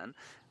a lion.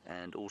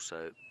 And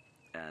also,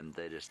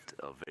 they just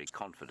are very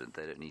confident.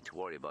 They don't need to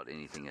worry about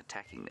anything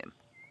attacking them.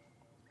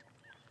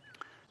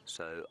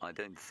 So I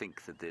don't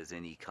think that there's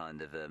any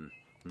kind of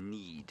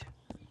need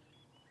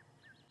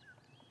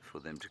for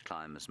them to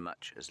climb as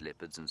much as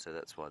leopards, and so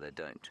that's why they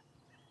don't.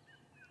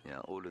 Yeah,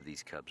 all of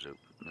these cubs are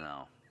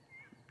now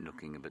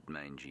looking a bit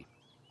mangy.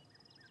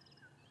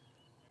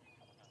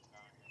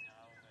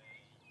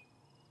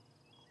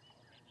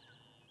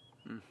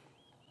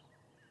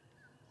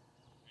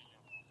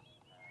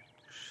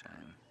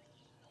 Shame.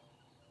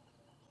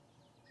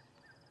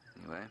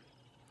 Anyway,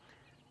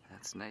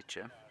 that's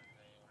nature.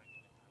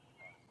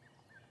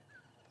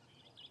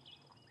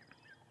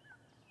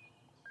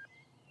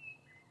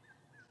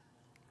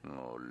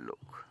 Oh,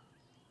 look.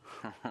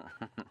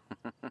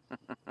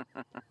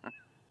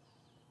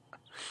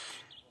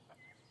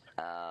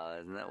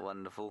 Isn't that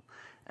wonderful?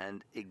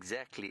 And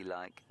exactly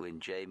like when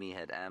Jamie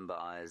had amber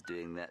eyes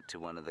doing that to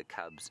one of the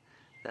cubs.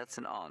 That's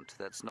an aunt,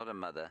 that's not a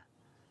mother.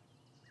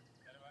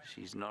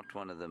 She's not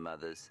one of the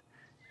mothers,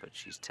 but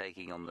she's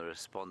taking on the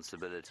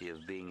responsibility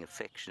of being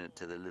affectionate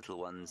to the little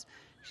ones.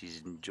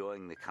 She's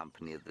enjoying the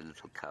company of the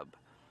little cub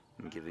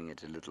and giving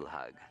it a little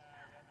hug.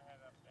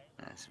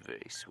 That's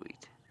very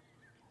sweet.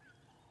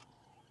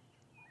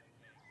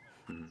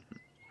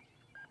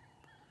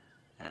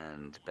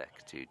 And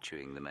back to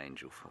chewing the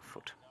mange off her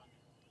foot.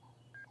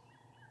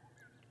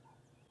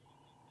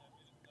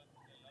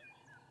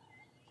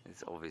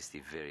 It's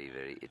obviously very,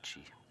 very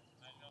itchy.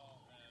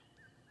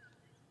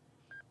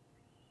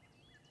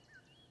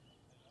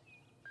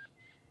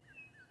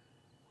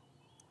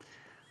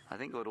 I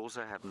think what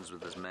also happens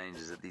with this mange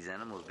is that these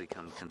animals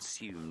become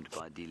consumed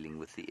by dealing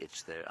with the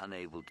itch. They're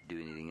unable to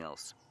do anything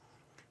else.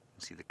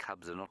 You see, the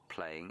cubs are not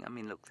playing. I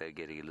mean, look, they're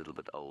getting a little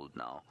bit old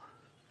now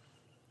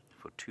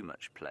for too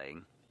much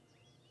playing.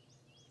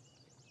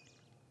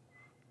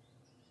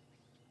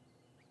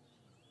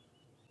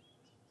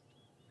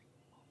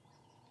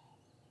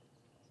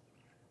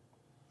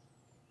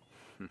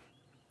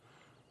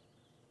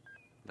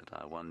 But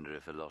I wonder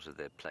if a lot of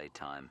their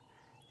playtime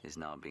is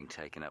now being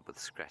taken up with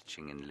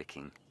scratching and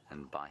licking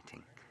and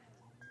biting.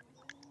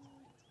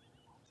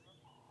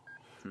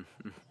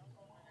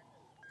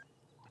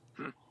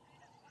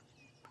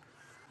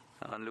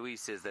 And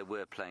Louise says they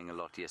were playing a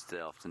lot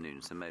yesterday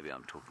afternoon, so maybe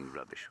I'm talking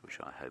rubbish, which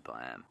I hope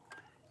I am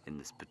in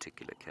this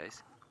particular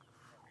case.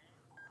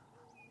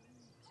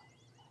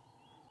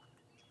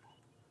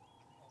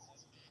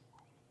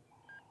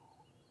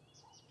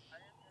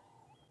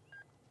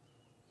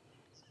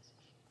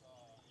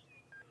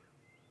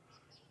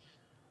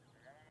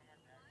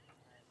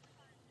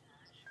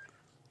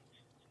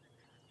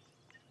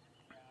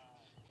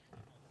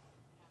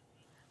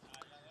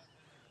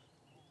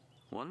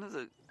 One of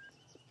the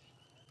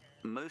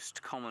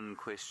most common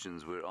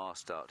questions we're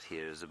asked out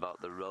here is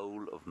about the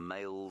role of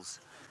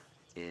males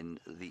in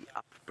the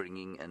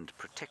upbringing and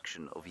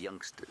protection of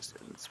youngsters.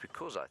 And it's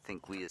because I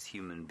think we as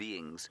human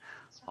beings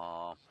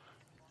are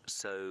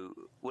so,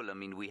 well, I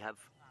mean, we have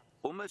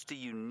almost a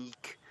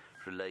unique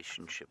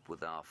relationship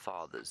with our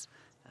fathers.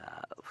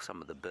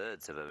 Some of the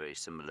birds have a very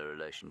similar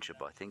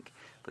relationship, I think,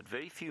 but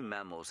very few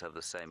mammals have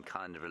the same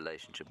kind of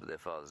relationship with their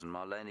fathers. And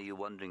Marlena, you're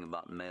wondering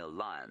about male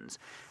lions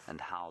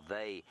and how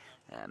they,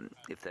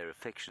 if they're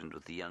affectionate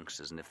with the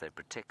youngsters and if they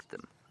protect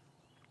them.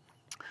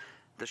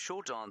 The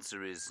short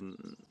answer is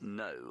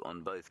no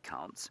on both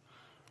counts.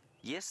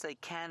 Yes, they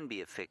can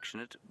be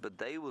affectionate, but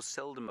they will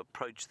seldom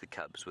approach the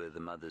cubs where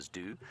the mothers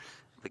do.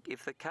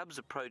 If the cubs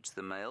approach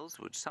the males,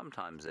 which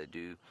sometimes they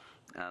do,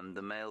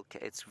 the male,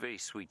 it's very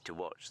sweet to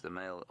watch. The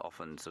male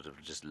often sort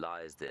of just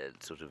lies there,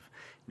 sort of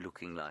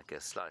looking like a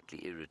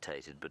slightly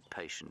irritated but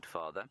patient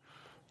father,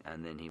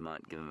 and then he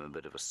might give him a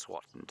bit of a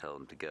swat and tell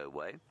him to go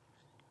away.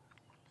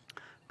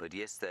 But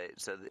yes,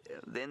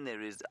 then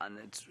there is, and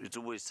it's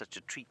always such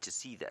a treat to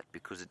see that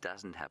because it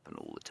doesn't happen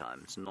all the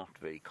time. It's not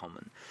very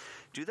common.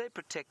 Do they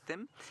protect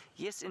them?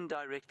 Yes,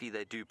 indirectly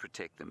they do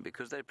protect them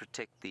because they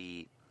protect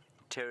the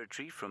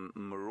territory from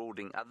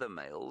marauding other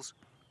males,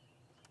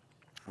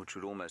 which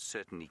would almost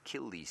certainly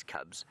kill these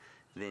cubs.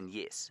 Then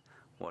yes,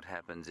 what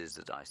happens is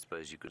that I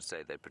suppose you could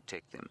say they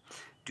protect them.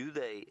 Do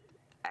they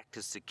act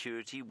as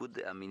security?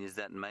 Is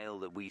that male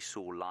that we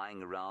saw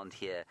lying around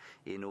here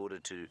in order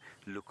to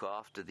look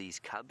after these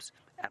cubs?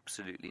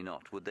 Absolutely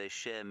not. Would they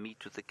share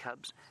meat with the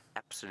cubs?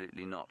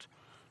 Absolutely not.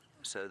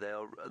 So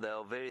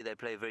they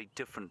play a very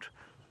different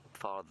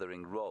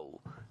fathering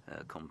role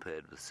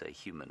compared with, say,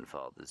 human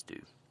fathers do.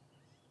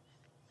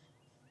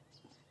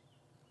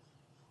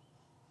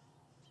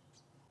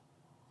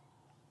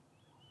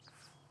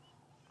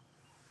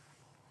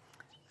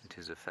 It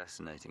is a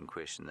fascinating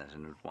question, that,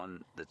 and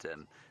one that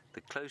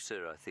the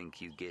closer I think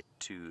you get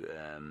to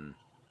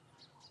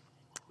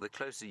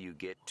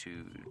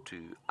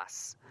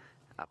us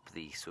up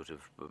the sort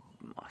of,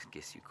 I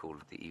guess you call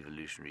it the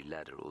evolutionary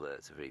ladder, although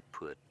it's a very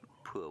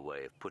poor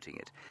way of putting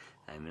it.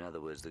 In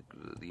other words, the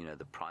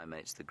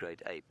primates, the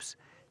great apes,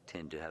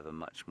 tend to have a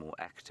much more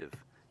active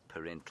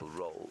parental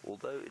role,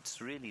 although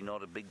it's really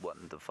not a big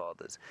one, the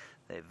fathers.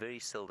 They very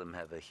seldom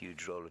have a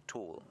huge role at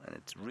all, and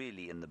it's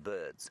really in the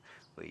birds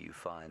where you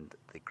find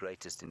the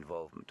greatest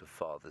involvement of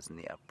fathers in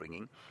the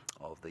upbringing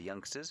of the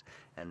youngsters.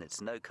 And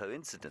it's no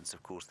coincidence,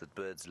 of course, that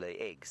birds lay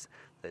eggs.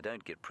 They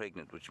don't get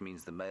pregnant, which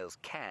means the males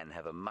can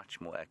have a much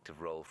more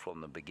active role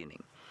from the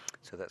beginning.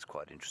 So that's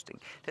quite interesting.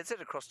 Let's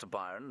head across to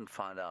Byron and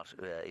find out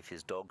if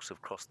his dogs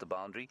have crossed the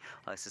boundary.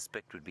 I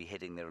suspect we'd be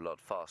heading there a lot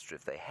faster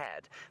if they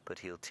had, but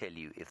he'll tell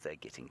you if they're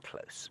getting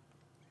close.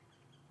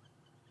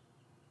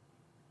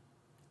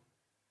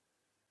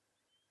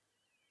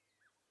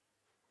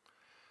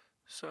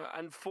 So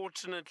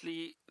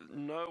unfortunately,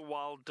 no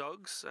wild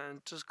dogs, and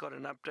just got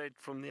an update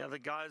from the other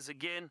guys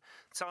again.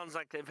 It sounds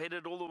like they've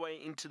headed all the way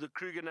into the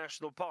Kruger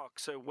National Park,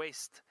 so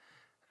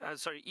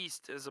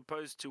east as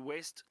opposed to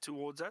west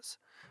towards us.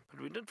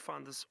 But we did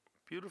find this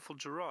beautiful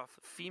giraffe,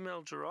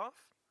 female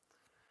giraffe,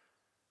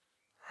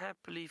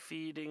 happily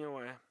feeding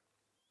away.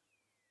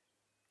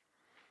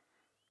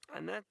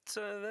 And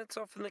that's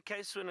often the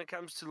case when it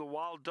comes to the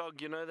wild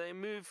dog. You know, they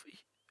move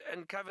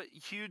and cover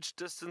huge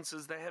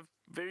distances. They have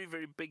very,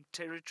 very big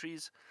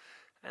territories,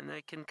 and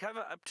they can cover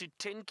up to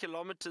 10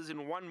 kilometers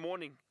in one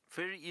morning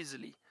very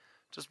easily,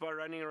 just by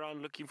running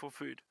around looking for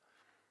food.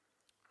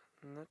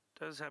 And that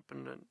does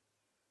happen.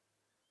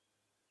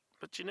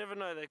 But you never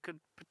know, they could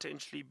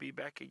potentially be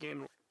back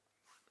again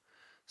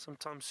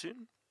sometime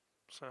soon.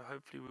 So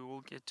hopefully we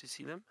will get to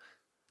see them.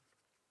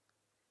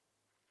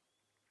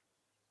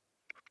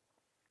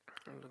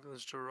 And look at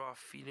this giraffe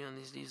feeding on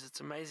these leaves. It's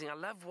amazing. I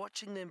love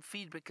watching them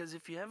feed because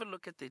if you have a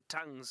look at their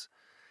tongues,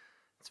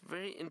 it's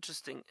very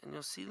interesting. And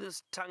you'll see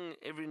this tongue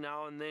every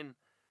now and then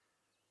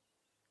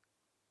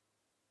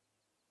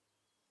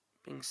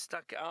being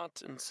stuck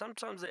out. And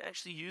sometimes they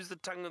actually use the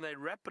tongue and they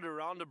wrap it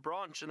around a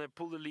branch and they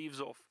pull the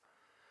leaves off.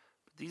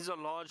 But these are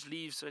large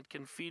leaves, so it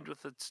can feed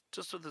with its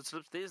lips.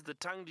 There's the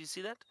tongue. Do you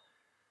see that?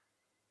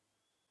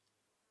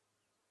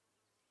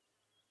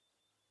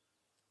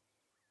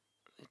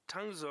 The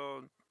tongues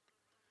are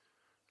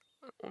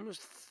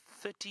almost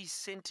 30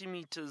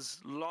 centimeters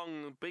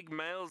long. Big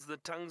males, the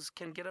tongues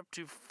can get up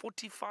to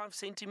 45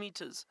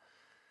 centimeters.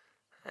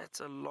 That's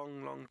a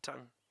long, long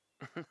tongue.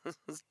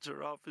 This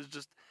giraffe is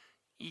just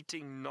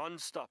eating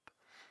non-stop.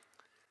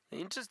 The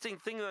interesting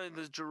thing though,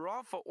 the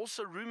giraffe are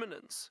also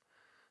ruminants.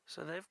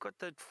 So they've got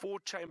that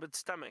four-chambered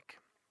stomach.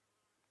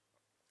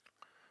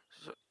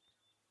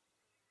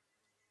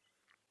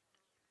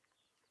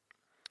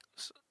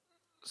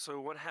 So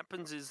what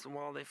happens is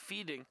while they're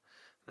feeding,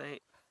 they,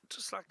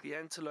 just like the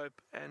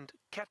antelope and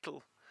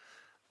cattle,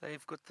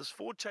 they've got this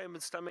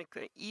four-chambered stomach.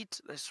 They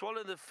eat, they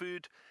swallow the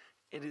food.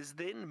 It is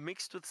then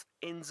mixed with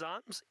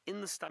enzymes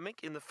in the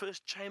stomach, in the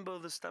first chamber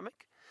of the stomach,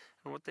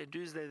 And what they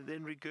do is they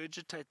then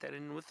regurgitate that.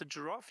 And with the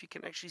giraffe, you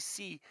can actually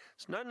see,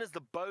 it's known as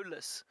the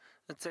bolus.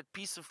 It's that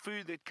piece of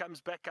food that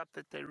comes back up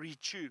that they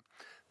re-chew.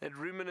 That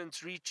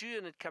ruminants re-chew,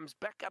 and it comes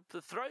back up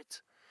the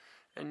throat.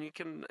 And you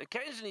can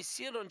occasionally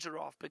see it on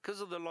giraffe because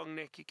of the long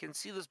neck. You can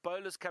see this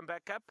bolus come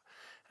back up,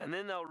 and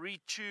then they'll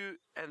re-chew,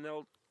 and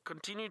they'll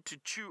continue to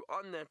chew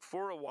on that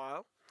for a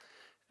while,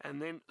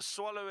 and then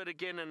swallow it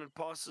again, and it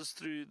passes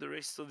through the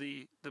rest of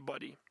the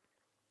body.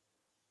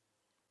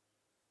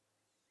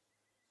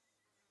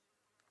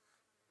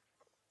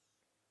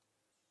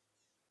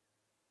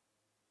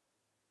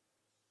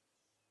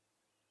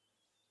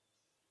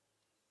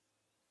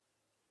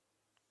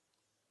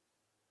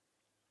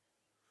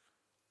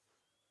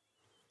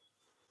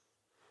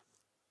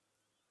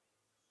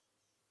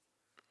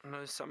 I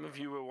know some of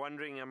you were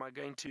wondering, am I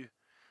going to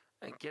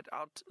get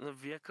out the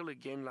vehicle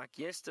again like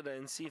yesterday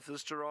and see if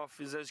this giraffe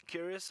is as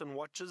curious and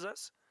watches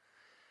us?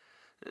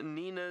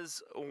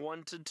 Nina's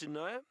wanted to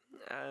know.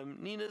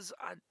 Nina's,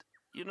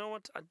 you know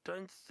what, I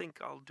don't think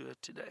I'll do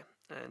it today.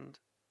 And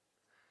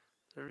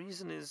the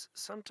reason is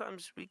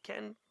sometimes we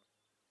can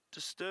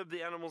disturb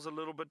the animals a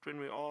little bit when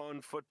we are on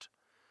foot.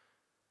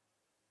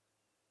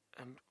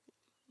 And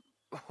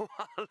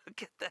wow,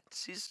 look at that.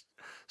 She's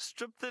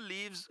stripped the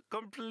leaves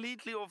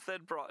completely off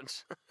that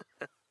branch.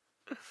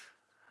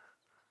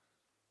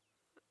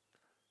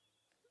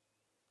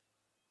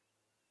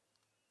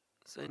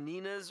 So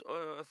Nina's,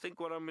 I think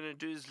what I'm going to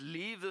do is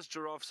leave this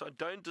giraffe so I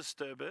don't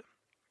disturb her.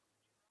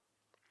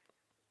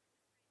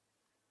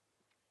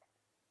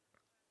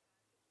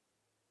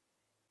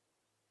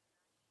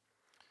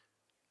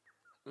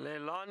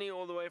 Leilani,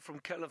 all the way from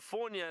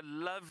California,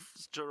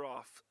 loves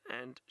giraffe,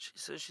 and she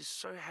says she's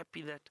so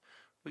happy that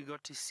we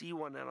got to see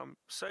one, and I'm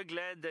so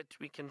glad that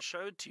we can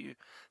show it to you.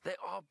 They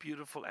are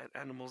beautiful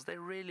animals, they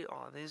really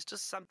are. There's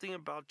just something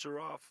about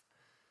giraffe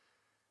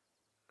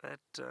that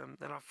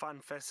I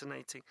find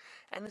fascinating.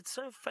 And it's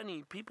so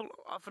funny, people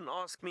often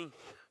ask me,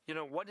 you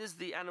know, what is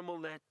the animal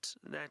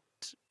that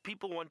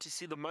people want to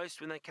see the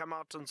most when they come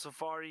out on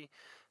safari?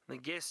 The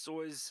guests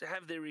always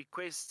have their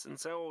requests and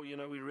say, oh, you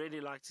know, we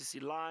really like to see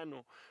lion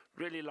or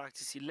really like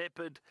to see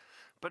leopard.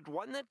 But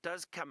one that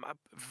does come up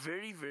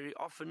very, very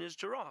often is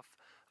giraffe.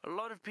 A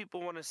lot of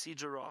people want to see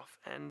giraffe,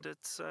 and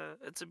it's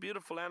a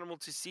beautiful animal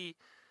to see,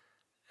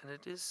 and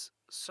it is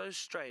so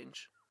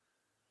strange.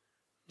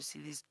 You see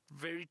these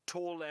very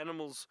tall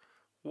animals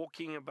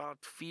walking about,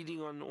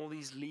 feeding on all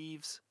these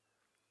leaves.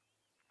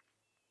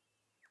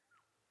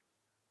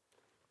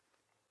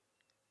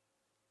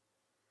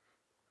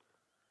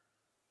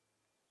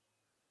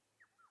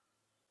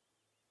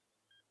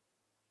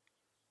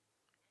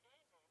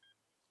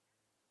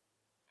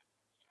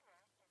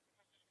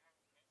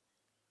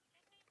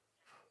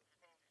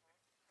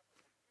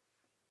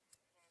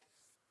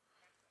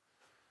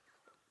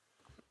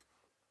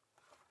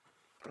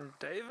 And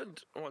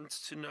David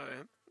wants to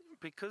know,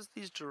 because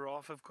these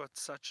giraffe have got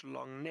such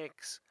long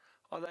necks,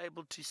 are they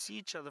able to see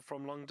each other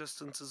from long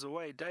distances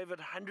away? David,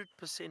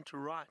 100%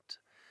 right.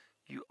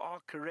 You are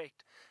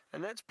correct.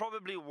 And that's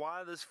probably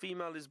why this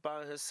female is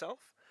by herself.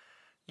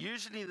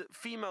 Usually the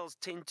females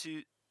tend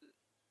to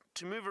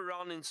move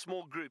around in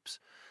small groups.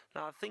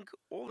 Now I think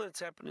all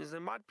that's happened is there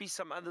might be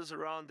some others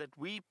around that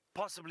we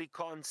possibly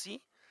can't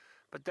see,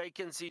 but they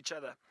can see each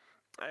other.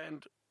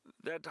 And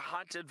that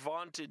height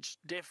advantage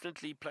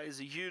definitely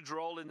plays a huge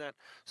role in that.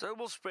 So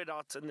we'll spread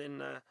out and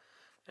then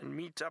and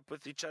meet up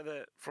with each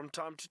other from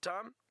time to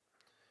time.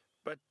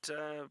 But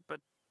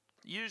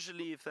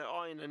usually if they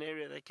are in an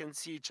area, they can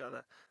see each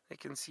other. They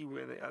can see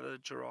where the other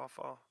giraffe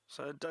are.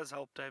 So it does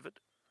help, David.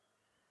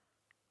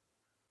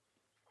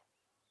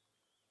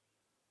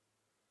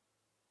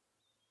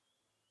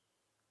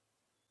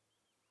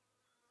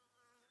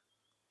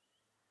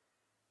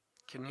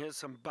 Can hear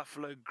some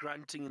buffalo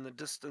grunting in the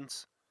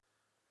distance.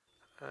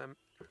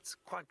 It's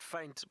quite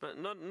faint, but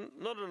not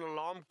an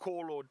alarm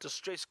call or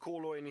distress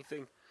call or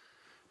anything.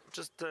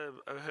 Just a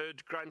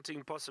herd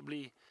grunting,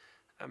 possibly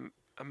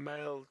a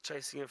male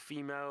chasing a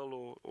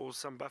female, or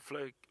some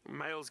buffalo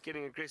males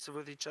getting aggressive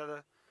with each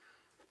other.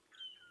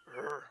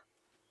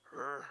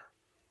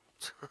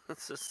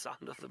 It's the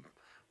sound of the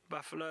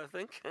buffalo, I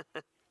think.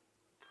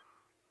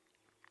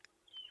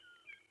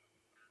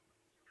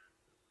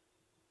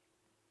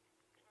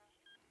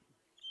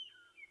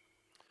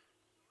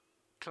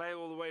 Clay,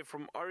 all the way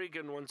from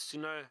Oregon, wants to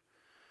know.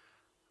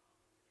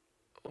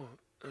 Oh,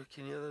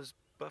 can you hear those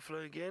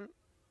buffalo again?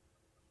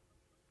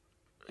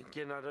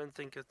 Again, I don't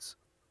think it's.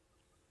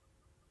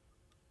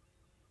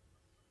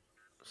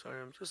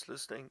 Sorry, I'm just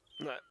listening.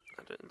 No,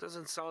 it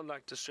doesn't sound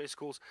like distress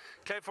calls.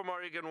 Clay from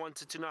Oregon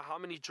wanted to know how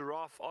many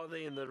giraffe are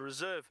there in the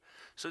reserve.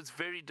 So it's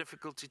very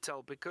difficult to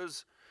tell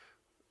because,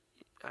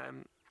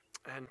 and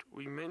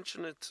we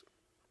mentioned it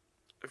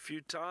a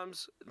few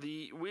times,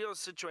 we are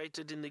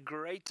situated in the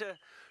greater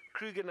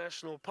Kruger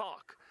National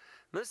Park.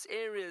 This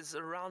area is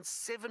around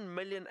 7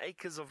 million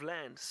acres of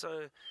land,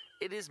 so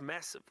it is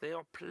massive. There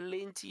are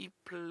plenty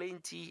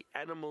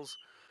animals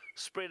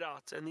spread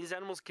out, and these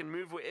animals can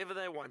move wherever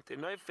they want. There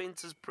are no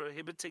fences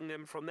prohibiting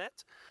them from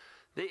that.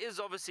 There is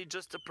obviously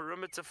just a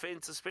perimeter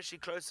fence, especially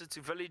closer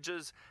to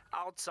villages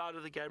outside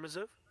of the game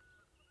reserve.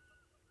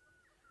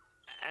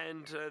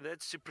 And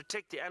that's to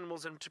protect the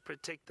animals and to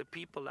protect the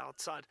people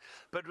outside.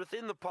 But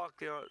within the park,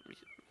 there are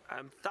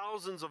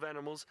thousands of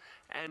animals,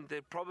 and there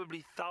are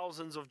probably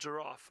thousands of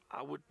giraffe.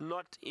 I would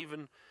not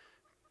even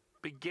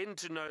begin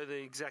to know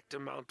the exact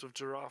amount of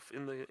giraffe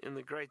in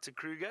the greater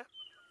Kruger.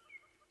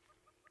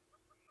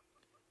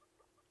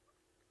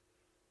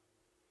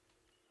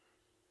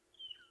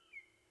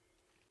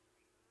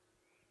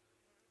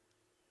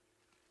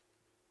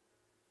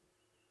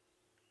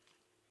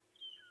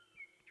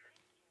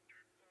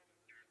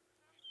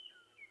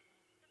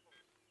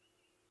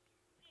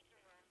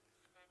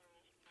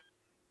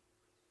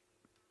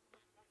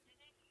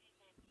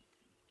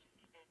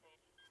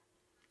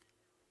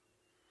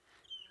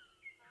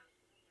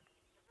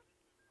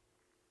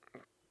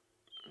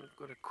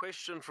 We've got a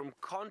question from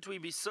Can't We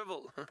Be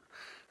Civil?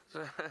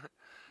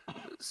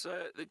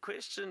 So the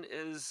question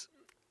is,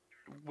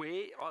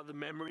 where are the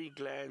mammary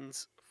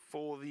glands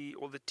or the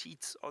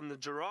teats on the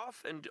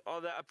giraffe, and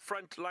are they up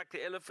front like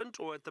the elephant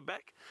or at the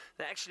back?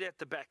 They're actually at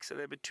the back, so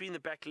they're between the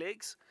back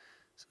legs.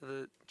 So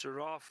the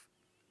giraffe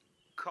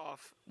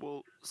calf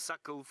will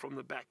suckle from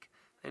the back.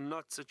 They're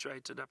not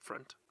situated up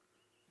front.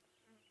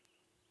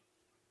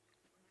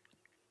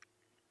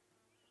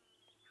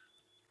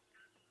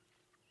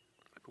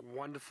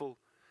 Wonderful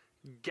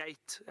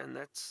gait, and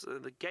that's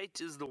the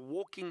gait is the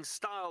walking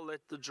style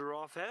that the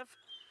giraffe have.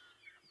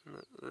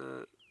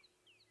 The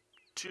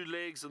two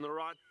legs on the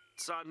right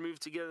side move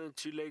together, and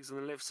two legs on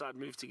the left side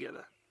move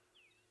together.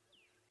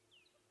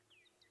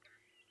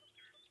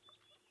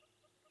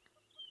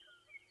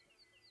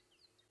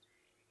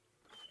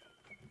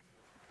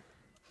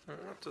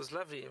 That was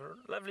lovely.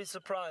 Lovely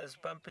surprise,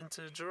 bump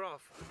into a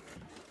giraffe.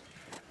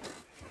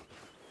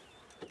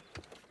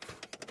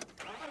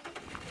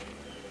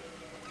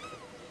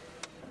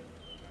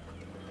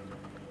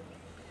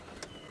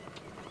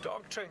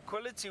 Dog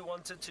Tranquility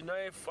wanted to know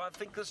if I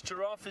think this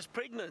giraffe is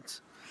pregnant.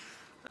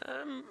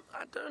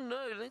 I don't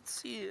know. Let's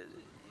see.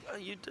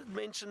 You did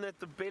mention that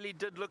the belly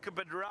did look a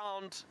bit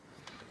round.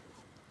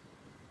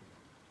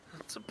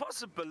 It's a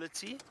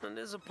possibility. It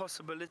is a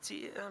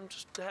possibility. I'm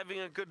just having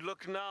a good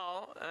look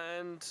now,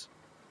 and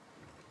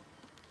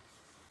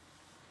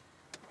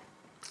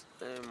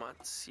you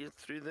might see it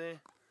through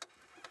there.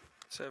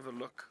 Let's have a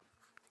look.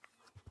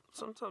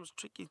 Sometimes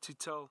tricky to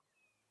tell.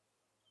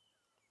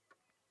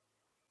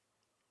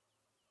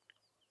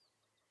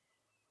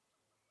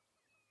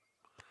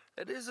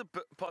 It is a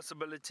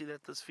possibility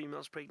that this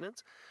female's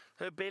pregnant.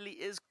 Her belly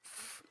is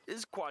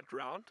quite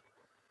round.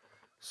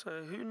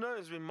 So who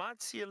knows, we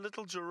might see a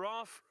little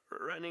giraffe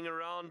running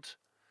around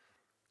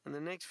in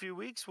the next few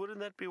weeks. Wouldn't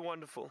that be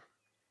wonderful?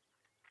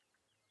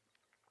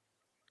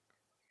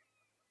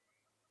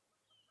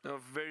 They're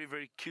very,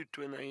 very cute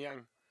when they're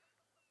young.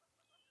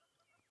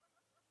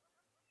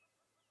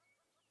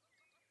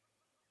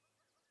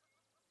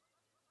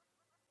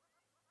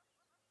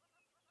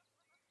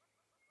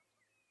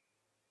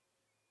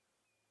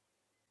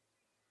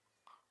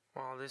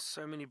 Wow, there's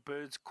so many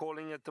birds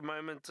calling at the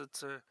moment.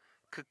 It's a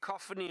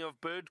cacophony of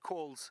bird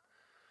calls.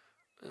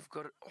 We've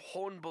got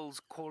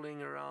hornbills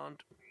calling around.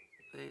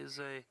 There's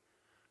a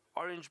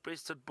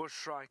orange-breasted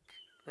bushshrike.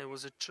 There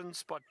was a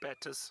chin-spot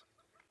batis.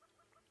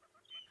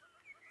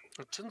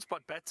 A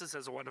chin-spot batis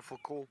has a wonderful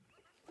call.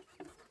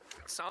 It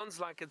sounds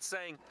like it's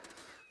saying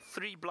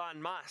 3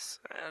 blind mice.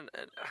 And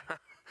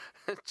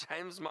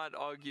James might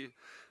argue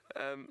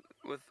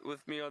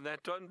with me on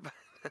that one,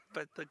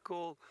 but the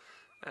call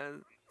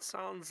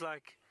sounds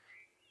like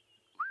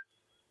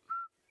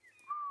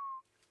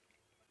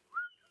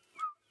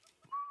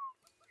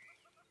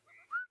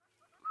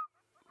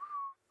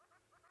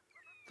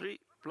 3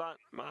 blind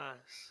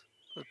mice.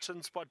 The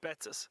chin-spot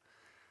batis.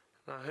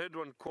 I heard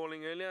one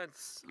calling earlier.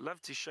 I'd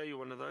love to show you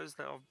one of those.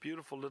 They are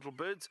beautiful little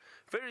birds.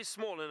 Very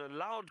small, and a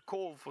loud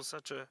call for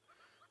such a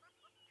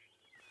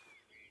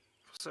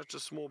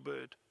small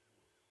bird.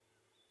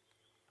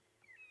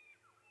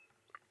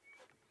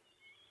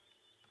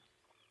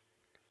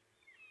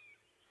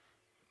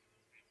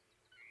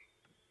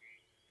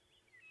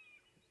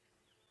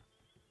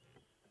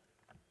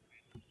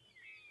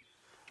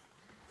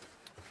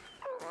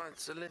 Alright,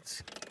 so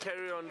let's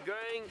carry on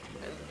going.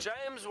 And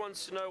James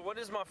wants to know, what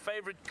is my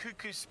favorite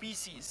cuckoo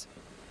species?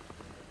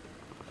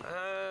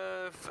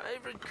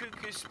 Favorite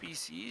cuckoo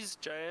species,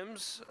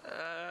 James?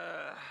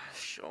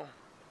 Sure.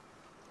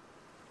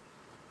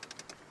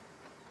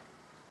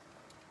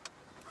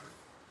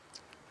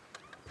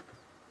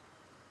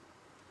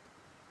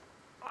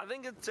 I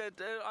think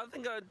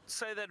I'd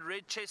say that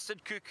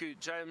red-chested cuckoo,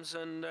 James,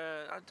 and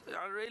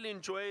I really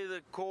enjoy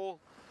the call.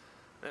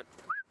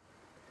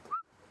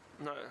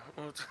 No,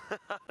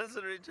 that's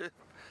a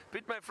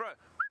bit my throat.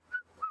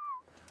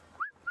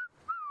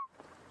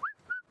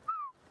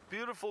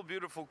 Beautiful,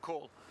 beautiful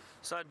call.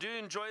 So I do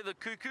enjoy the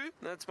cuckoo.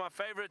 That's my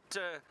favorite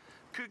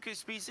cuckoo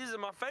species,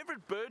 and my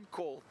favorite bird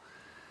call.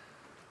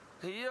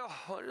 Yeah,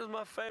 what is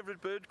my favorite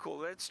bird call?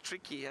 That's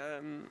tricky.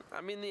 I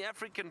mean, the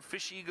African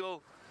fish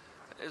eagle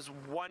is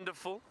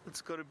wonderful.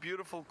 It's got a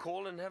beautiful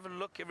call, and have a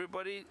look,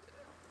 everybody.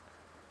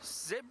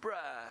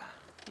 Zebra!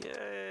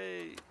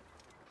 Yay!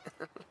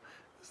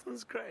 This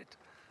one's great.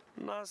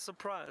 Nice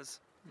surprise.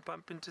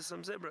 Bump into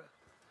some zebra.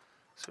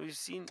 So we've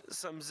seen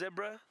some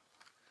zebra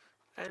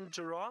and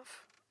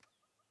giraffe.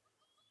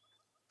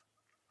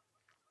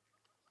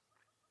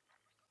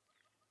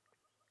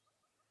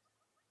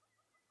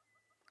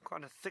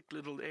 Quite a thick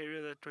little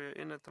area that we're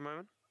in at the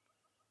moment.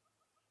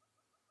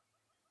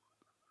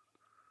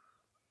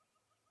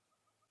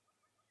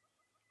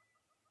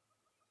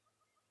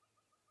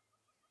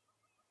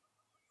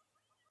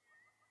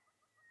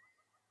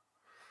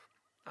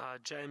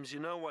 James, you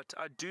know what?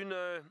 I do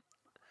know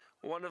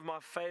one of my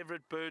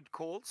favorite bird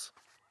calls.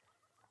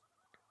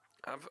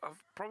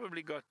 I've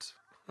probably got,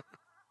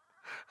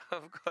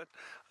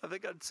 I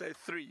think I'd say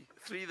three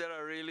that I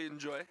really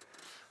enjoy.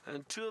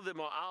 And two of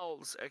them are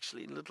owls,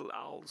 actually, little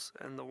owls.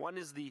 And the one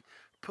is the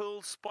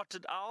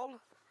pearl-spotted owl.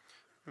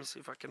 Let me see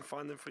if I can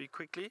find them for you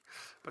quickly.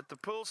 But the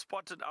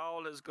pearl-spotted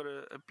owl has got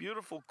a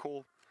beautiful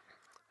call.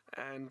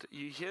 And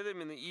you hear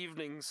them in the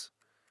evenings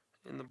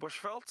in the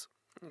bushveld.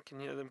 You can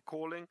hear them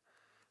calling.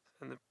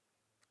 And the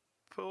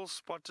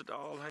pearl-spotted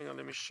owl, hang on,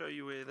 let me show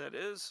you where that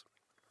is.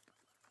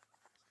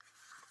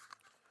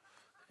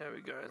 There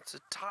we go. It's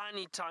a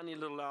tiny, tiny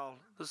little owl.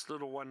 This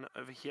little one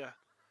over here.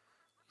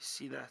 You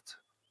see that?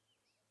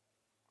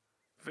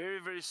 Very,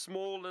 very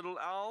small little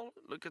owl.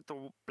 Look at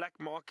the black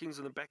markings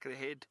on the back of the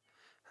head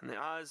and the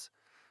eyes.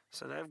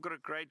 So they've got a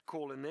great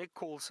call, and their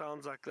call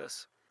sounds like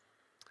this.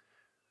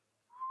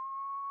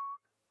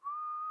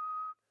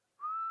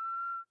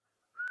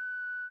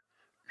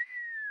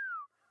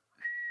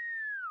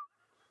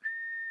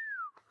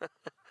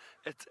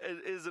 It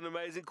is an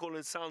amazing call, and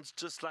it sounds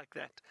just like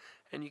that.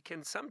 And you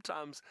can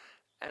sometimes,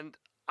 and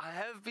I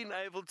have been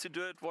able to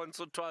do it once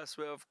or twice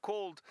where I've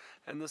called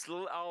and this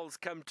little owl's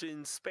come to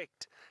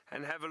inspect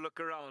and have a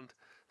look around.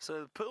 So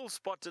the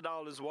pearl-spotted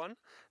owl is one.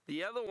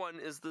 The other one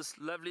is this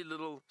lovely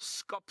little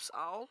scops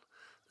owl.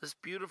 This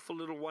beautiful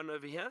little one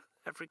over here,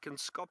 African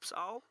scops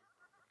owl.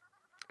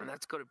 And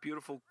that's got a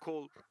beautiful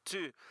call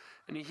too.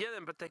 And you hear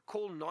them, but they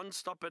call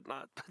non-stop at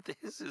night. But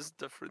this is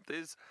different.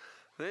 There's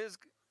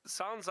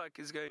sounds like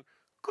it's going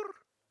kurr,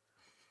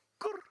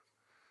 kurr,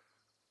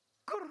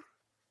 kurr,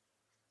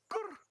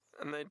 kurr.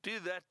 And they do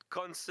that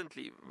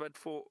constantly, but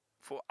for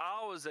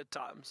hours at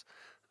times.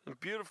 A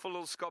beautiful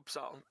little scops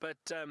owl. But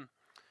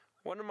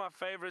one of my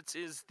favorites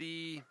is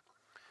the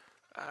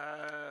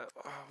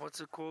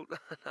what's it called?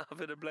 I've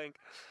had a blank.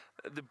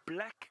 The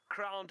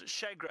black-crowned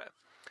shagra.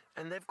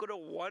 And they've got a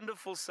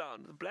wonderful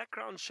sound. The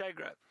black-crowned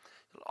shagra.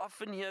 You'll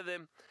often hear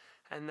them,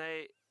 and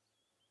they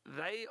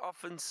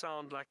often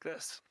sound like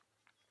this.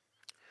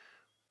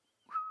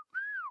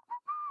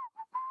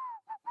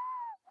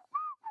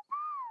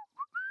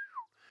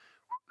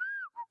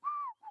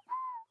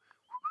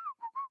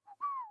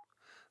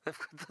 They've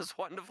got this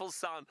wonderful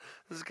sound,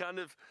 this kind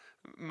of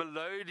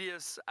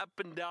melodious up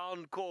and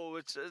down call,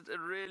 which it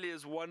really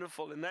is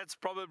wonderful. And that's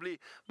probably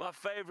my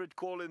favorite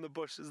call in the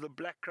bush, is the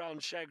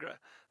black-crowned shagra.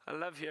 I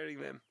love hearing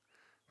them,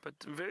 but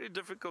very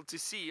difficult to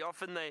see.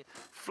 Often they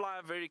fly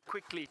very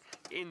quickly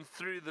in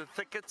through the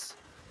thickets,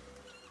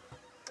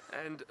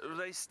 and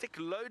they stick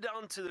low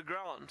down to the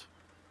ground.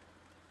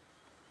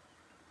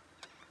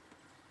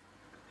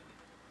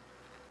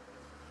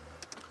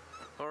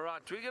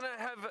 Alright, we're going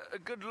to have a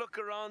good look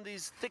around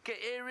these thicker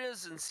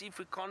areas and see if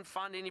we can't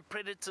find any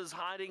predators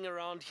hiding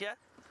around here.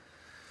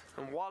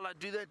 And while I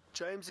do that,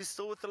 James is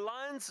still with the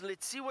lions.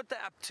 Let's see what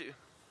they're up to.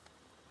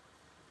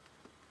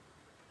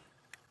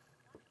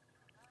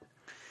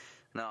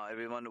 Now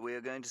everyone, we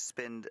are going to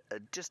spend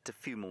just a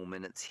few more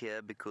minutes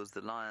here because the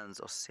lions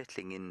are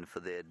settling in for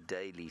their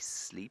daily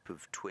sleep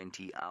of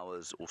 20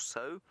 hours or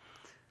so.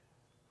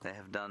 They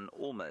have done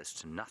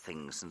almost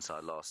nothing since I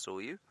last saw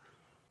you.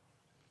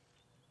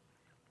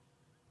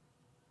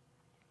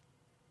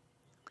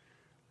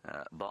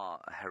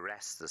 Bar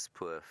harassed this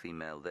poor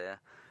female there,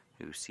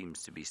 who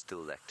seems to be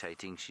still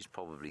lactating. She's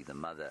probably the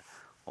mother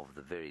of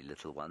the very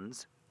little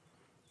ones.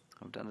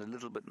 I've done a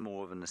little bit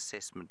more of an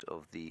assessment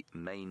of the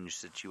mange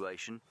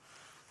situation.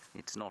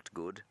 It's not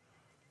good.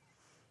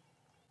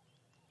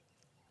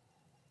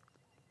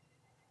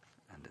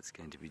 And it's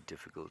going to be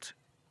difficult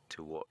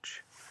to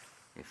watch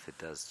if it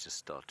does just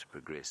start to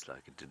progress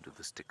like it did with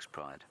the Styx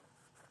Pride.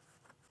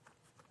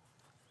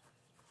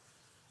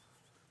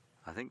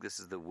 I think this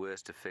is the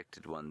worst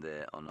affected one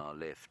there on our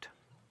left.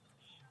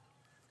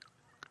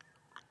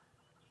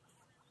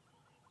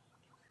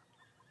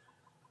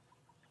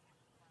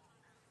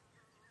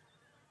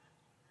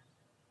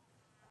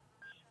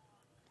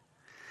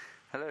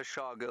 Hello,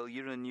 Shah Girl.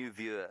 You're a new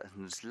viewer,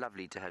 and it's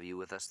lovely to have you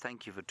with us.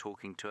 Thank you for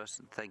talking to us,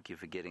 and thank you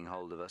for getting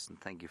hold of us,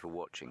 and thank you for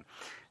watching.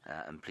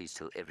 And please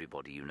tell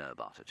everybody you know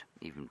about it,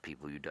 even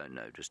people you don't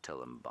know. Just tell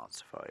them about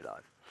Safari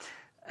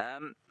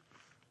Live.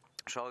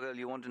 Shargirl,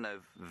 you want to know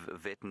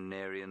if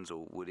veterinarians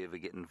or would ever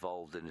get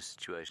involved in a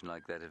situation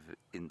like that,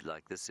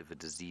 if a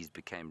disease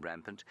became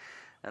rampant?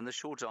 And the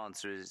short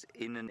answer is,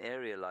 in an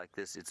area like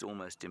this, it's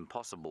almost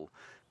impossible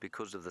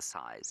because of the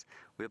size.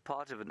 We're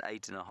part of an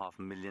 8.5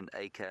 million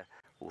acre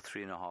or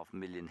 3.5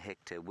 million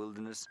hectare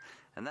wilderness,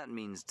 and that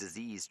means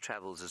disease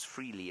travels as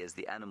freely as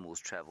the animals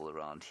travel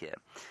around here.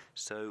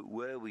 So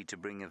were we to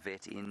bring a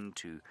vet in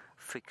to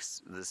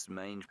fix this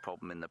mange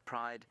problem in the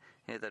Pride,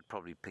 they'd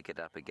probably pick it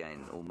up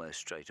again almost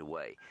straight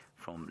away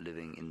from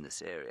living in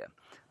this area.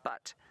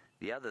 But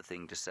the other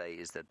thing to say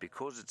is that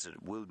because it's a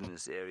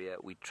wilderness area,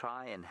 we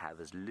try and have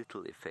as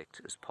little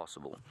effect as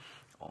possible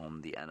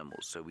on the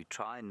animals. So we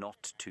try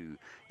not to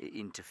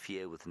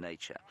interfere with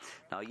nature.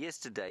 Now,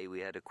 yesterday we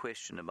had a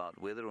question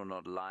about whether or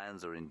not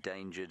lions are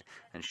endangered,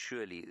 and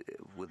surely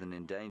with an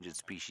endangered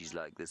species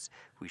like this,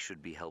 we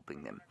should be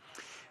helping them.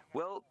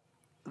 Well,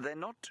 they're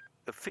not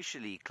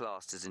officially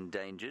classed as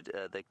endangered.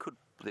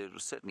 There are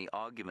certainly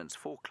arguments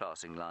for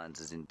classing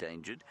lions as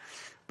endangered,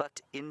 but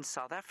in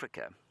South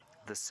Africa,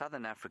 the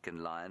southern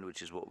African lion,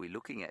 which is what we're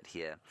looking at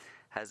here,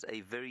 has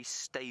a very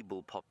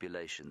stable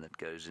population that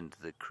goes into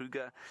the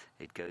Kruger,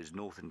 it goes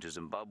north into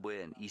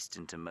Zimbabwe and east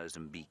into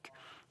Mozambique.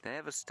 They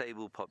have a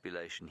stable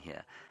population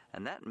here,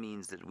 and that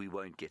means that we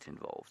won't get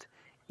involved.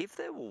 If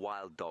there were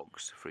wild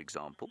dogs, for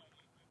example,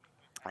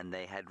 and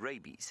they had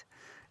rabies,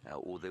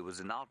 or there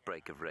was an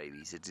outbreak of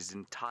rabies, it is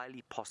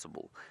entirely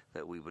possible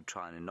that we would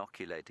try and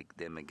inoculate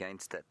them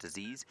against that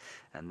disease,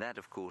 and that,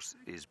 of course,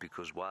 is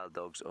because wild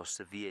dogs are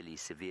severely,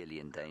 severely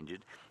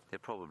endangered. There are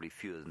probably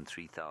fewer than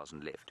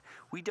 3,000 left.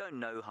 We don't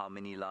know how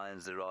many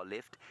lions there are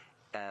left.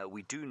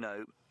 We do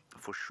know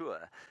for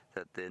sure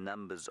that their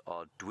numbers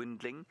are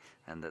dwindling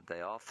and that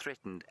they are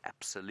threatened,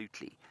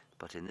 absolutely.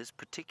 But in this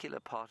particular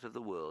part of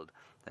the world,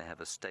 they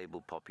have a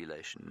stable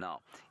population.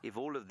 Now, if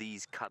all of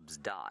these cubs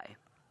die,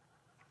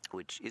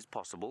 which is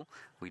possible,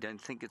 we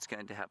don't think it's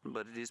going to happen,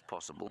 but it is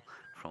possible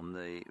from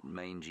the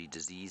mangy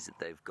disease that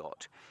they've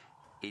got,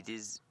 it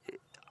is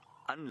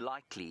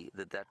unlikely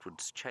that that would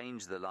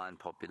change the lion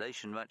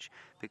population much,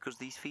 because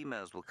these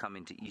females will come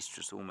into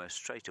estrus almost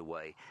straight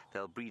away.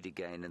 They'll breed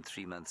again, and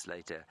 3 months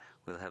later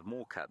we'll have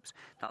more cubs.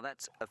 Now,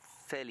 that's a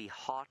fairly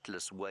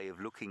heartless way of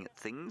looking at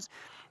things,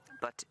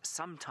 but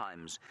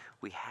sometimes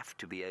we have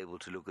to be able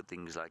to look at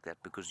things like that,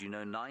 because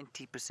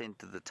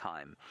 90% of the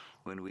time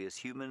when we as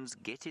humans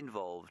get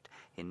involved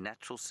in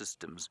natural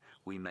systems,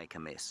 we make a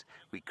mess.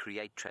 We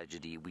create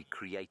tragedy, we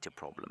create a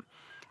problem.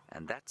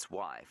 And that's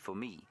why, for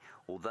me,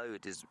 although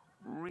it is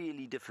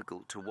really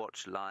difficult to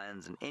watch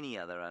lions and any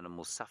other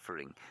animal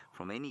suffering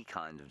from any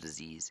kind of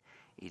disease,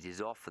 it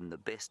is often the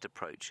best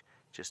approach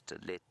just to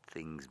let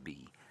things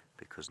be,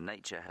 because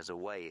nature has a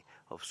way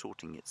of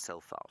sorting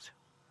itself out.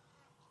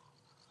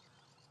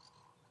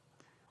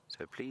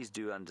 So please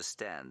do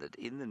understand that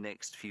in the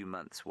next few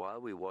months,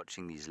 while we're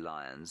watching these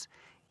lions,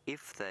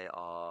 if they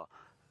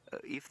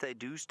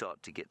do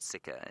start to get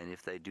sicker, and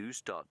if they do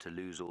start to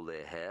lose all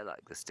their hair,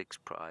 like the Styx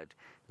Pride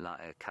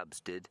cubs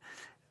did,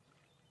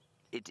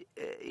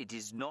 it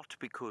is not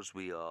because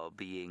we are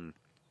being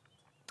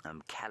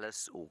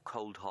callous or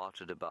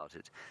cold-hearted about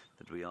it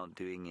that we aren't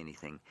doing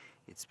anything.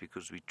 It's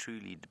because we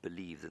truly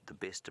believe that the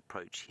best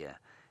approach here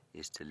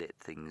is to let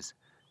things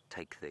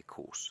take their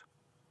course.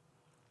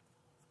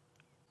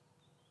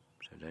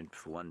 So don't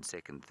for 1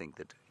 second think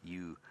that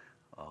you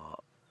are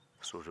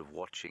sort of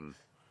watching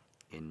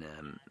in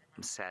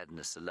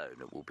sadness alone.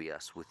 It will be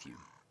us with you.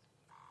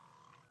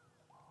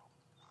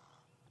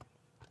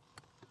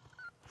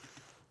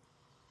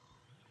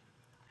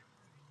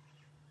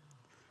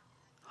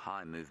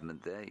 High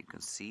movement there. You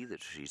can see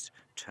that she's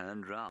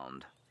turned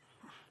round.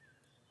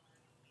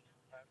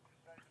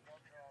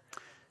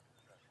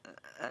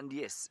 And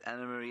yes,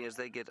 Anna-Marie, as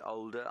they get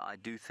older, I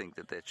do think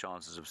that their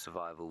chances of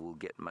survival will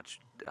get much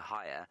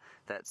higher.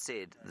 That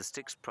said, the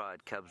Styx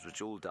Pride cubs,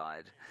 which all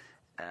died,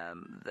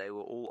 they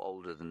were all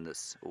older than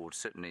this, or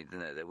certainly,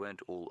 no, they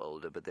weren't all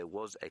older, but there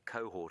was a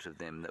cohort of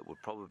them that were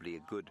probably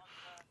a good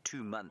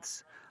 2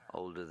 months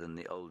older than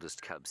the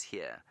oldest cubs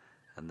here,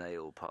 and they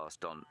all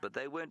passed on. But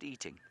they weren't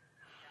eating.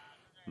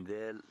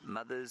 Their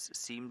mothers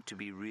seemed to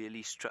be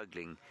really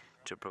struggling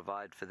to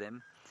provide for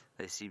them.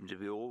 They seem to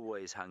be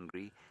always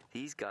hungry.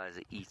 These guys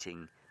are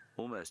eating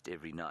almost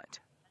every night.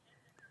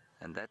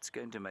 And that's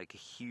going to make a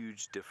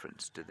huge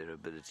difference to their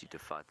ability to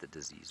fight the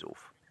disease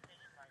off.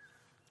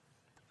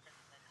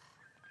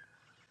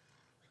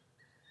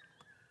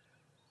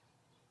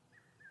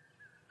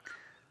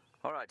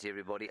 All right,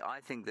 everybody, I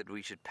think that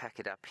we should pack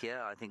it up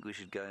here. I think we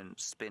should go and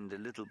spend a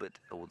little bit,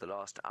 or the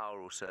last hour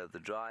or so of the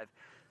drive,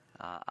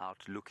 out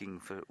looking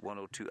for 1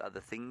 or 2 other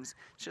things,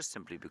 just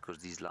simply because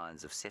these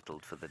lions have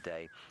settled for the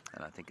day,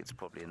 and I think it's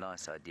probably a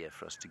nice idea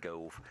for us to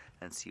go off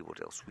and see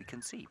what else we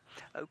can see.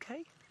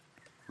 Okay,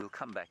 we'll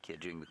come back here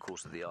during the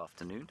course of the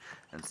afternoon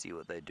and see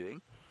what they're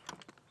doing.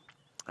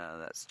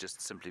 That's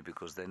just simply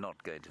because they're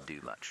not going to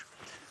do much.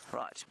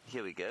 Right,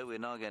 here we go. We're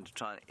now going to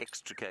try and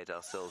extricate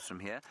ourselves from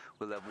here.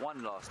 We'll have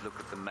one last look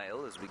at the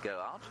male as we go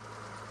out.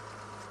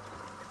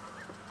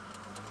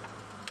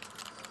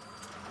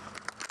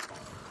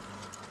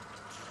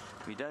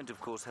 We don't,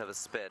 of course, have a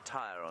spare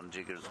tyre on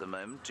Jigger at the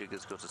moment.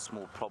 Jigger's got a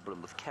small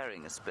problem with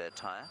carrying a spare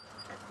tyre.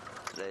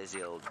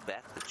 Lazy old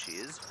bat that she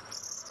is.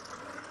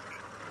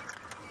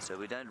 So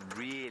we don't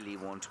really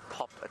want to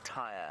pop a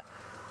tyre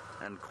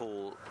and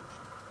call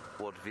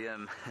what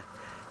Wiem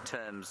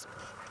terms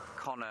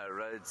Connor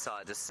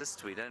roadside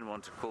assist. We don't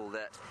want to call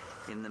that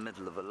in the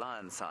middle of a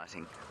lion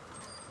sighting.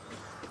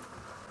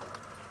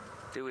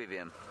 Do we,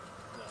 Wiem?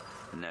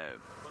 No.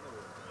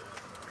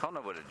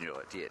 Connor would enjoy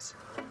it, yes.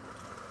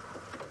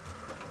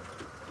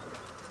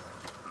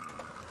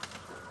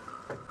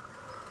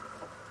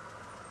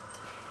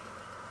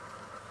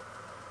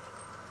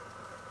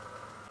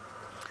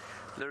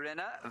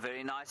 Lorena, a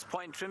very nice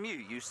point from you.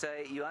 You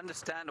say you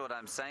understand what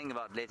I'm saying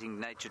about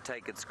letting nature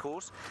take its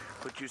course,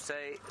 but you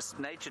say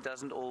nature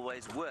doesn't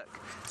always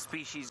work.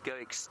 Species go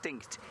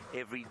extinct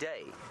every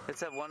day. Let's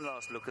have one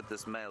last look at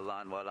this male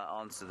lion while I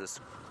answer this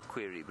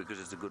query, because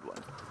it's a good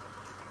one.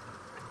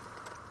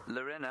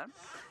 Lorena,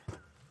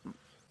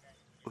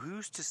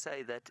 who's to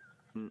say that...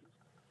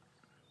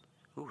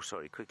 Oh,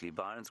 sorry, quickly,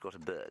 Byron's got a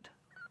bird.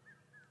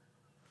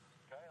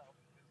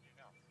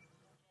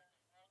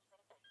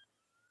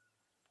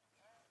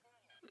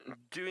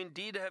 Do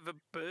indeed have a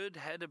bird,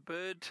 had a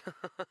bird.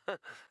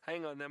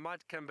 Hang on, they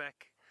might come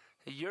back.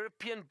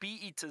 European bee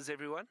eaters,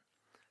 everyone.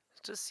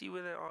 Let's just see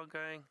where they are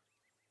going.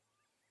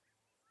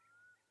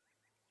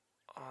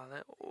 Oh,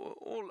 they're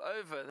all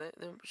over.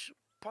 There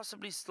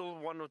possibly still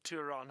one or two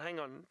around. Hang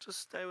on,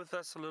 just stay with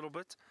us a little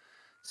bit.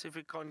 See if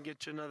we can't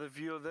get you another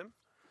view of them.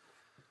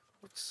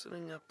 What's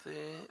sitting up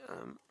there?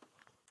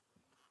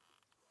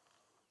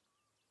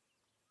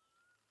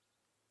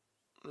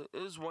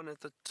 There is one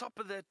at the top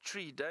of that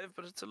tree, Dave,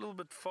 but it's a little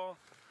bit far.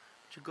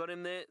 But you got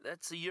him there.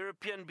 That's a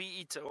European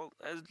bee eater. Well,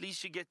 at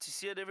least you get to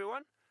see it,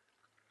 everyone.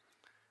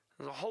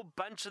 There's a whole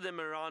bunch of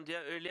them around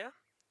here earlier.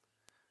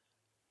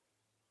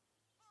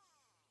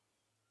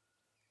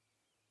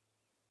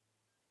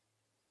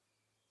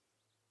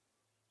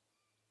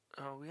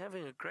 Oh, we're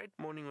having a great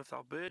morning with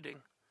our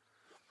birding.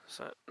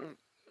 So,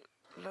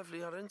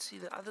 lovely. I don't see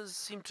the others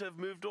seem to have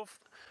moved off.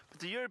 But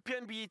the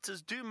European bee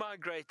eaters do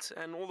migrate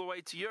and all the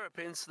way to Europe,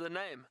 hence the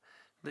name,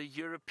 the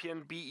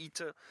European bee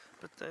eater.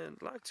 But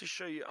I'd like to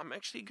show you. I'm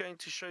actually going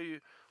to show you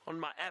on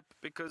my app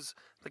because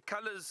the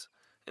colors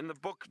in the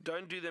book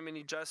don't do them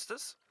any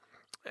justice.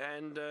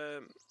 And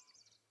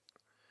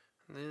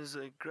there's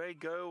a grey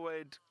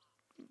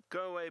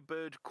go-away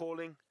bird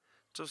calling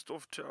just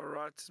off to our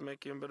right. It's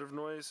making a bit of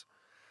noise.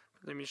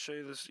 Let me show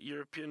you this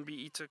European bee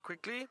eater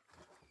quickly.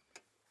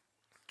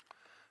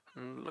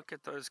 And look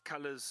at those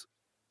colors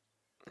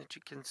that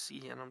you can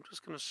see. And I'm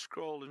just going to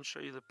scroll and show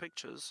you the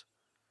pictures.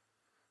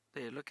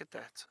 There, look at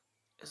that.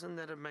 Isn't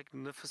that a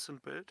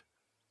magnificent bird?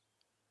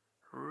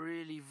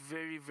 Really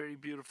very, very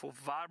beautiful,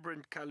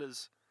 vibrant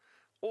colors.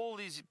 All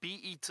these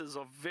bee eaters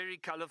are very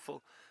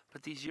colorful,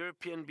 but these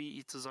European bee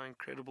eaters are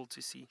incredible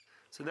to see.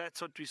 So that's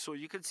what we saw.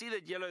 You can see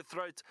that yellow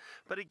throat,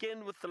 but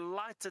again, with the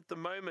light at the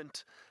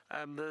moment,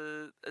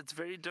 it's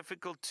very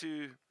difficult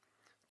to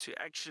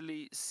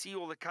actually see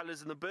all the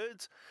colors in the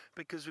birds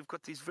because we've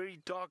got this very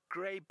dark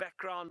gray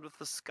background with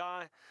the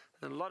sky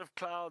and a lot of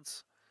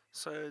clouds.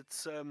 So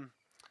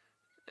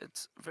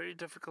it's very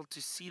difficult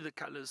to see the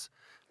colors.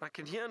 I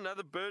can hear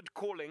another bird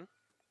calling.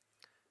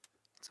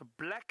 It's a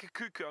black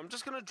cuckoo. I'm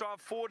just going to drive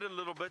forward a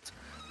little bit,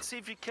 see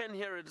if you can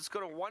hear it. It's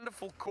got a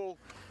wonderful call,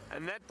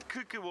 and that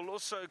cuckoo will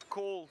also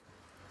call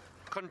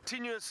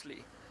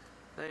continuously.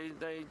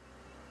 I've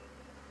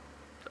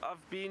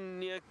been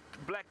near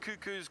black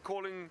cuckoos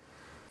calling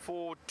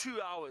for 2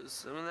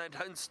 hours, and they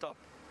don't stop.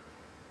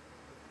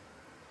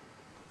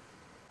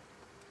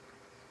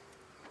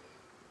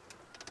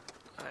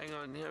 Hang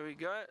on, here we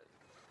go.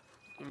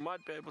 You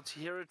might be able to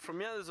hear it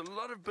from here. There's a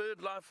lot of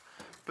bird life,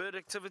 bird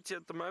activity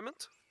at the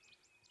moment.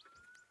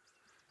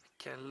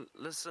 Can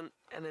listen,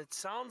 and it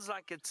sounds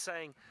like it's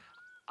saying,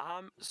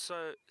 "I'm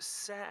so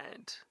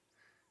sad."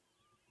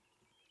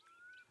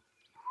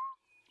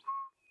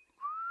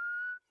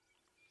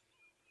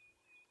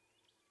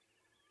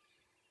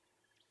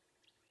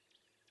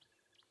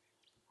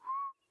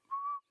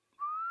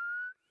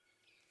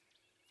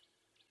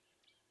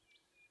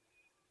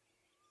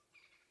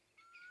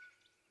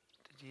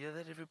 Did you hear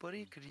that,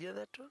 everybody? Could you hear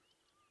that one?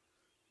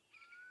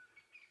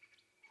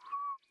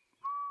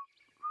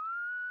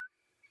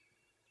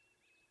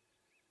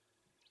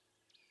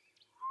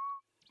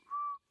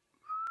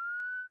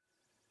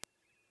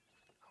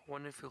 I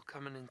wonder if he'll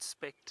come and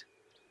inspect.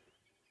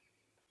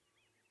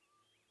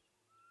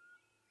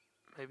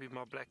 Maybe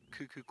my black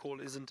cuckoo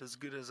call isn't as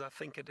good as I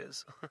think it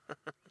is.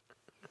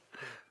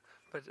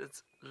 But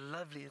it's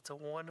lovely. It's a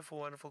wonderful,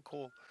 wonderful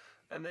call.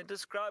 And they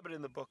describe it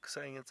in the book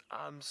saying it's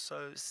 "I'm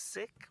so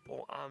sick"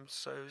 or "I'm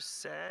so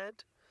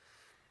sad."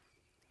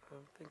 I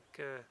think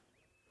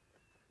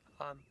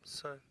 "I'm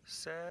so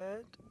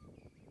sad."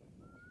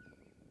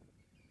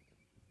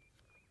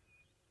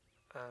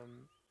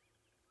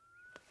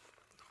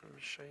 Let me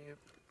show you a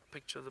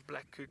picture of the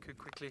black cuckoo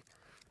quickly.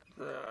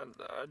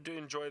 I do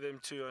enjoy them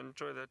too. I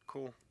enjoy that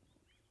call.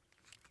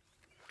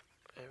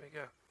 There we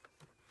go.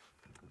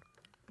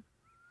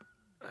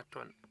 That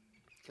one.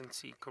 You can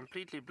see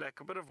completely black,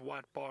 a bit of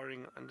white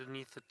barring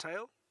underneath the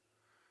tail,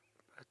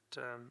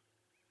 but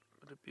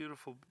a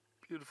beautiful,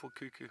 beautiful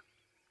cuckoo.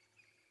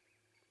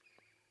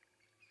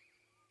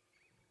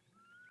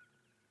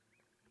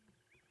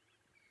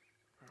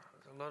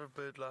 There's a lot of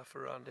bird life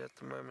around here at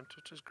the moment,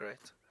 which is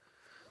great.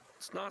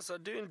 It's nice. I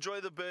do enjoy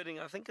the birding.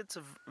 I think it's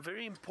a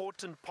very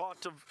important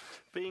part of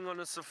being on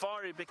a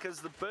safari,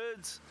 because the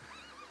birds,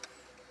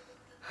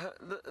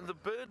 the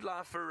bird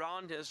life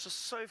around here is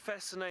just so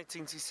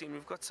fascinating to see. And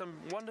we've got some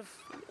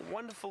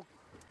wonderfully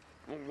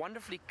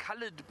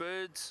colored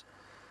birds,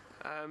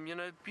 you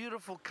know,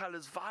 beautiful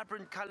colors,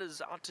 vibrant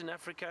colors out in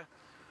Africa.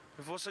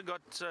 We've also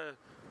got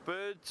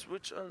birds,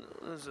 which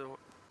there's a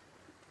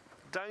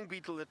dung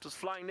beetle that was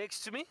flying next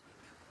to me.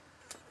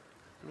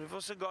 And we've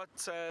also got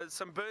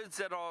some birds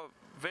that are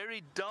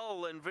very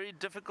dull and very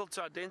difficult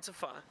to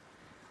identify.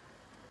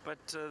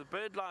 But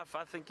bird life,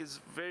 I think, is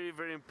very,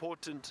 very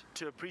important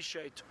to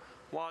appreciate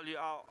while you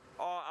are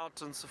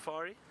out on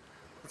safari.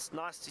 It's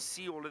nice to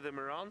see all of them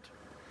around.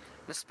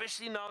 And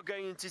especially now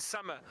going into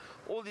summer,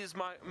 all these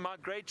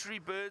migratory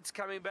birds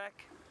coming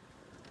back.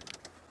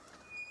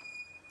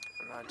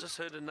 And I just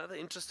heard another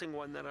interesting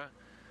one that I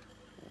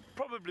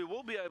probably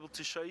will be able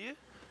to show you.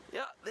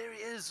 Yeah, there he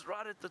is,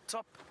 right at the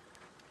top.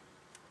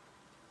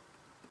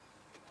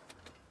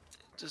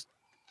 Just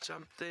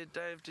jump there,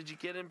 Dave. Did you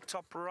get him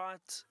top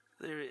right?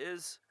 There he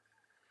is.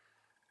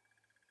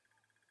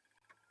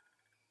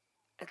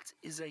 It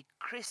is a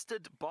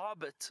crested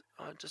barbet.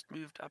 I just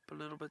moved up a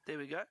little bit. There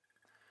we go.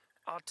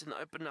 Out in the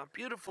open now.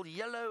 Beautiful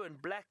yellow and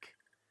black.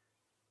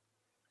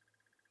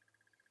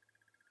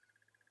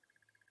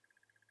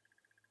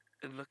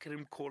 And look at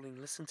him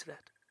calling. Listen to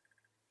that.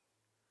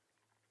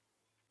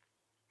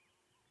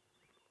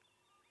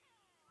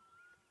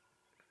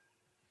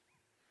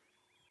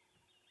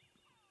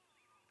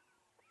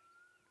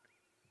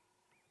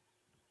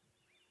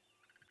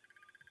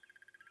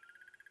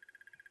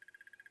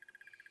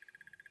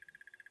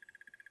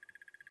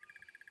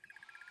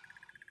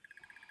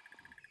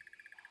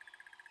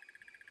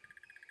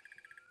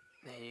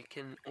 There, you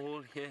can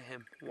all hear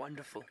him.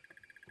 Wonderful.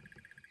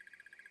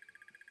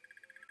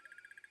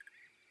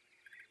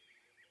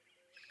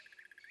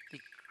 The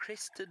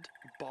crested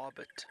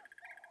barbet.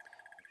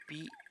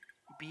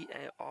 B-A-R-B-E-T,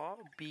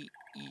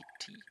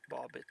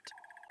 barbet.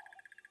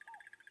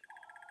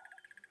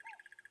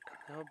 And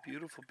they are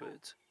beautiful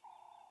birds.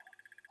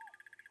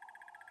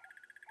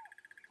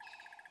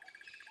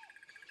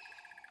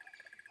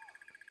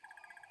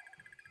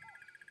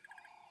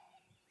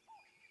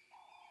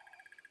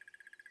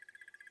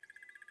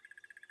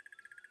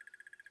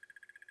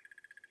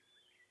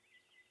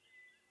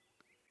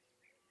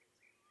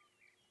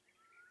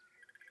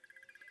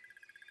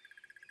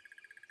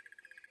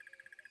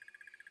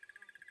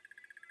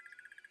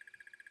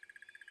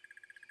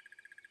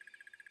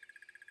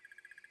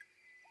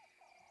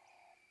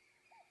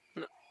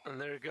 And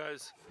there it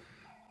goes.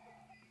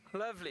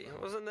 Lovely,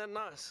 wasn't that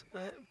nice?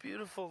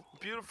 Beautiful,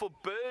 beautiful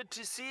bird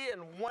to see,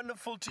 and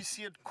wonderful to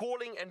see it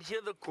calling and hear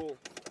the call.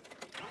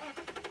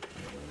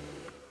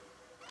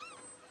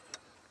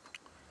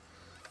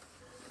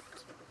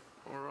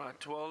 All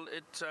right, well,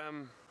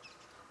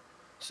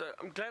 so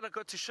I'm glad I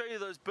got to show you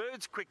those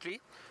birds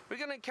quickly. We're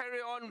going to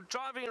carry on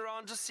driving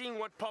around, just seeing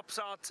what pops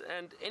out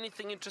and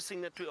anything interesting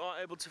that we are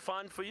able to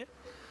find for you.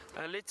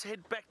 Let's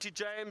head back to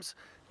James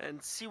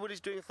and see what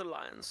he's doing with the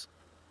lions.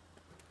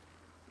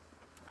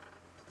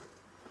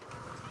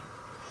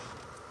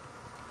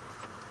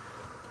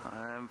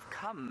 I've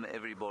come,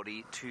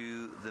 everybody,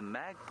 to the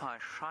magpie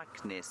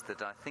shrike nest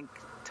that I think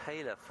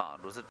Taylor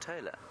found. Was it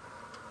Taylor?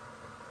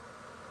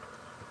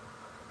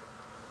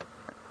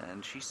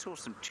 And she saw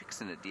some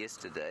chicks in it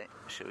yesterday.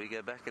 Shall we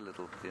go back a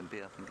little,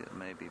 Pimpy? I think it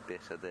may be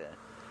better there.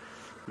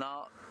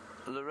 Now,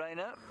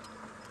 Lorena,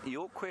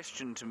 your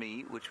question to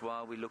me, which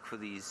while we look for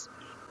these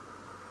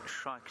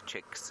shrike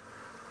chicks,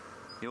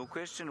 your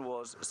question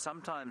was,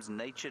 sometimes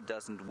nature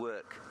doesn't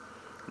work.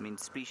 I mean,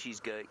 species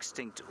go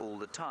extinct all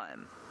the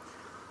time.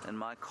 And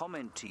my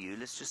comment to you,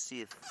 let's just see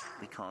if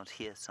we can't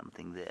hear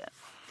something there.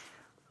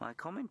 My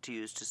comment to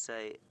you is to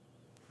say,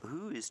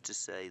 who is to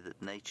say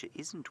that nature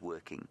isn't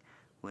working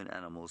when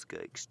animals go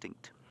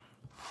extinct?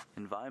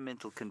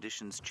 Environmental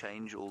conditions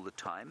change all the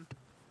time,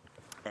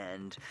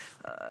 and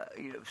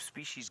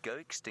species go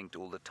extinct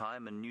all the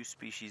time, and new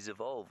species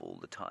evolve all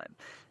the time,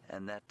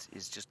 and that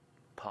is just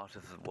part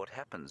of what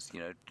happens.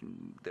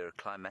 There are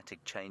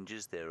climatic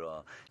changes, there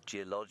are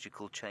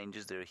geological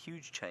changes, there are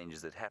huge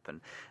changes that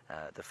happen.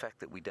 The fact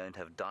that we don't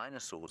have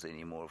dinosaurs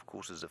anymore, of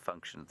course, is a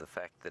function of the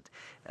fact that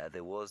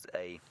there was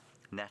a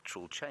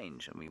natural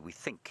change. I mean, we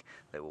think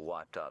they were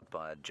wiped out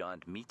by a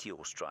giant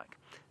meteor strike.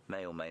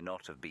 May or may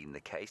not have been the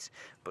case,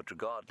 but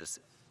regardless,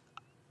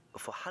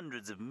 for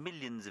hundreds of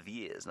millions of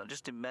years, now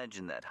just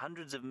imagine that,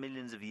 hundreds of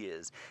millions of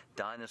years,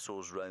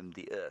 dinosaurs roamed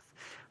the earth.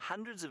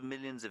 Hundreds of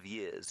millions of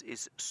years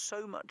is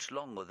so much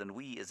longer than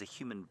we as a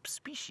human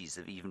species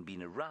have even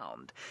been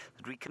around,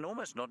 that we can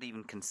almost not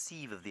even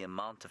conceive of the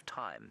amount of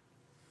time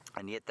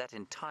And yet that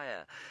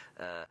entire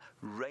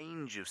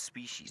range of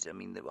species, I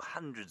mean, there were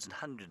hundreds and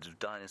hundreds of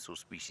dinosaur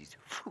species,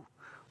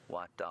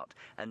 wiped out.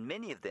 And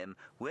many of them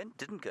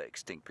didn't go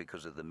extinct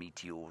because of the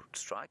meteor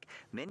strike.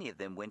 Many of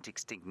them went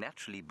extinct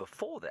naturally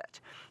before that.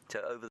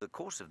 So over the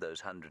course of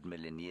those 100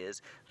 million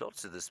years,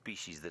 lots of the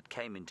species that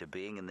came into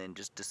being and then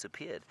just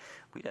disappeared.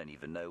 We don't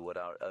even know what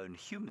our own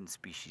human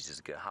species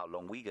is, how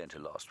long we're going to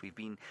last. We've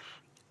been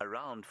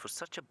around for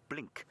such a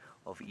blink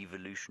of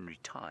evolutionary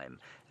time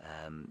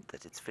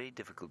that it's very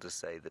difficult to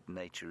say that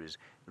nature is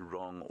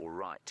wrong or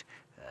right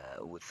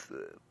with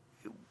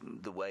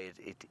the way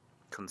it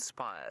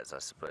conspires, I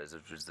suppose.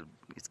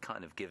 It's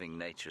kind of giving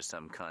nature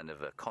some kind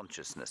of a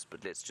consciousness,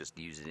 but let's just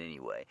use it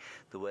anyway.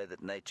 The way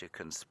that nature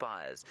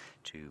conspires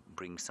to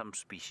bring some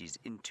species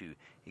into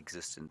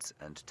existence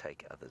and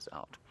take others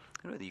out.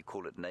 And whether you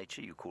call it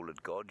nature, you call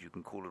it God, you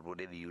can call it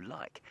whatever you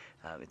like.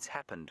 It's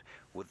happened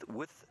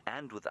with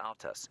and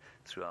without us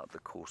throughout the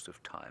course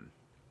of time.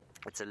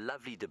 It's a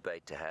lovely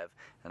debate to have,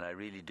 and I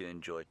really do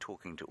enjoy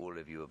talking to all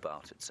of you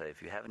about it. So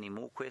if you have any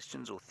more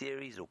questions or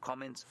theories or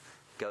comments,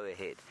 go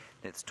ahead.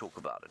 Let's talk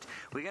about it.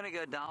 We're going to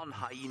go down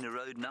Hyena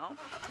Road now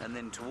and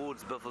then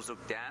towards Buffelshoek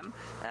Dam.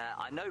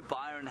 I know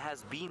Byron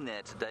has been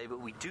there today,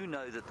 but we do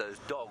know that those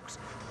dogs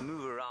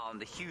move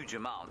around a huge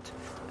amount,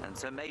 and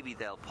so maybe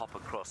they'll pop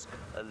across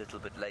a little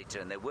bit later.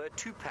 And there were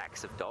 2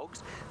 packs of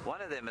dogs.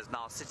 One of them is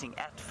now sitting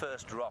at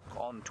First Rock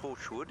on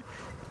Torchwood.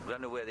 We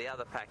don't know where the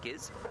other pack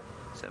is,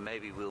 so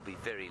maybe we'll be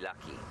very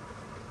lucky.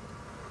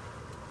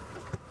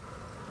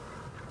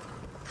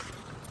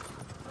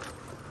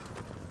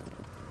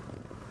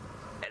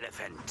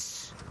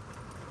 Elephant.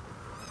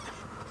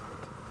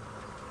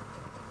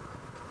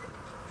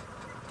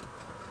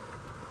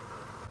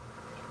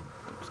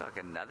 Looks like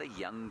another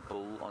young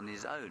bull on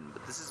his own,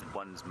 but this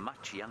one's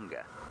much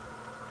younger.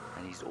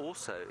 And he's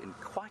also in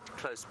quite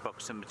close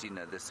proximity.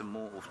 No, there's some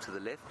more off to the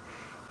left.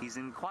 He's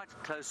in quite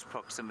close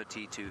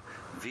proximity to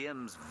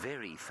Viam's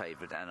very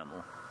favourite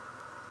animal.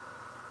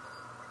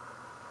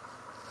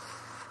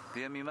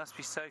 Viam, you must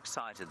be so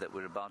excited that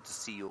we're about to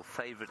see your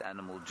favourite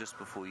animal just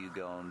before you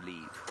go on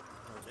leave.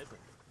 A leopard?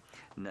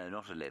 No,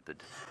 not a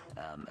leopard.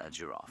 A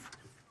giraffe.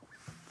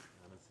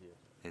 I don't see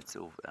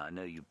it. I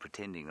know you're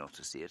pretending not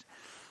to see it.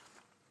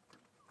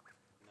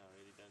 No, I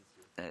really don't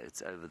see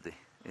it.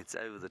 It's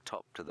over the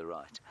top to the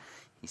right.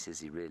 He says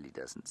he really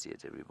doesn't see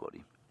it,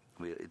 everybody.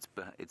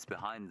 It's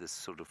behind this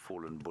sort of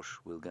fallen bush.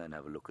 We'll go and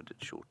have a look at it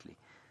shortly.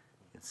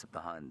 It's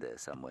behind there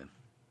somewhere.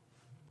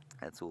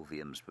 That's all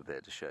Viam's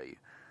prepared to show you.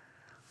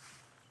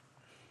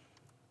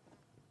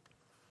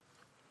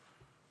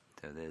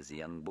 So there's a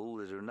young bull.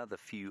 There's another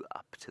few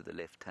up to the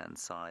left-hand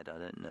side. I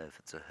don't know if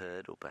it's a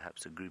herd or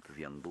perhaps a group of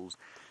young bulls.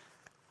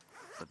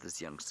 But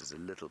this youngster's a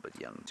little bit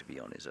young to be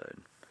on his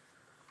own.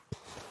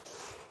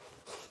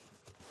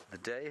 The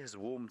day has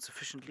warmed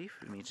sufficiently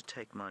for me to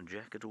take my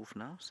jacket off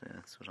now, so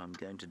that's what I'm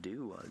going to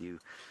do while you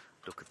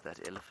look at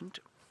that elephant.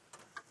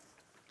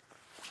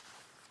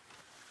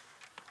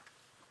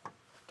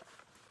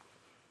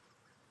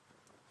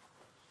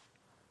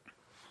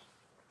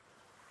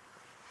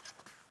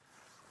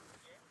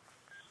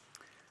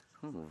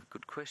 Oh,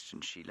 good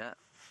question, Sheila.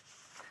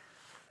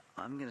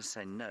 I'm going to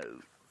say no.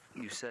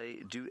 You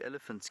say, do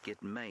elephants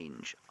get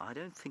mange? I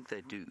don't think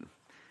they do.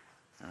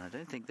 I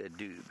don't think they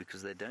do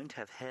because they don't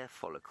have hair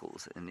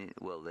follicles.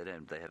 Well, they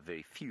don't. They have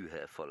very few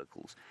hair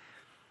follicles.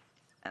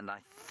 And I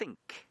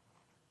think,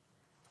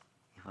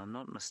 if I'm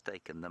not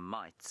mistaken, the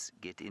mites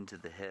get into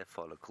the hair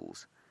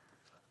follicles.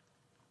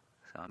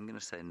 So I'm going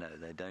to say no,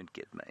 they don't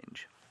get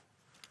mange.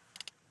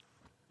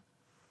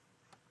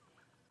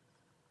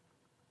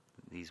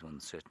 These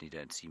ones certainly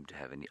don't seem to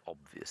have any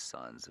obvious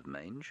signs of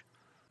mange.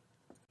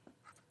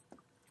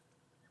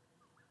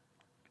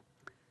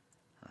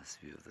 Nice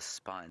view of the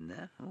spine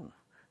there. Oh,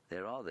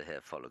 there are the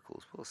hair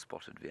follicles. Well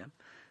spotted, Viam.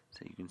 So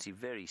you can see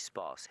very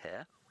sparse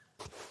hair.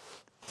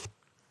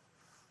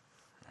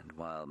 And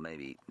while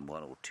maybe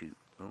one or two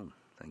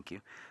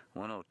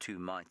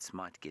mites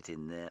might get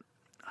in there,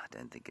 I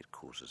don't think it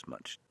causes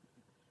much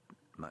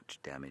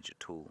damage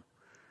at all.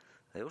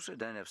 They also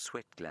don't have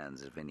sweat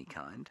glands of any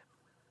kind.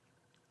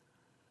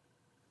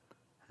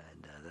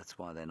 And that's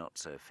why they're not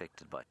so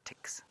affected by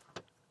ticks.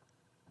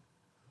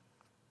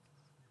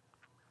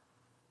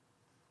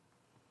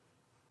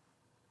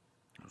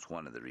 That's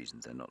one of the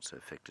reasons they're not so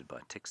affected by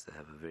ticks. They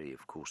have a very,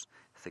 of course,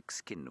 thick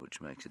skin,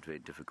 which makes it very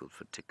difficult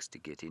for ticks to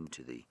get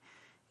into the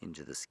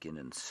skin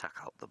and suck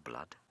out the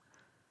blood.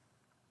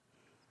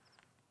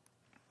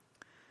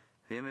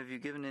 Viam, have you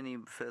given any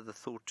further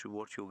thought to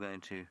what you're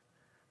going to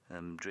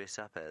dress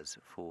up as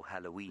for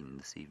Halloween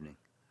this evening?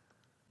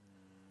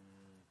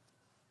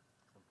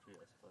 Some tree,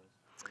 I suppose.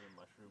 Maybe a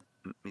mushroom.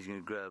 He's going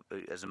to grow up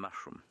as a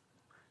mushroom.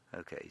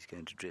 Okay, he's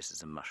going to dress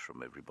as a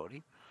mushroom,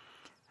 everybody.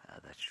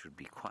 That should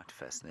be quite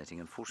fascinating.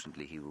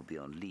 Unfortunately, he will be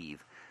on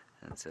leave,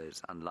 and so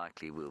it's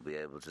unlikely we'll be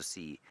able to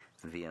see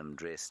Viam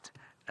dressed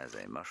as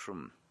a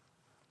mushroom.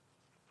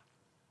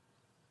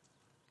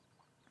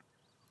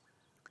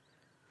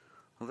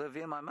 Although,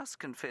 Viam, I must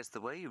confess, the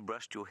way you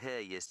brushed your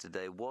hair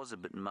yesterday was a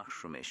bit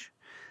mushroomish.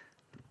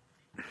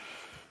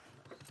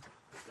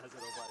 Does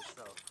it all by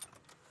itself.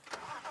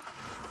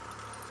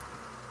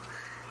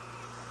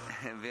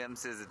 VM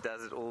says it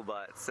does it all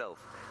by itself.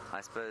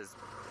 I suppose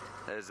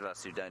those of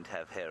us who don't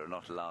have hair are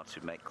not allowed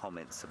to make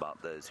comments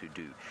about those who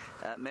do.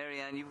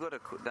 Marianne, you've got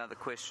another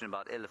question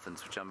about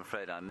elephants, which I'm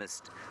afraid I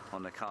missed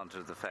on account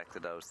of the fact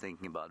that I was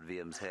thinking about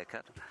VM's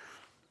haircut.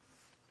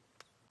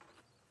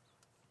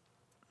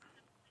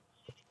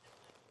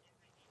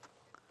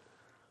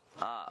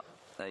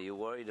 You're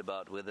worried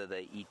about whether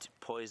they eat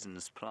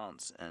poisonous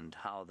plants and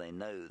how they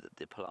know that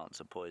the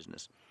plants are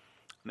poisonous.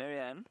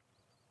 Marianne,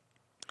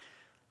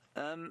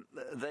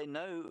 they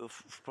know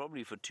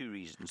probably for two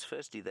reasons.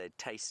 Firstly, they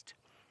taste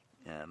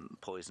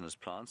poisonous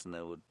plants and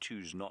they would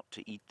choose not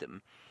to eat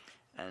them.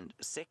 And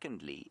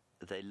secondly,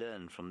 they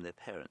learn from their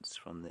parents,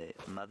 from their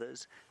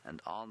mothers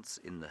and aunts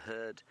in the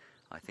herd.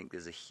 I think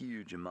there's a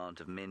huge amount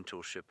of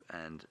mentorship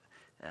and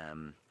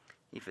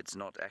if it's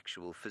not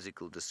actual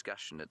physical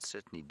discussion, it's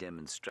certainly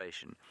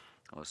demonstration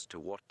as to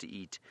what to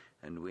eat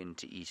and when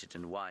to eat it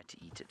and why to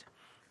eat it.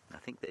 I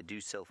think they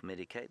do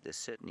self-medicate. There's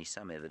certainly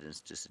some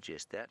evidence to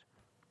suggest that.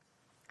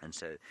 And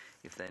so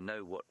if they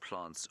know what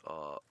plants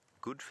are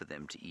good for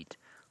them to eat,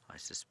 I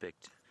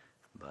suspect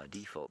by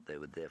default they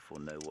would therefore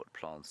know what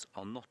plants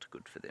are not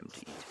good for them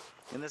to eat.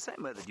 In the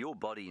same way that your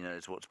body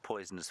knows what's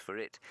poisonous for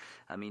it.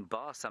 I mean,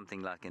 bar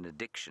something like an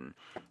addiction,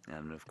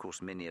 and of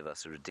course many of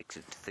us are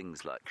addicted to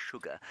things like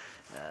sugar,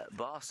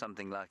 bar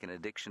something like an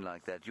addiction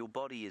like that, your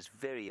body is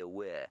very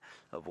aware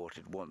of what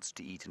it wants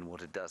to eat and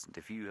what it doesn't.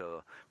 If you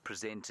are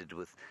presented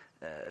with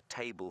a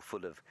table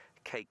full of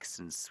cakes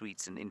and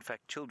sweets, and in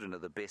fact children are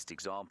the best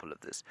example of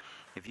this.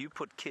 If you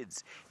put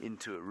kids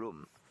into a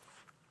room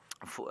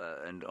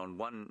and on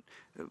one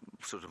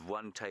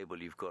table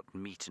you've got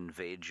meat and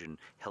veg and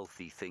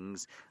healthy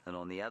things, and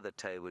on the other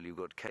table you've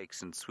got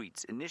cakes and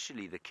sweets,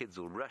 initially the kids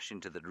will rush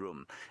into the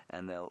room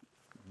and they'll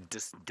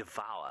just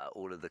devour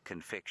all of the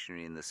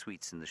confectionery and the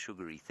sweets and the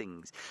sugary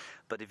things.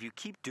 But if you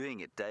keep doing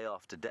it day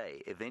after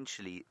day,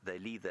 eventually they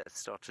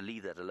start to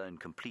leave that alone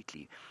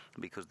completely,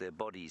 because their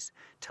bodies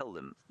tell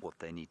them what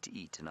they need to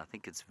eat. And I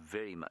think it's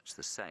very much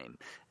the same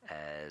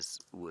as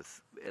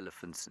with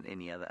elephants and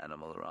any other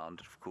animal around.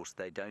 Of course,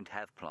 they don't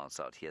have plants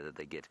out here that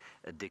they get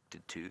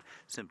addicted to,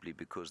 simply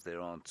because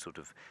there aren't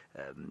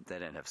they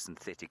don't have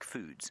synthetic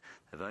foods.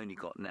 They've only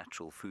got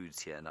natural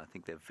foods here, and I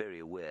think they're very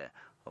aware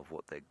of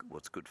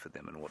what's good for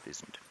them and what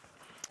isn't.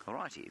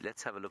 Alrighty,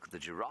 let's have a look at the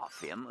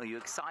giraffe. Are you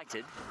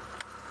excited?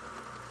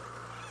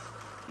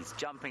 He's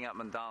jumping up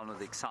and down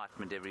with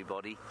excitement,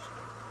 everybody.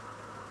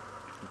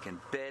 He can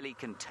barely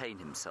contain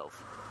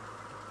himself.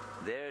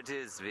 There it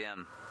is,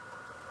 VM.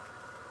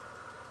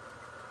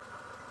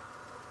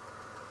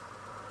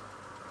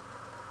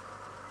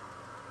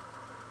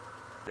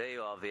 There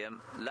you are, VM.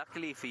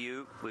 Luckily for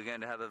you, we're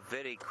going to have a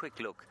very quick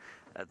look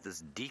at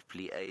this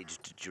deeply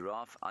aged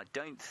giraffe. I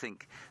don't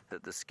think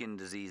that the skin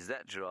disease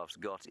that giraffe's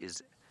got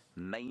is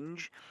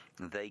mange.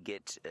 They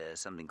get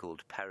something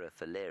called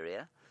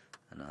parafilaria,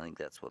 and I think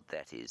that's what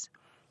that is.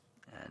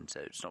 And so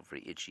it's not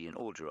very itchy, and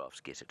all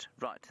giraffes get it.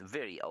 Right,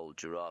 very old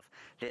giraffe.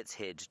 Let's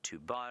head to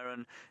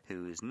Byron,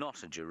 who is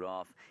not a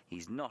giraffe,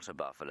 he's not a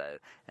buffalo,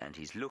 and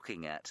he's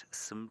looking at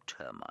some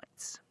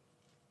termites.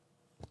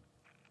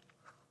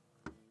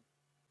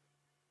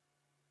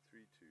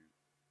 3,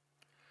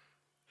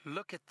 2.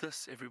 Look at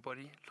this,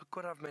 everybody. Look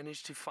what I've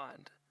managed to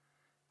find.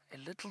 A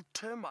little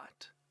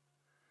termite.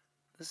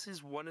 This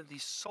is one of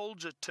these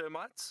soldier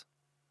termites.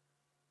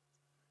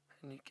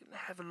 And you can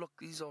have a look.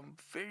 These are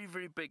very,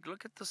 very big.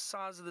 Look at the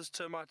size of this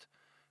termite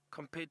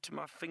compared to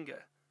my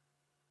finger.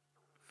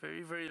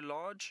 Very, very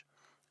large.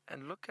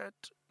 And look at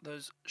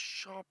those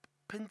sharp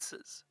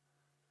pincers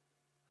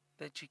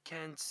that you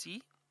can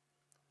see.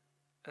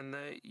 And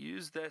they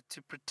use that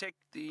to protect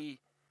the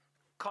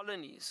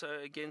colony. So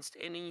against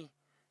any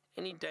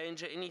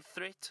danger, any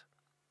threat.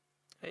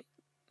 Hey,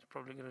 he's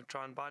probably going to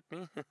try and bite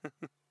me.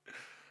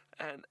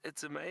 And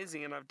it's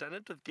amazing. And I've done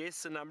it with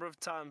guests a number of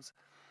times.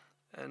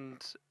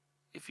 And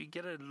if you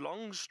get a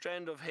long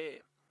strand of hair,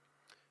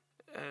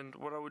 and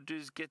what I would do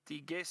is get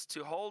the guest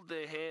to hold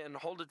their hair and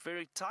hold it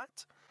very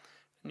tight,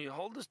 and you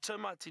hold this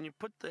termite and you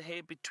put the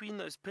hair between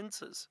those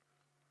pincers,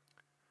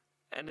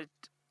 and it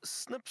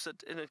snips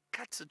it and it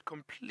cuts it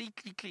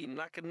completely clean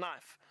like a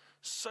knife,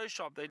 so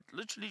sharp. They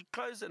literally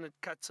close and it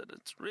cuts it.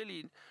 It's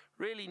really,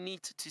 really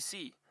neat to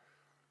see.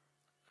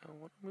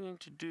 And what I'm going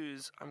to do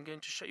is I'm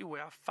going to show you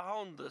where I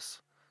found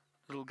this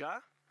little guy.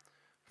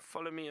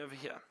 Follow me over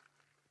here.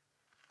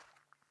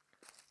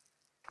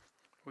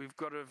 We've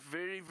got a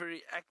very,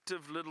 very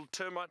active little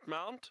termite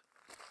mound.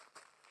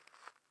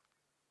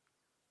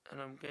 And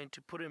I'm going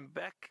to put him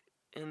back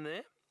in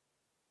there.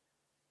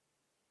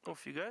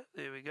 Off you go.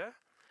 There we go.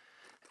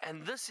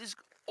 And this is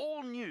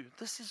all new.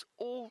 This is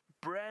all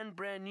brand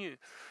new.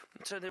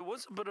 So there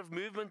was a bit of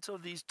movement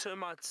of these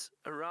termites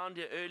around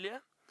here earlier.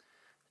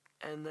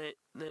 And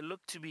they look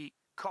to be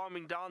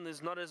calming down.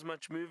 There's not as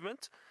much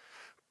movement.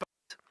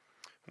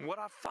 What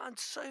I find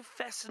so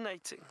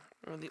fascinating,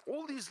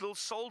 all these little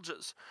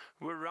soldiers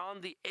were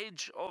around the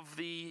edge of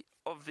the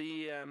of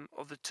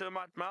the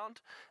termite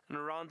mound and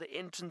around the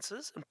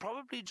entrances, and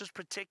probably just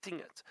protecting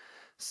it.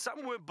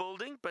 Some were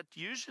building, but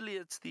usually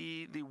it's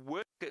the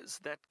workers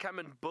that come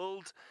and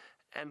build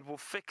and will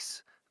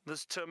fix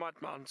this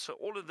termite mound. So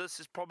all of this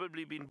has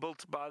probably been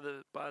built by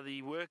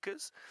the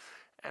workers.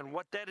 And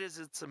what that is,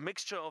 it's a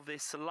mixture of their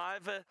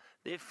saliva,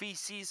 their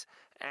feces,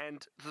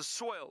 and the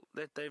soil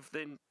that they've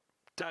then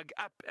dug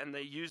up, and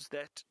they use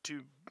that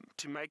to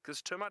make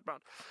this termite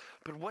mound.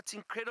 But what's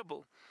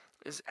incredible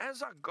is,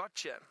 as I got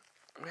here,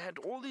 we had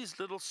all these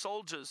little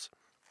soldiers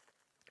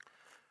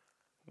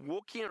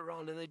walking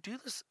around, and they do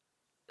this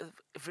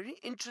a very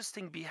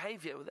interesting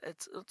behavior.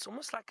 It's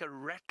almost like a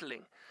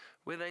rattling,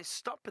 where they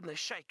stop and they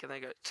shake and they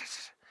go,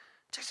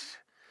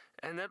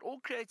 and that all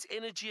creates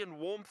energy and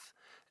warmth.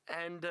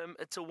 And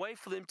it's a way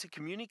for them to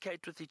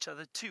communicate with each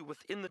other too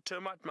within the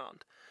termite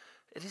mound.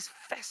 It is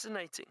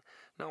fascinating.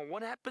 Now,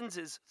 what happens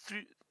is,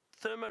 through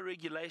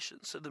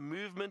thermoregulation, so the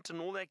movement and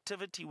all the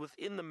activity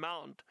within the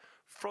mound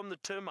from the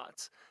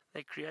termites,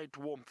 they create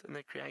warmth and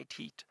they create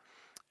heat.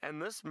 And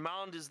this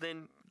mound is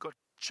then got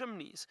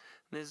chimneys.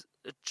 There's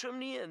a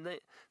chimney, and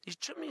these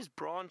chimneys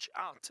branch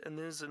out, and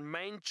there's a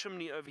main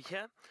chimney over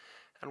here.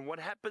 And what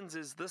happens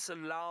is, this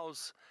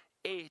allows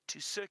air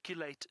to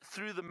circulate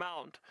through the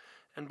mound.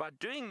 And by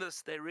doing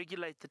this, they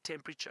regulate the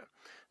temperature.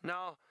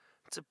 Now,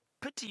 it's a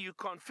pity you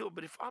can't feel,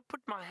 but if I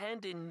put my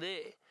hand in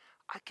there,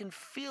 I can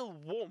feel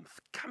warmth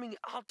coming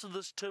out of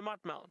this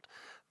termite mound.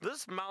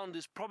 This mound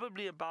is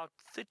probably about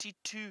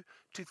 32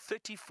 to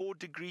 34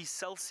 degrees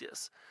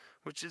Celsius,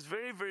 which is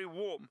very, very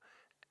warm.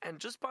 And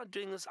just by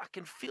doing this, I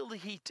can feel the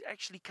heat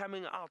actually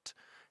coming out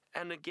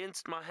and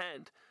against my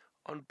hand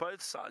on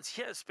both sides.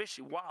 Here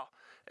especially, wow,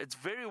 it's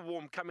very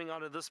warm coming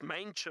out of this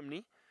main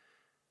chimney.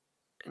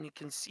 And you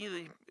can see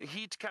the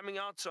heat coming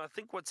out. So I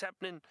think what's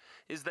happening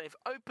is they've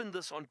opened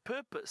this on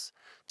purpose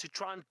to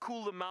try and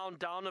cool the mound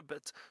down a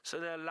bit. So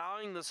they're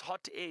allowing this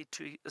hot air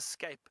to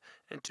escape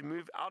and to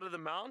move out of the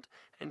mound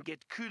and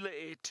get cooler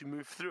air to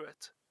move through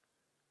it.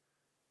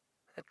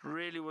 That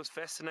really was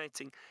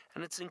fascinating.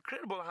 And it's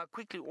incredible how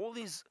quickly all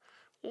these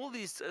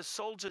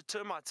soldier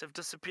termites have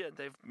disappeared.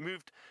 They've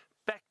moved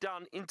back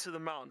down into the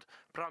mound.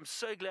 But I'm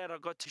so glad I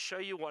got to show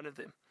you one of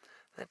them.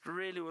 That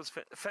really was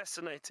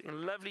fascinating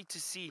and lovely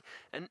to see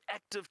an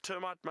active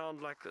termite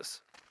mound like this.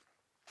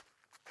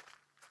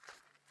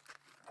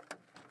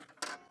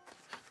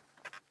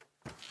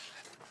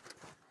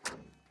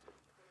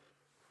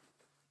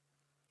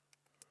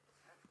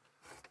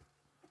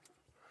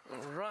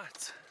 All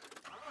right.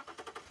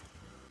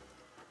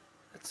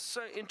 It's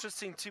so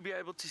interesting to be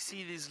able to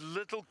see these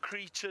little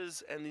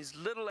creatures and these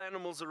little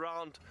animals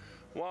around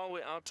while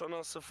we're out on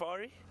our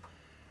safari.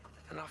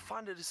 And I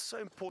find it is so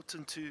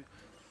important to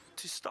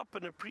stop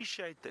and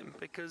appreciate them,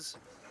 because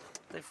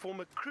they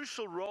form a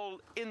crucial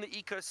role in the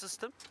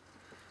ecosystem.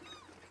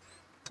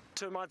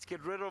 Termites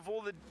get rid of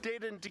all the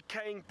dead and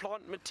decaying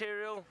plant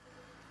material,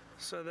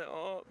 so they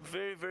are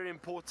very, very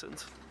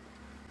important.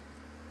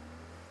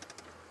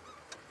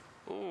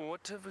 Oh,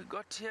 what have we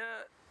got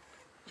here?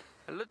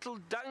 A little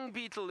dung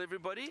beetle,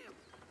 everybody.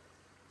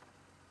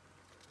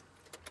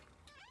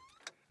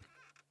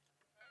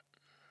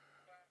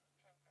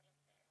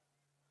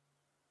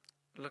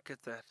 Look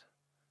at that.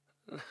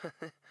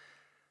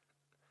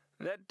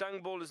 That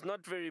dung ball is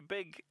not very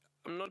big.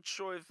 I'm not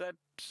sure if that,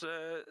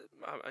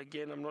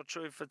 again, I'm not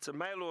sure if it's a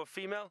male or a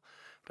female,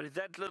 but if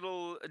that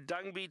little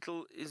dung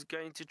beetle is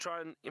going to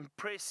try and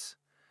impress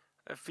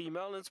a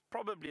female, it's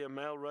probably a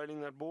male rolling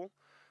that ball.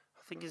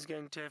 I think he's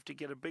going to have to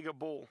get a bigger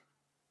ball.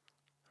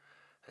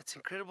 It's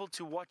incredible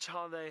to watch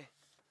how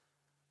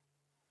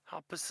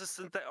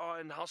persistent they are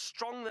and how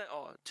strong they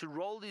are to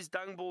roll these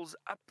dung balls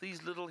up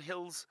these little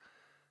hills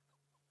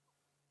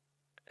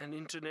and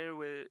into an area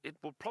where it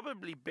will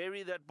probably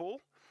bury that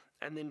ball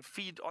and then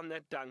feed on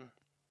that dung.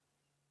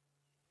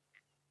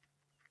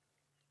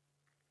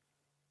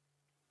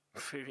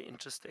 Very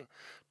interesting.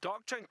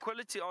 Dark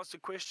Tranquility asked a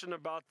question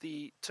about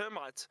the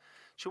termites.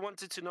 She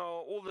wanted to know,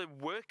 are all the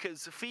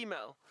workers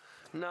female?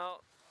 Now,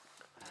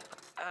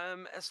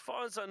 as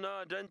far as I know,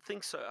 I don't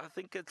think so. I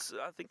think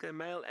they're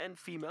male and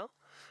female.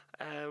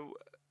 I'm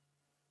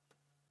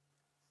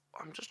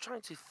just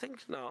trying to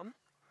think now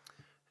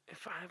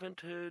if I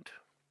haven't heard.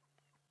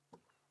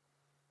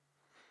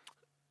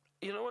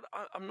 You know what?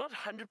 I'm not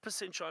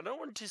 100% sure. I don't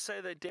want to say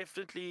they're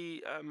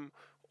definitely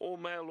all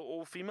male or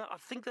all female. I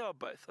think they are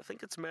both. I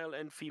think it's male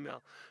and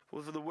female.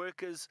 For the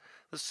workers,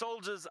 the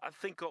soldiers, I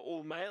think, are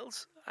all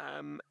males.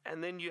 And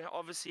then you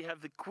obviously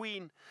have the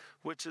queen,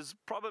 which is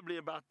probably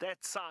about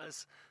that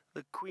size.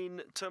 The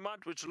queen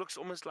termite, which looks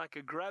almost like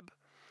a grub.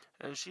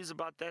 And she's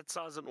about that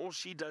size, and all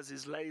she does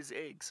is lays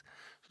eggs.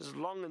 She's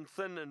long and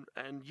thin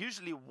and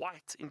usually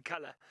white in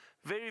color.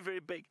 Very, very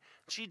big.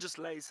 She just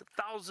lays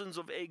thousands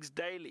of eggs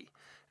daily.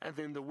 And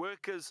then the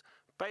workers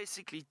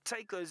basically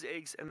take those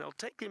eggs and they'll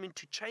take them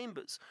into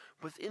chambers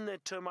within their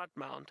termite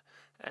mound.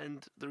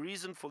 And the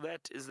reason for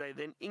that is they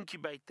then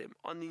incubate them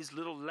on these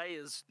little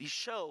layers, these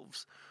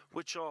shelves,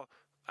 which are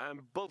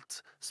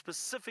built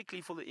specifically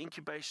for the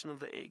incubation of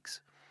the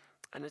eggs.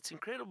 And it's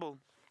incredible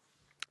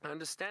I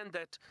understand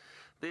that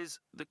there's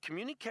the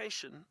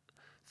communication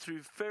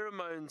through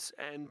pheromones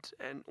and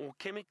or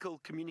chemical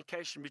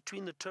communication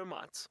between the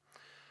termites.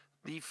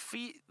 The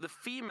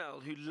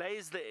female who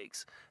lays the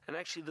eggs, and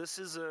actually this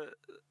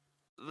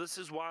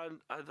is why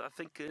I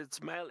think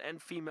it's male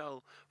and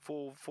female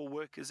for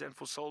workers and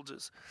for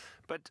soldiers.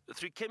 But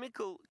through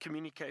chemical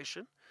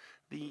communication,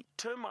 the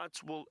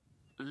termites will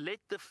let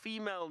the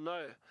female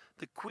know,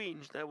 the queen,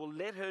 they will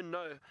let her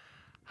know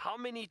how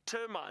many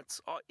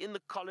termites are in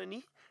the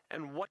colony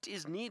and what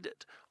is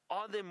needed.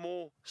 Are there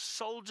more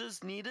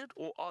soldiers needed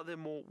or are there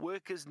more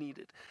workers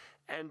needed?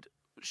 And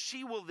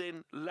she will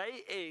then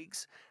lay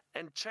eggs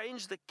and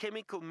change the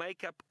chemical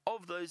makeup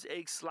of those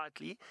eggs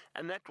slightly,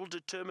 and that will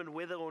determine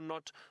whether or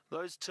not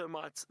those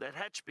termites that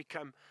hatch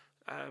become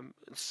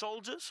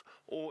soldiers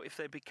or if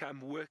they become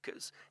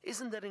workers.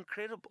 Isn't that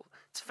incredible?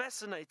 It's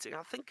fascinating.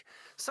 I think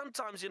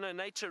sometimes,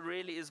 nature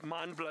really is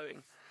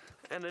mind-blowing,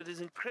 and it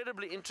is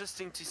incredibly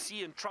interesting to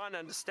see and try and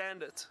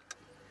understand it.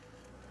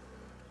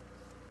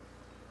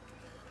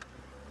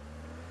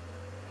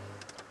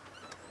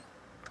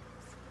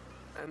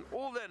 And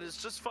all that is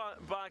just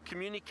by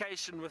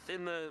communication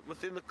within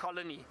the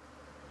colony.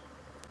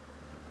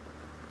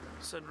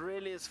 So it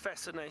really is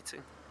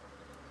fascinating.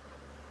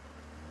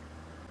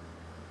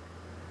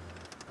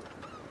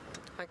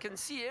 I can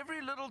see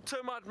every little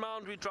termite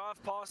mound we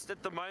drive past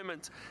at the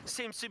moment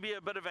seems to be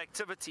a bit of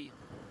activity.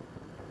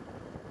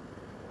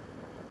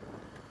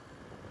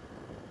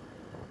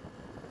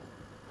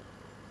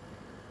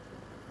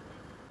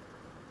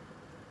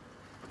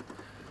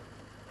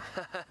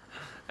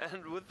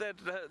 And with that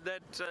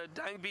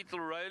dung beetle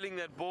rolling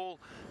that ball,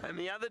 and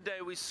the other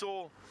day we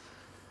saw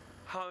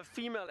how a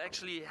female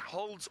actually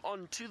holds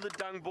on to the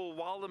dung ball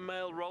while the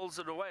male rolls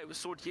it away. We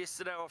saw it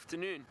yesterday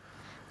afternoon.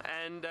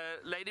 And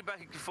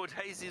Ladybug for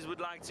Daisies would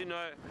like to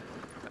know,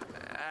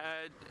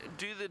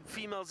 do the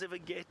females ever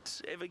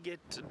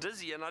get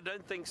dizzy? And I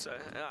don't think so.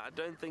 I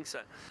don't think so.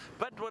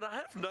 But what I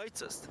have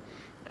noticed,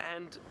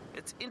 and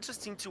it's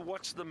interesting to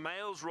watch the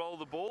males roll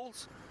the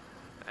balls,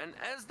 and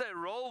as they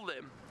roll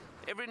them,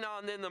 every now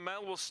and then the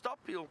male will stop,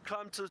 he'll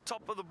climb to the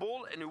top of the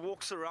ball and he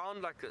walks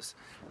around like this.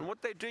 And what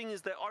they're doing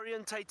is they're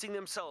orientating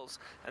themselves,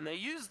 and they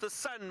use the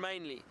sun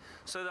mainly.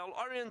 So they'll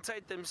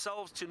orientate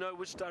themselves to know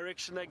which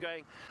direction they're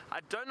going. I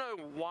don't know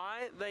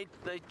why they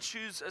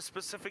choose a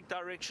specific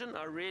direction,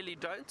 I really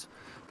don't.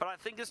 But I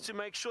think it's to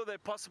make sure they're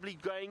possibly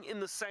going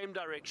in the same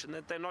direction,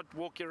 that they're not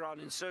walking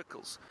around in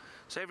circles.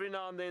 So every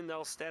now and then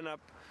they'll stand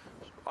up,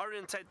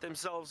 orientate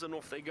themselves, and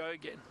off they go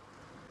again.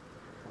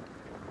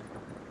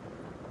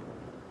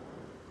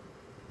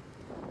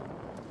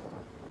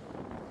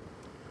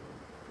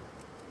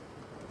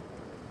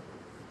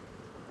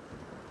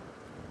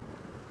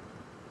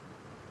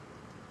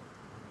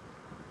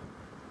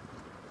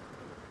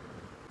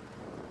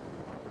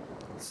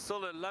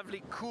 Still a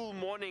lovely cool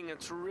morning.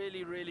 It's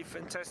really, really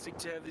fantastic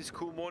to have these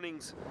cool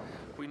mornings.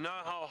 We know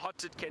how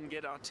hot it can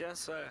get out here,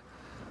 so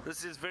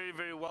this is very,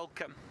 very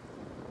welcome.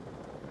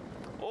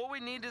 All we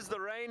need is the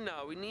rain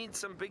now. We need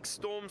some big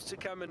storms to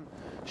come and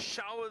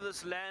shower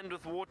this land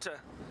with water.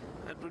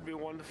 That would be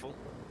wonderful.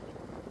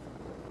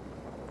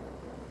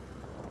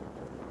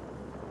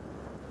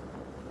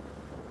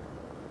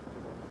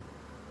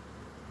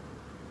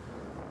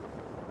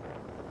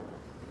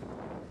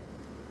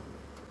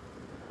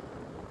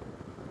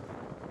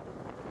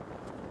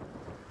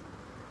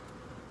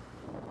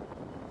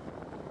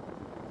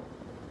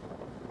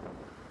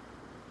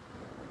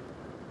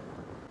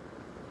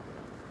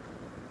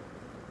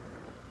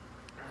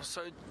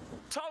 So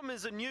Tom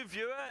is a new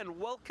viewer, and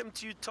welcome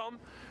to you, Tom.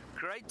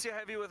 Great to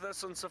have you with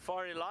us on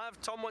Safari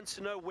Live. Tom wants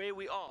to know where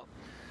we are.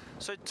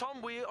 So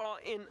Tom, we are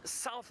in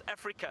South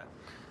Africa,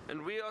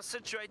 and we are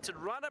situated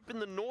right up in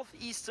the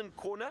northeastern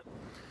corner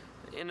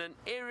in an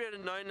area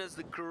known as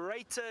the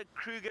Greater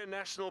Kruger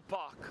National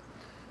Park.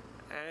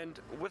 And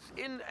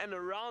within and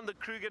around the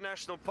Kruger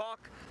National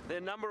Park, there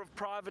are a number of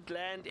private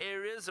land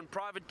areas and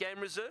private game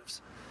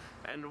reserves.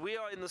 And we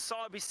are in the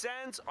Sabi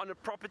Sands on a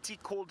property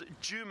called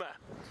Djuma.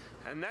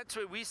 And that's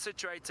where we're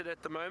situated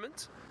at the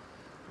moment.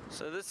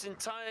 So this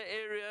entire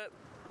area,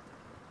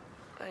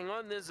 hang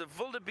on, there's a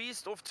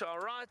wildebeest off to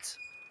our right.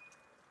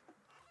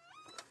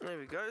 There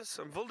we go,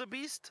 some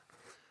wildebeest.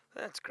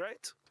 That's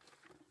great.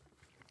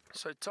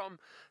 So Tom,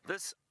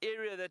 this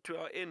area that we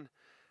are in,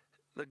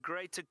 the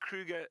Greater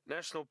Kruger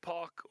National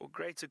Park, or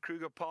Greater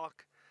Kruger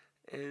Park,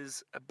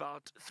 is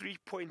about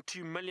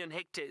 3.2 million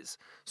hectares,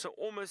 so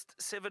almost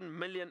 7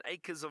 million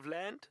acres of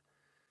land.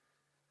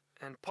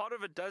 And part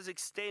of it does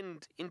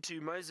extend into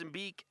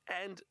Mozambique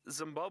and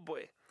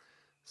Zimbabwe.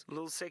 So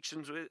little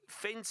sections where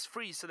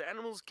fence-free, so the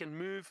animals can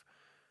move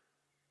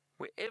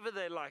wherever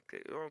they like.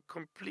 They are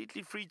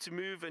completely free to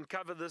move and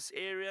cover this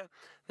area.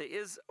 There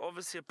is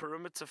obviously a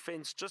perimeter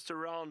fence just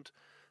around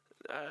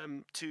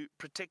to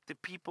protect the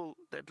people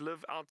that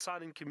live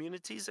outside in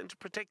communities and to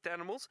protect the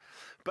animals.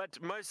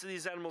 But most of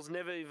these animals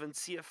never even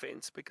see a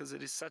fence because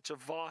it is such a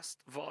vast,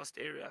 vast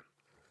area.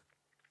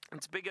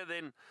 It's bigger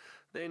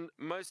than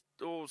most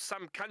or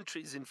some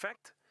countries, in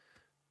fact.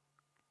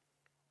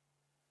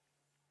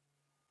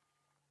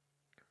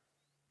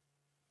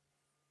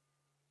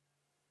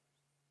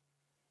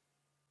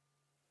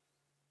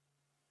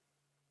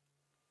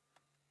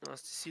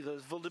 Nice to see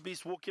those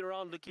wildebeest walking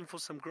around looking for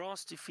some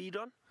grass to feed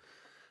on.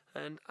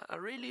 And I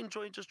really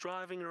enjoy just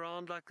driving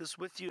around like this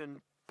with you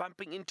and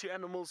bumping into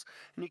animals,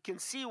 and you can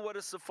see what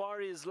a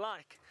safari is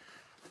like.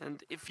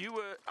 And if you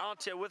were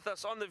out here with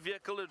us on the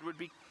vehicle, it would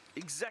be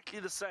exactly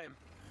the same.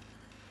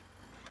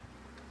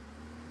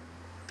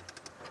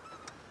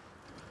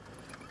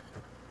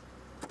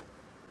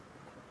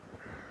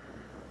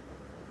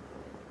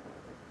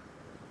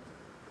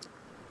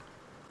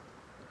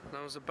 And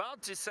I was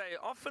about to say,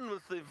 often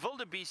with the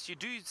wildebeest, you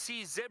do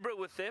see zebra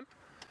with them,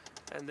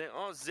 and there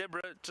are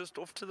zebra just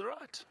off to the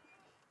right.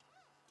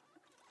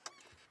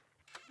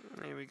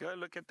 There we go,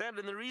 look at that.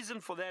 And the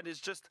reason for that is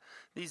just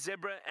the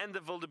zebra and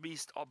the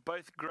wildebeest are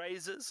both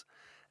grazers,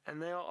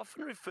 and they are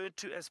often referred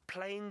to as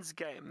plains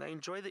game. They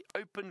enjoy the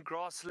open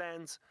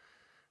grasslands,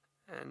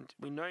 and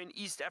we know in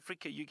East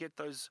Africa you get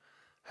those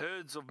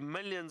herds of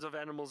millions of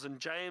animals, and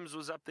James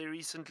was up there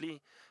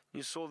recently.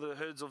 You saw the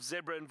herds of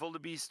zebra and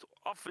wildebeest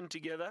often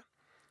together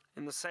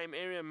in the same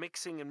area,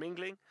 mixing and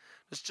mingling.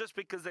 It's just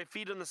because they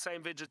feed on the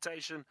same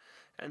vegetation,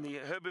 and the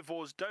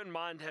herbivores don't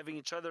mind having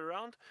each other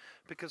around,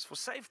 because for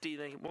safety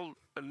they will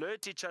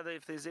alert each other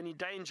if there's any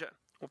danger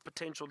or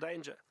potential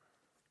danger.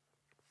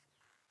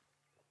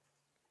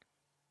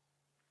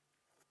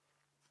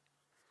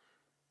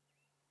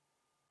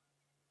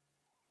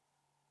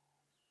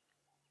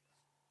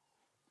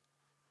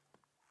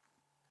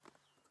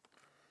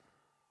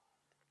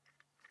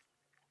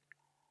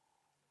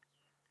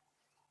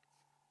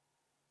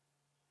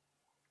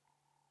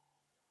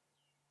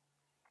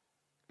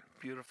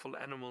 Beautiful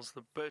animals,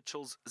 the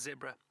Burchell's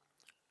zebra.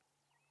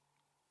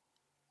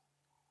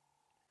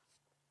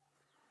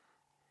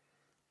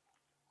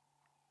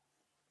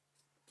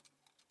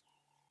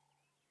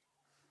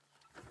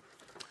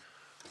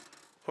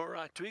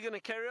 Alright, we're going to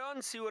carry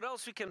on, see what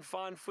else we can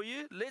find for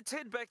you. Let's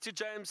head back to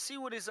James, see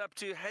what he's up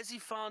to. Has he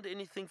found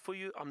anything for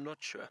you? I'm not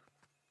sure.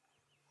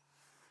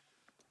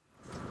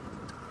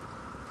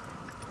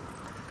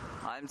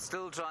 I'm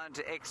still trying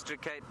to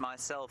extricate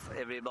myself,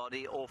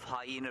 everybody, off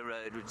Hyena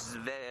Road, which is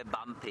very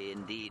bumpy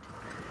indeed.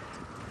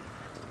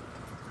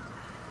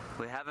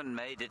 We haven't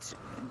made it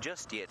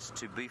just yet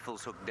to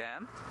Beefleshoek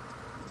Dam.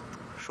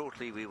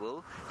 Shortly we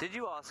will. Did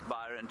you ask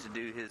Byron to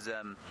do his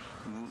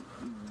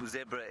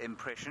zebra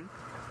impression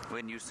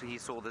when he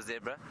saw the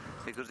zebra?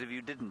 Because if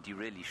you didn't, you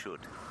really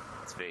should.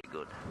 It's very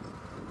good.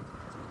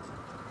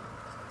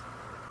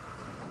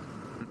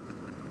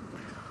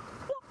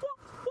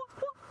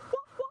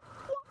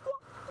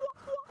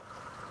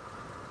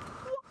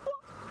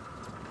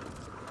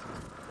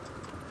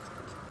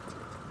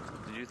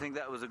 Did you think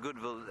that was a good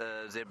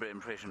zebra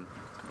impression,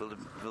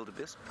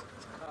 wildebeest?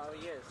 Oh,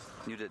 yes.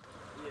 You did?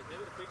 Yeah,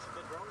 maybe the pitch is a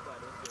bit wrong, but I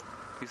don't get.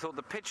 You thought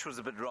the pitch was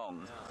a bit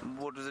wrong?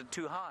 Yeah. What, was it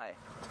too high?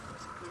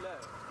 Too low.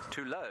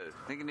 Too low?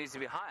 I think it needs to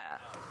be higher.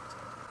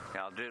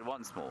 Yeah, I'll do it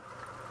once more.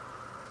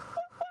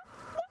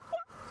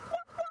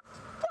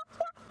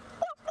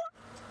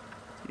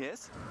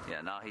 Yes?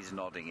 Yeah, now he's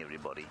nodding,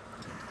 everybody.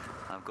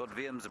 I've got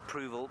VM's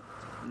approval.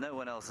 No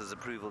one else's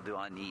approval do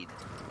I need.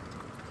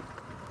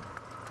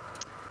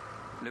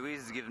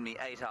 Louise has given me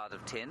 8 out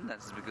of 10.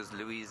 That's because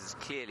Louise is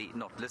clearly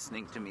not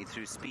listening to me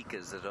through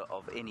speakers that are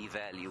of any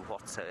value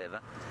whatsoever.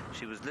 If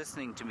she was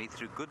listening to me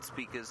through good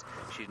speakers,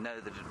 she'd know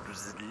that it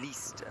was at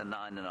least a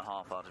 9.5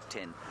 out of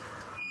 10.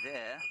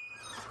 There,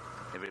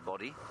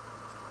 everybody.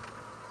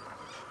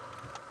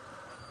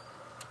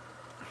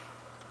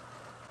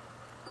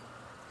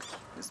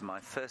 This is my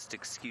first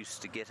excuse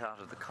to get out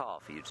of the car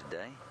for you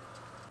today.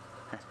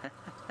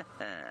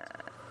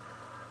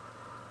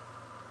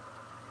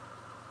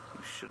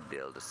 You should be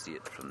able to see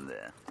it from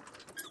there.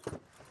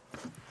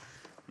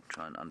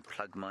 Try and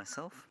unplug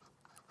myself.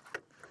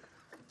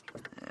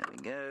 There we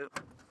go.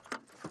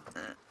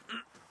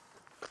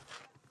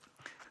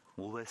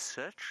 Always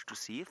search to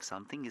see if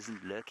something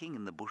isn't lurking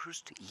in the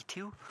bushes to eat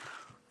you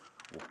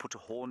or put a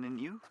horn in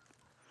you.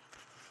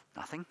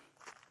 Nothing.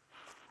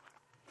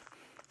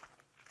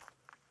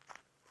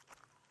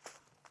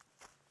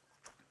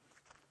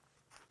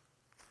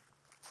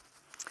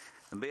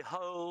 And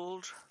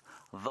behold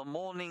the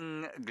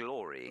morning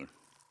glory.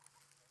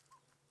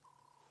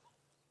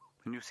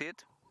 Can you see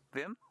it,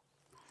 Vim?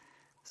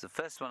 It's the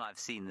first one I've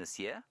seen this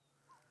year.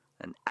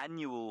 An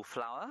annual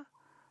flower.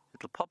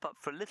 It'll pop up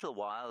for a little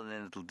while and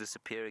then it'll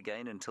disappear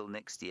again until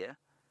next year.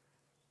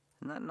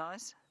 Isn't that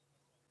nice?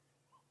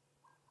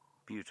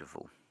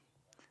 Beautiful.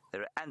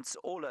 There are ants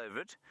all over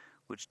it,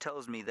 which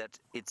tells me that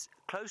it's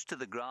close to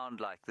the ground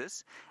like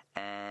this,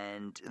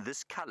 and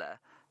this color,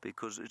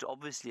 because it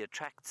obviously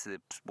attracts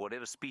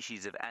whatever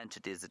species of ant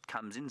it is that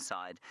comes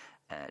inside,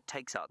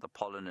 takes out the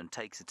pollen and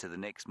takes it to the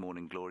next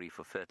morning glory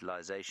for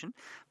fertilization.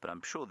 But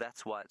I'm sure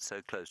that's why it's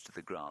so close to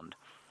the ground.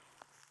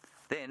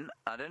 Then,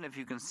 I don't know if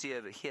you can see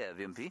over here,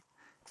 Wimpy.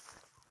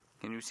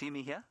 Can you see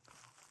me here?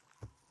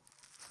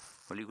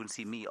 Well, you can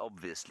see me,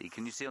 obviously.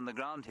 Can you see on the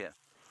ground here?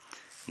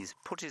 He's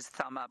put his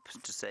thumb up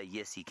to say,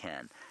 yes, he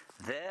can.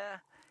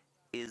 There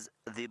is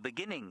the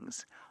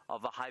beginnings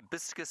of a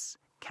hibiscus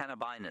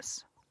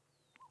cannabinus.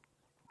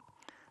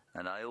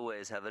 And I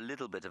always have a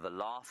little bit of a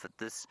laugh at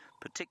this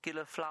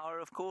particular flower,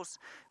 of course,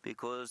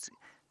 because,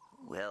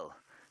 well,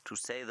 to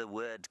say the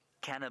word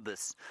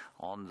cannabis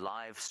on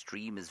live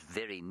stream is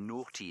very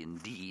naughty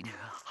indeed.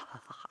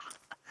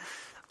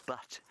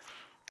 But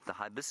the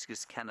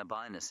hibiscus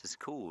cannabinus is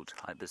called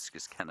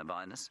hibiscus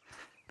cannabinus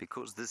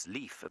because this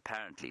leaf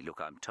apparently, look,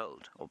 I'm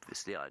told,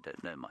 obviously I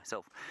don't know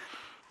myself,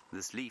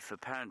 this leaf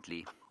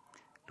apparently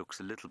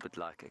looks a little bit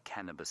like a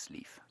cannabis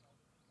leaf.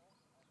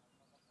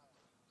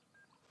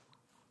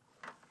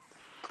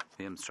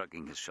 Liam's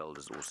shrugging his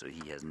shoulders also.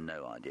 He has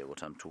no idea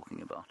what I'm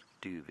talking about.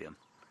 Do you, Liam?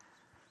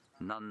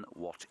 None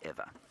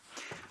whatever.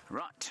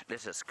 Right,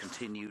 let us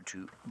continue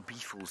to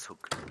Beefle's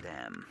Hook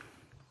Dam.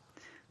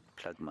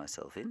 Plug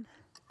myself in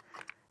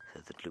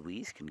so that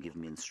Louise can give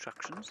me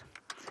instructions.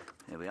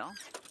 There we are.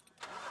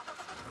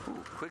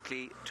 Ooh,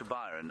 quickly to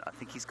Byron. I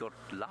think he's got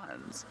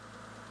lions.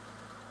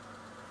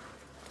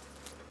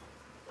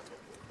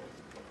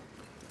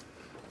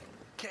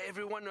 Okay,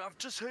 everyone, I've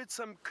just heard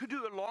some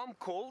kudu alarm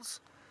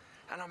calls,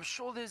 and I'm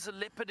sure there's a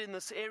leopard in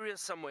this area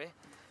somewhere.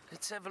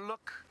 Let's have a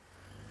look.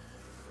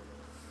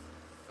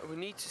 We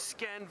need to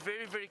scan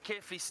very, very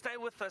carefully. Stay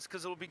with us,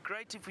 because it'll be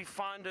great if we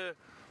find her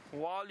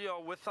while you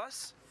are with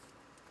us.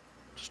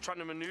 Just trying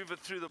to maneuver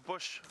through the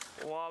bush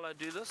while I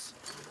do this.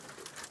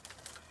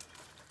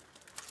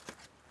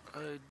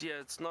 Oh dear,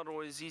 it's not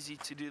always easy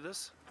to do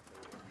this.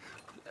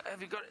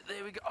 Have you got it?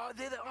 There we go. Oh,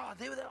 there they are.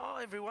 There they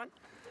are, everyone.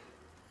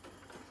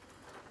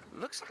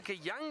 Looks like a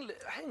young...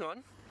 Hang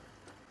on.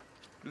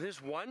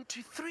 There's 1,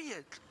 2, 3.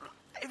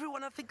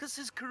 Everyone, I think this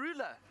is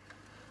Karula.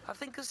 I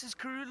think this is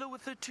Karula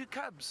with her 2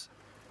 cubs.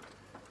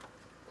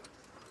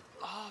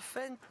 Oh,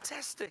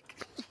 fantastic.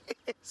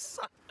 Yes.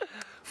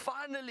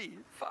 Finally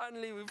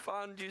we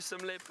found you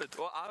some leopard.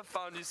 Or I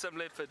found you some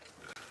leopard.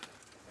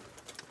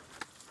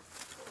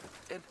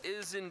 It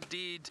is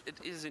indeed.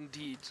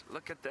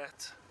 Look at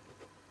that.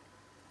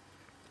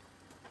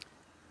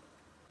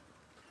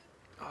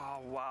 Oh,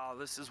 wow,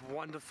 this is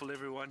wonderful,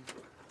 everyone.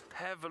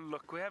 Have a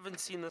look. We haven't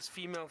seen this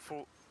female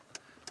for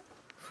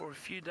a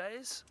few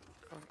days.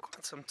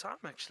 Quite some time,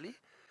 actually.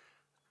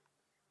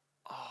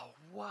 Oh,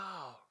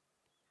 wow.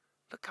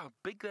 Look how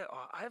big they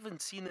are. I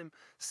haven't seen them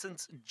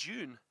since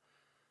June.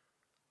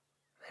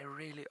 They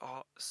really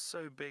are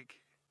so big.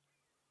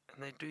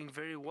 And they're doing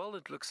very well,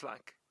 it looks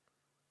like.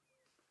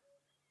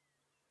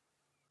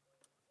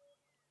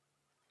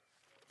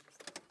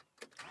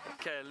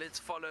 Okay, let's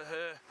follow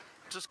her.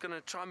 Just going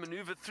to try and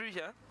maneuver through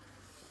here.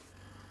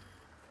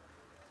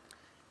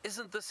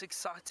 Isn't this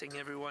exciting,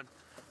 everyone?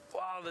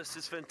 Wow, this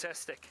is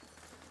fantastic.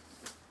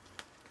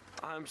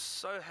 I'm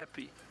so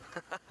happy.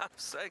 I'm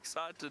so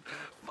excited.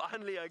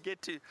 Finally, I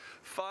get to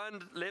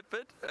find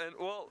leopard. And,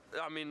 well,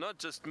 I mean, not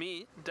just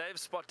me. Dave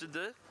spotted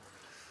her.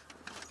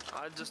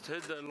 I just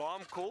heard the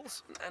alarm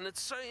calls. And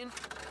it's so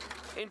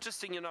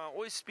interesting, you know, I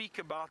always speak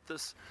about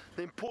this,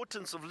 the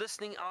importance of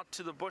listening out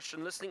to the bush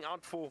and listening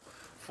out for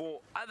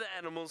other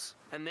animals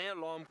and their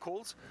alarm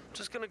calls.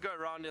 Just going to go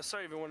around here.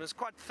 Sorry, everyone, it's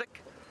quite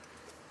thick.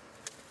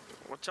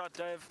 Watch out,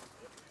 Dave.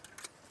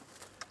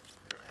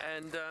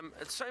 And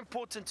it's so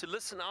important to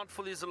listen out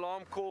for these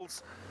alarm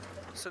calls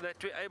so that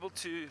we're able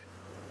to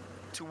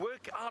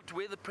work out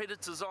where the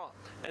predators are.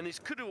 And these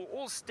kudu are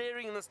all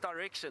staring in this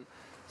direction,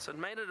 so it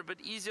made it a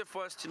bit easier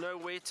for us to know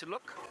where to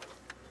look.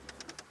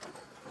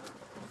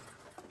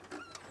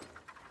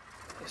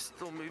 They're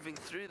still moving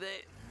through there.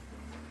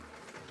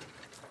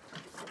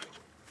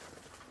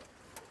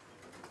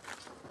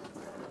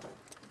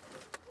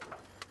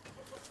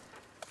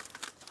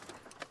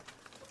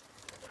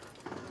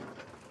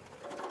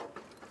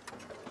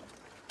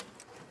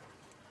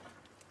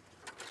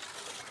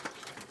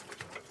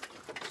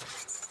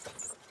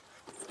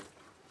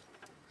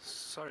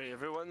 Sorry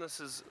everyone, this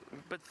is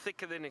a bit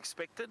thicker than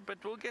expected, but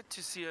we'll get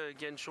to see her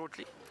again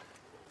shortly.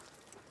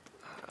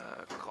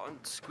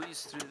 Can't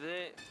squeeze through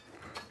there.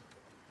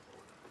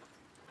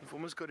 You've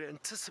almost got to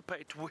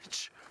anticipate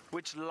which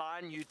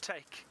line you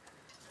take.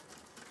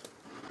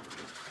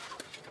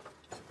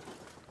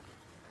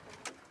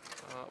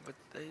 But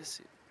there's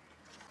it.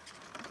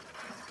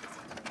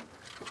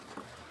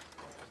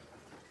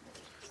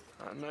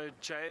 I know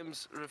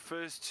James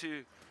refers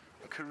to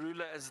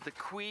Karula as the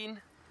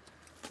queen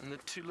and the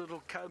 2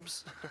 little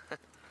cubs,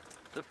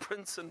 the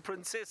prince and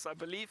princess, I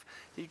believe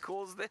he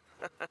calls them.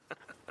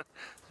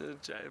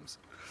 James.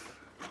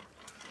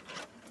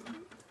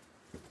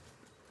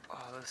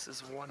 Oh, this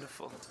is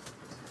wonderful.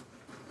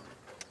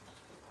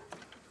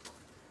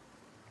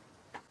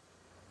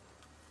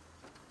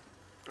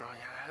 Oh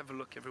yeah, have a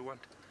look everyone.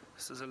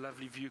 This is a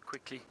lovely view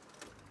quickly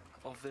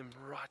of them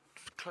right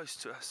close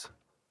to us.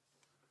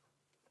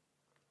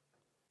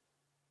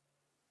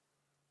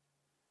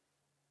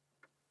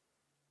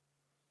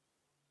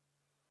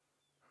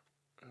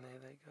 And there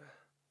they go.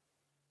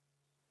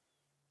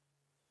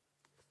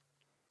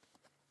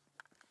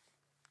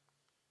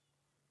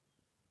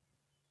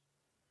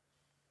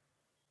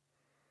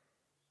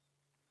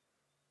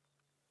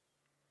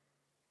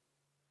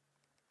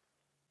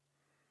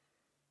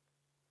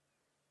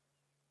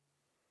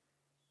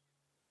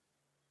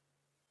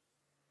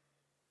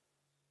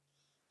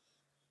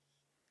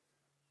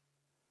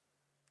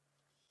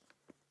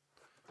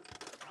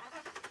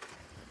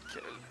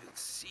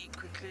 see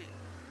quickly.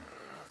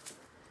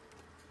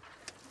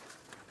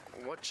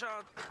 Watch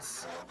out.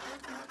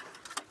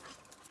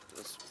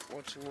 Just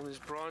watching all these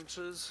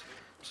branches.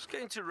 Just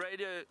going to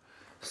radio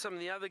some of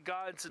the other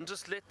guides and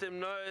just let them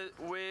know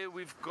where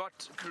we've got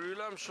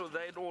Karula. I'm sure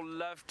they'd all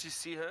love to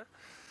see her.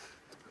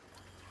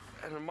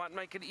 And it might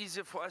make it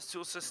easier for us to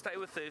also stay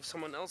with her if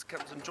someone else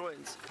comes and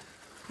joins.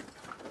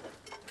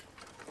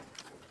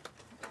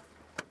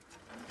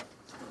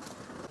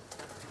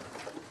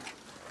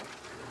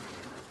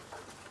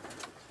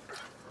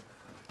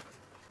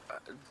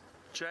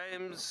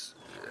 James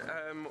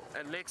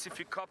and Lex, if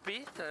you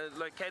copy,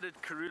 located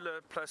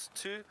Karula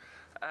 +2.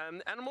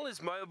 The animal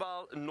is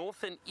mobile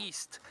north and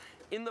east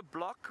in the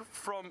block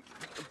from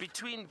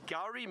between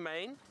Gowrie,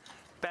 Main,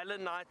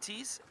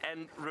 Balanites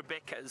and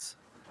Rebecca's.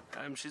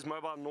 She's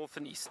mobile north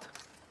and east.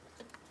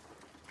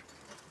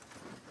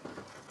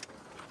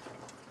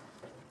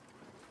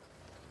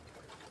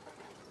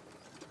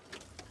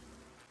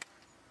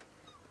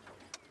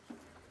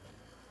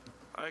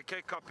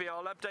 Okay, copy.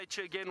 I'll update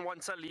you again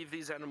once I leave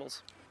these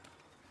animals.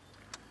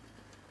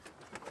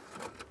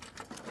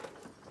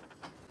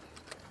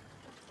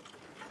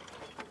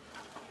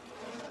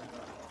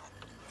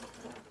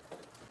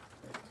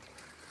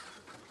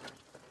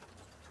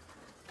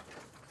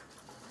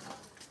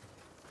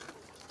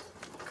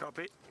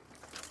 Copy.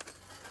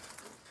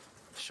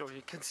 Sure,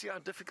 you can see how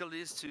difficult it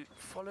is to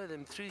follow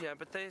them through here,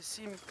 but they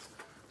seem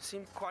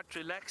quite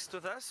relaxed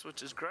with us,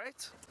 which is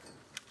great.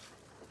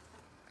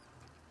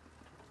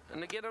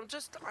 And again,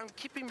 I'm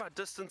keeping my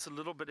distance a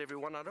little bit,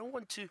 everyone. I don't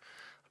want to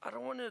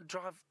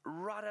drive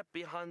right up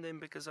behind them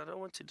because I don't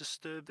want to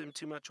disturb them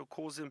too much or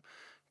cause them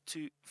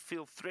to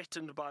feel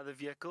threatened by the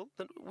vehicle.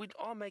 Then we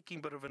are making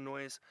a bit of a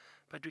noise,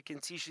 but we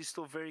can see she's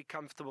still very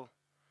comfortable.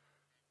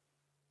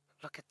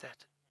 Look at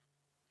that.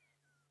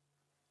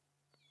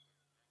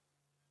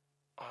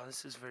 Oh,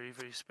 this is very,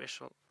 very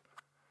special.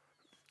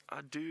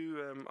 I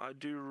do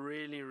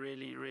really,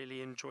 really,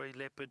 really enjoy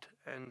leopard,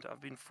 and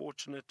I've been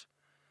fortunate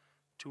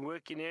to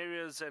work in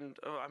areas, and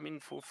I mean,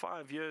 for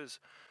 5 years,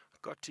 I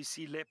got to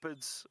see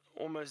leopards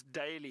almost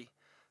daily.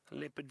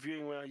 Leopard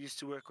viewing where I used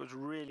to work was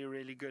really,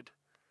 really good,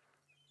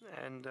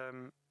 and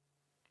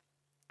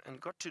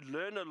got to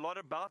learn a lot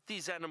about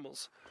these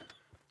animals,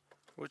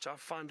 which I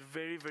find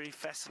very, very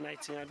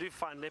fascinating. I do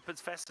find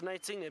leopards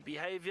fascinating, their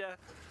behavior,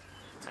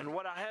 and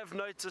what I have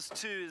noticed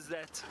too is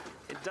that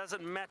it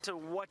doesn't matter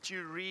what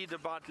you read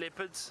about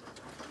leopards,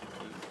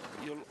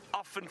 you'll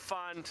often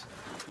find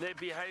their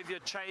behavior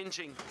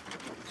changing.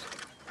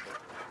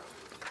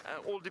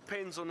 All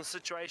depends on the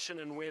situation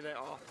and where they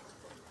are.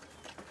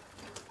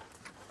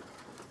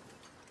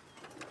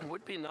 It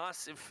would be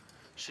nice if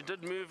she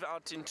did move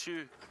out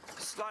into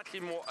a slightly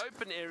more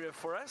open area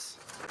for us.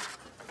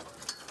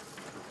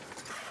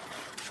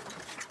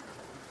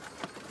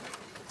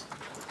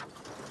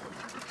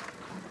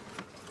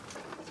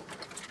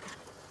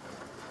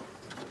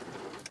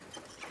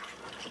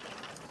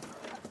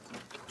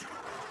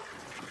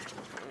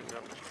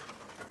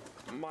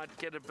 Might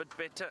get a bit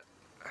better.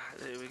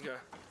 There we go.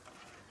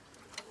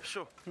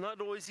 Sure,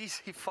 not always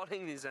easy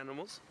following these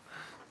animals.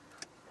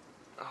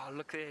 Oh,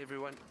 look there,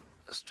 everyone.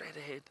 Straight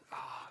ahead.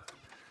 Oh,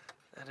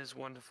 that is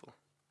wonderful.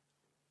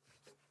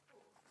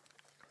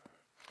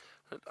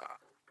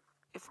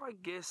 If I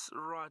guess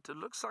right, it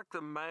looks like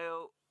the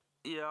male,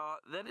 yeah,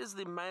 that is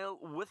the male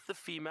with the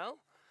female,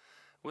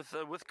 with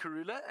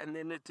Karula, and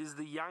then it is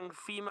the young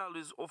female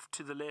who's off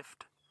to the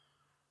left.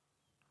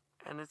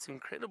 And it's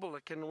incredible. I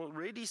can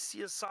already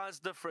see a size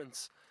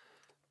difference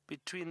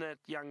between that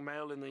young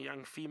male and the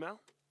young female.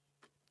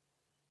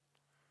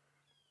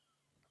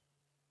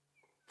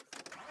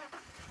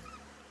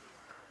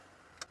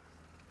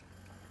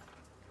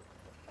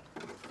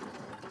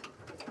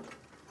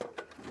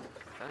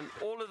 And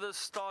all of this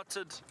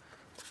started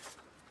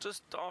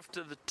just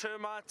after the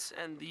termites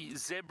and the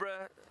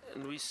zebra,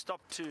 and we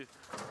stopped to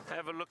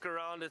have a look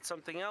around at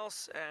something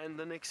else, and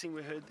the next thing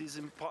we heard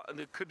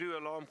the kudu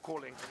alarm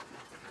calling.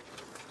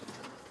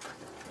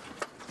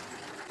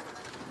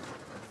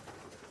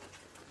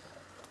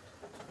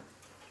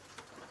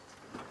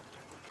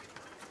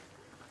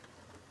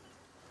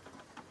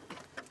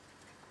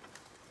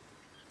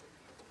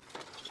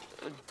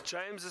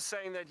 James is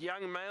saying that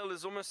young male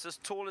is almost as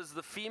tall as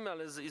the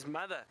female, as his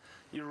mother.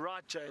 You're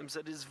right, James.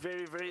 That is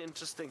very, very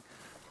interesting.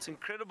 It's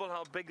incredible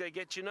how big they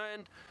get, you know.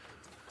 And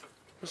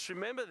just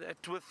remember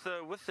that with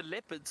the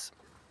leopards,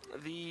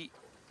 the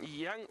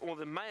young or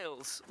the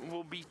males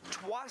will be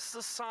twice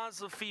the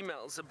size of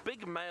females. A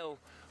big male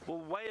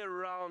will weigh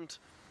around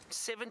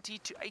 70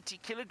 to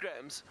 80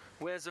 kilograms,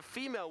 whereas a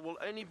female will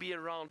only be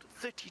around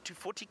 30 to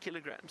 40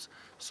 kilograms.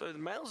 So the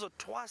males are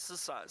twice the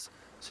size.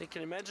 So you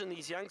can imagine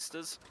these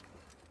youngsters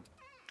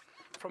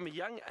from a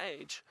young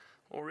age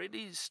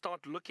already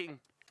start looking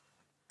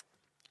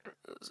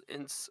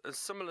in a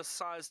similar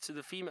size to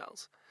the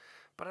females.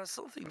 But I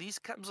still think these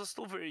cubs are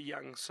still very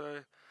young. So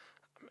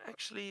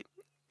actually,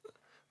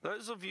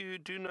 those of you who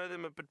do know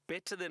them a bit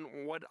better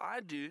than what I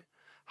do,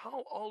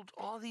 how old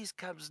are these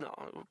cubs now?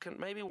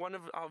 Maybe one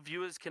of our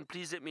viewers can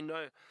please let me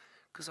know.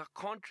 because I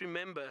can't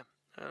remember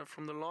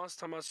from the last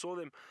time I saw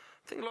them.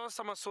 I think last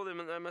time I saw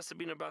them, they must have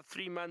been about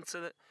 3 months.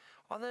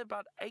 Are they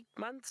about 8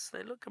 months?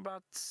 They look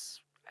about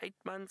 8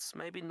 months,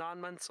 maybe 9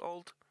 months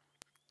old.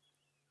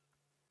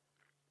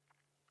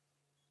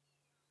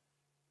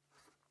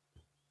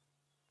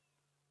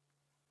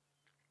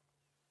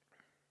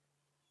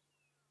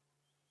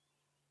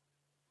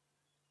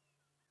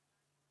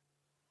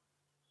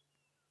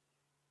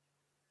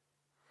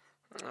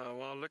 Oh,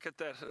 well, look at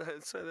that.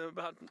 So they're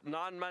about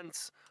 9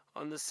 months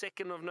on the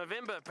 2nd of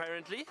November,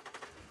 apparently.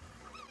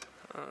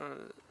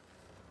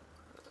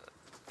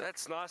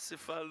 That's nice.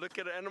 If I look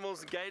at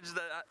animals, gauge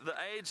the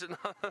age, and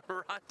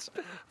right,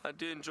 I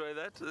do enjoy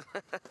that.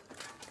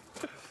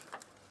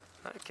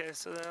 Okay,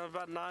 so they're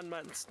about 9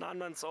 months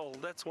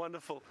old. That's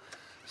wonderful.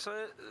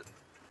 So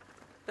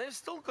they've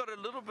still got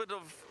a little bit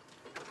of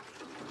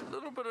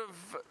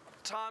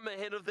time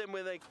ahead of them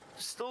where they're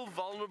still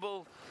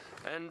vulnerable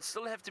and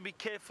still have to be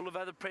careful of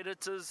other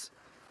predators.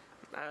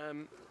 I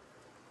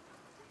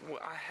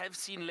have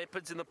seen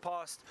leopards in the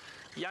past,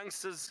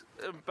 youngsters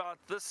about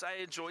this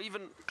age or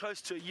even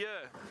close to a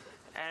year,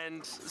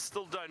 and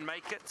still don't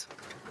make it.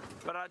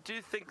 But I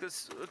do think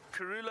this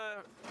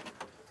Karula,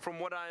 from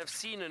what I have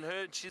seen and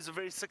heard, she's a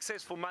very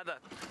successful mother.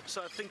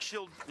 So I think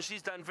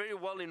she's done very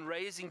well in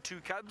raising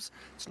 2 cubs.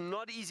 It's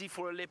not easy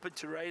for a leopard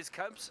to raise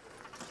cubs,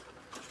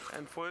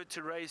 and for her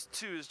to raise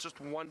 2 is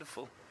just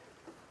wonderful.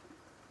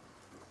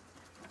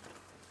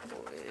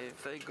 Where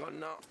have they gone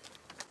now?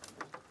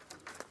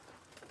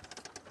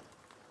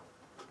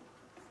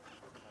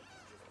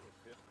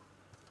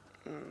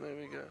 There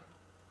we go.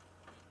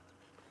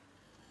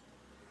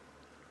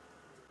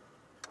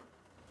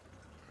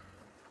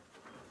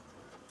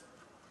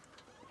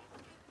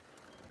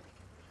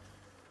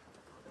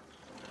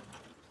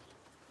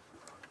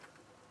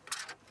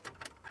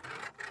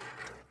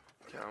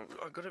 Okay,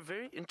 I got a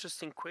very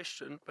interesting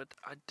question, but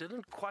I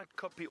didn't quite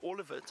copy all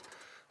of it.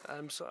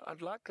 So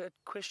I'd like that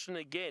question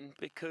again,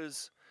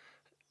 because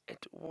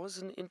it was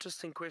an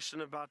interesting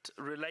question about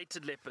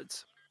related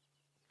leopards.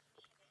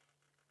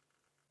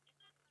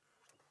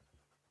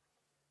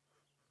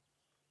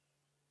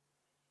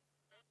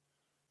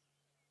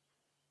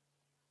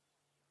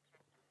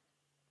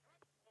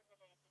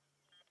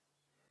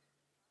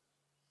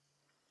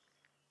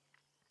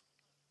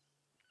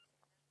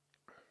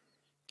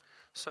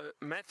 So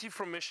Matthew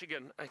from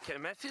Michigan. Okay,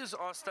 Matthew's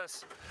asked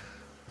us,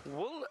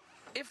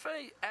 if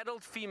a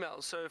adult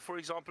female, so for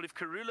example, if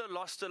Karula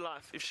lost her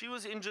life, if she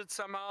was injured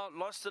somehow,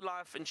 lost her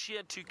life, and she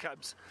had 2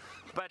 cubs,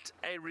 but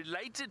a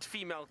related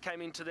female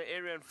came into the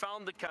area and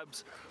found the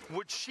cubs,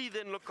 would she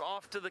then look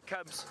after the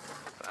cubs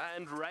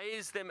and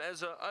raise them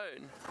as her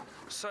own?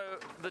 So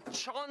the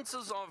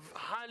chances are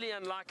highly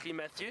unlikely,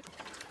 Matthew,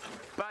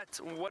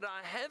 but what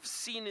I have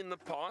seen in the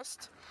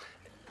past,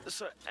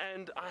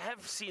 and I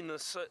have seen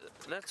this, so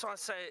that's why I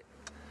say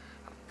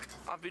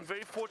I've been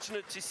very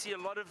fortunate to see a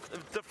lot of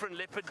different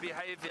leopard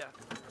behavior.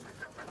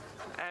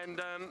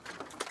 And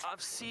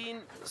I've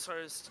seen, sorry,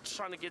 I was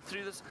trying to get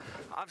through this,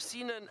 I've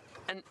seen an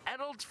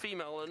adult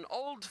female, an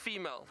old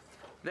female,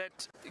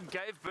 that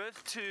gave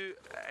birth to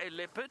a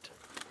leopard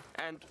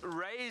and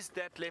raised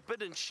that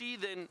leopard, and she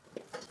then,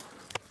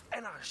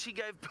 she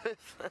gave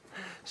birth,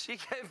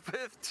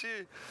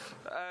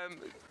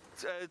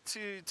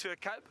 to a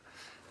cub.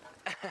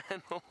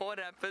 And what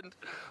happened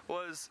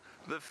was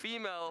the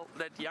female,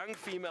 that young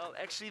female,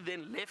 actually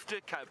then left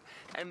her cub,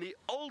 and the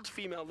old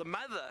female, the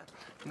mother,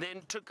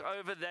 then took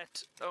over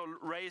that,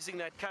 raising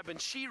that cub, and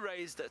she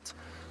raised it.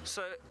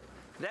 So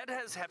that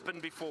has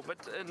happened before,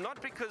 but not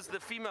because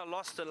the female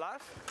lost her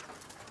life,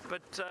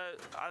 but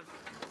I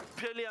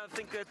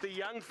think that the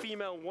young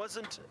female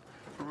wasn't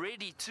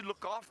ready to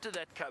look after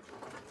that cub.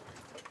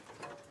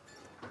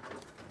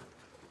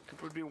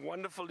 It would be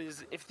wonderful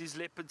if these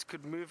leopards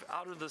could move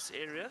out of this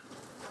area,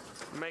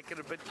 make it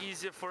a bit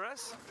easier for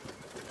us.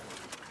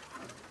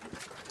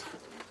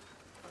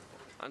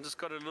 I just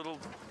got a little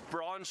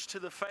branch to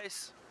the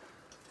face,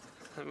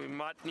 and we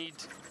might need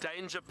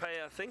danger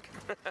pay, I think.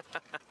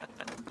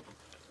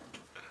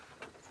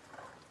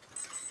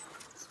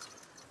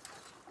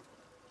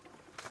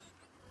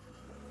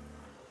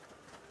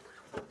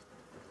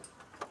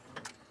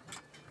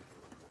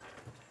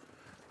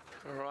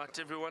 Alright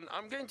everyone,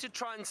 I'm going to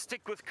try and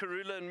stick with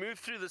Karula and move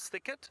through this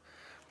thicket.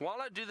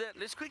 While I do that,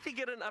 let's quickly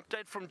get an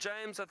update from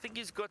James. I think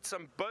he's got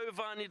some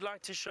bovine he'd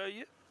like to show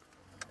you.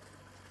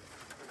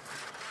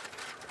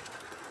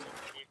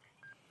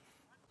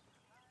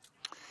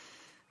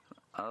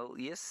 Oh,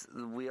 yes,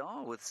 we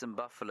are with some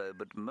buffalo,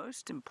 but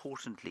most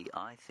importantly,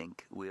 I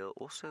think, we are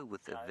also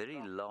with a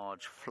very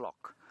large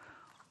flock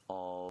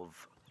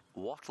of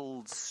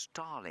wattled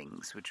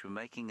starlings, which were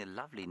making a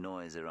lovely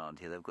noise around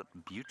here. They've got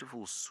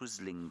beautiful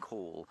swizzling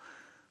call,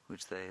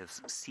 which they have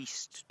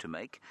ceased to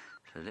make.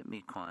 So let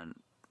me try and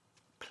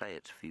play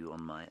it for you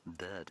on my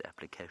bird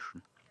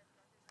application.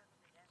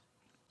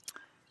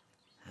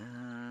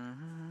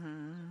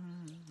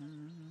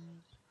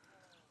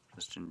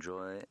 Just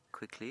enjoy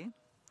quickly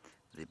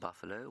the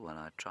buffalo while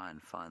I try and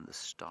find the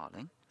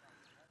starling.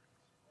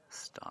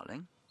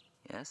 Starling,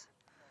 yes.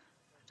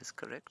 is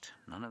correct.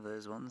 None of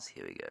those ones.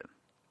 Here we go.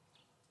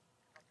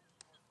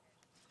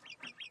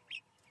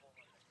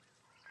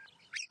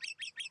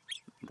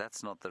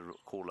 That's not the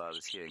call I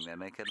was hearing. They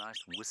make a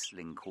nice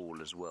whistling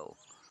call as well.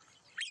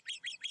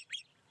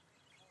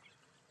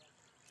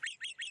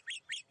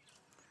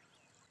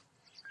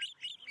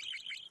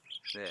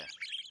 There.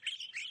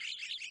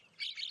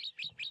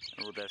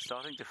 Oh, they're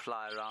starting to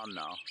fly around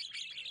now.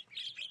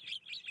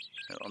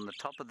 They're on the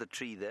top of the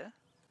tree there.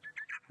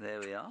 There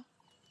we are.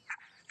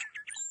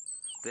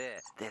 There.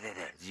 Did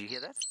you hear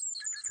that?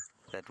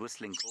 That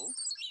whistling call?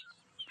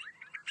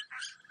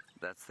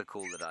 That's the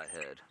call that I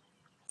heard.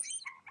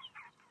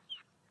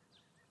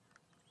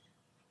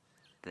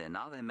 There,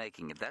 now they're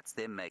making it. That's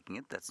them making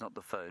it. That's not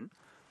the phone.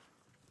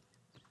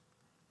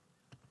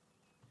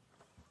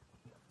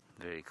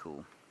 Very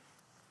cool.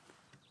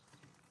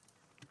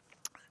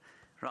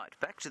 Right,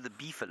 back to the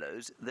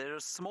beefaloes. There are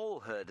a small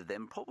herd of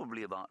them,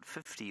 probably about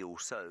 50 or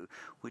so,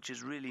 which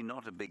is really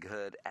not a big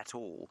herd at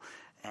all.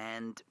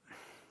 And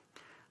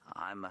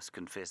I must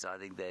confess, I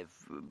think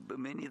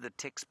many of the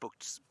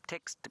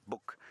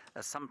textbook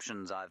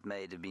assumptions I've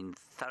made have been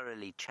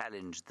thoroughly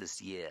challenged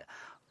this year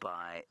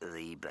by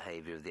the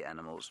behavior of the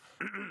animals.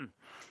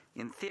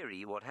 In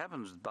theory, what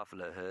happens with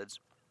buffalo herds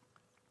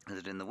is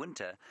that in the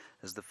winter,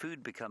 as the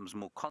food becomes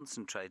more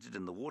concentrated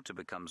and the water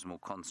becomes more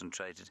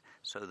concentrated,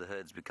 so the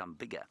herds become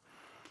bigger.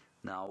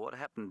 Now, what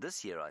happened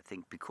this year, I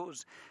think,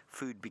 because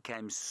food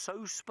became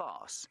so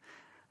sparse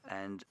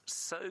and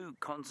so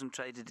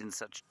concentrated in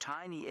such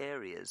tiny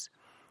areas,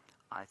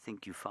 I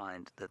think you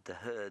find that the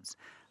herds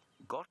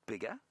got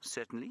bigger,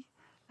 certainly,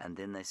 and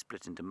then they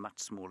split into much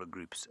smaller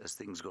groups as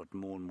things got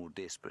more and more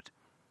desperate.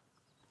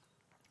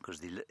 Because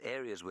the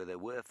areas where there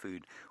were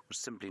food was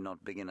simply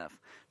not big enough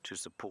to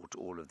support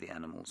all of the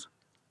animals.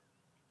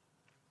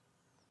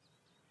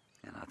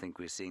 And I think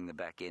we're seeing the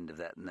back end of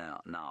that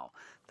now.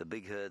 The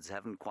big herds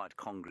haven't quite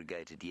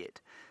congregated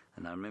yet.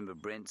 And I remember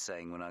Brent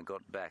saying when I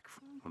got back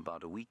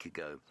about a week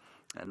ago,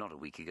 not a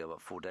week ago,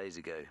 but 4 days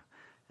ago,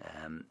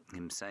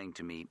 him saying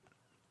to me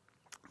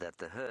that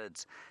the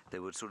herds,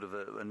 there were sort of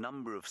a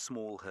number of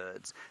small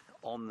herds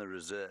on the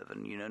reserve,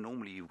 and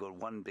normally you've got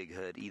one big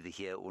herd either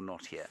here or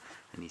not here,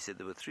 and he said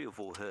there were 3 or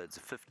 4 herds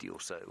of 50 or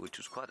so, which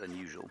was quite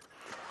unusual.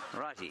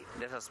 Righty,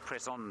 let us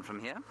press on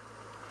from here.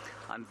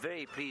 I'm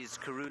very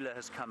pleased Karula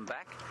has come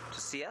back to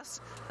see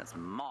us. That's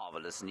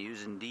marvellous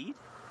news indeed.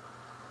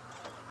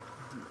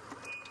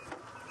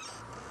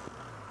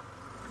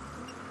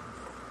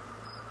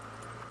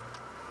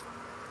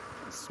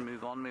 Let's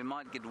move on. We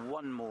might get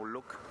one more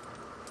look.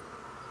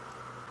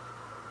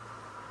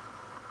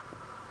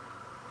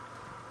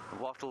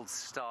 Wattled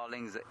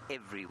starlings are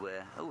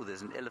everywhere. Oh,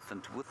 there's an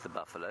elephant with the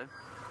buffalo.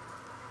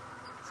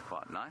 It's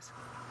quite nice.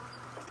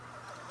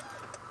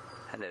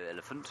 Hello,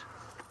 elephant.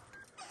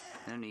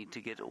 No need to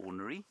get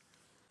ornery.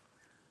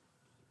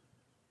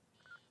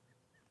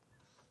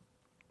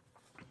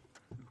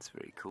 It's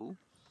very cool.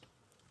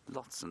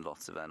 Lots and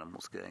lots of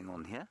animals going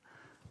on here.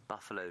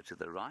 Buffalo to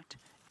the right,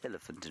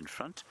 elephant in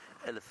front,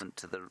 elephant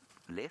to the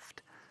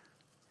left.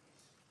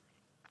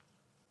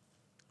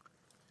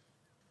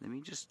 Let me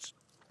just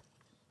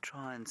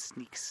try and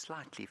sneak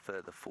slightly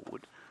further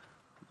forward.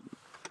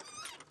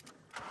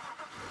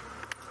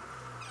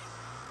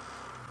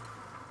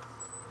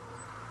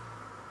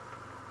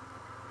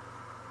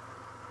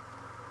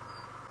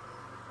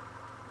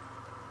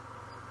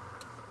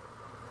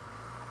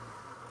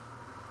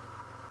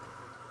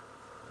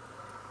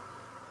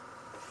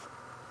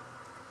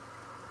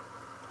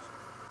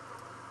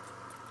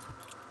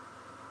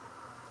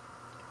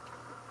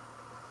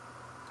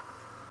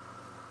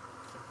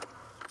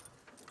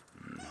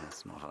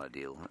 That's not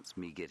ideal. That's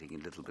me getting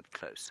a little bit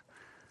close.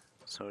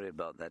 Sorry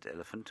about that,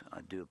 elephant.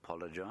 I do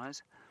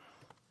apologize.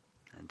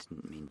 I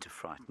didn't mean to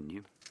frighten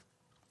you.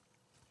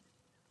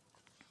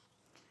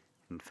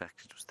 In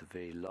fact, it was the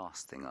very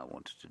last thing I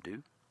wanted to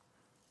do.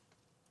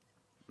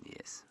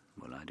 Yes,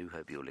 well, I do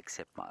hope you'll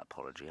accept my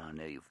apology. I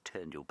know you've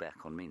turned your back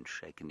on me and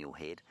shaken your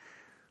head.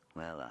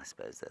 Well, I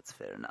suppose that's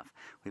fair enough.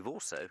 We've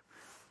also,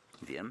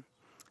 Viam,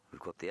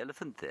 we've got the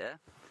elephant there.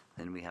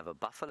 Then we have a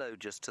buffalo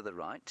just to the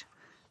right.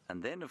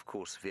 And then, of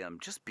course, Viam,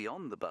 just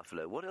beyond the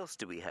buffalo, what else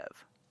do we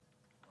have?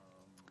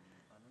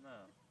 I don't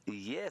know.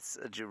 Yes,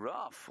 a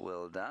giraffe.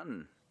 Well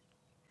done.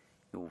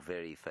 Your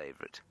very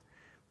favourite.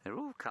 They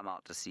all come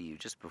out to see you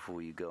just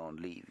before you go on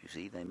leave, you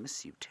see. They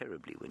miss you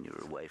terribly when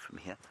you're away from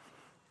here.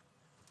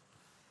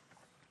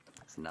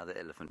 There's another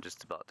elephant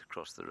just about to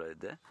cross the road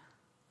there.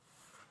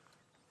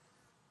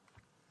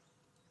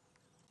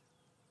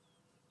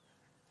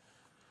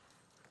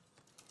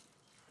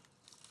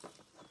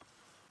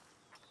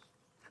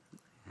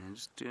 I'm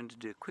just going to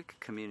do a quick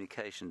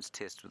communications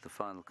test with the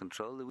final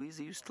control. Louise,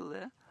 are you still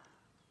there?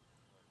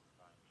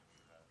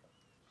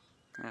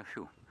 Oh,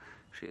 phew.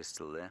 She is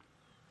still there.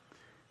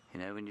 You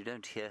know, when you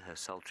don't hear her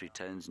sultry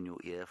tones in your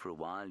ear for a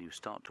while, you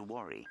start to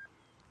worry.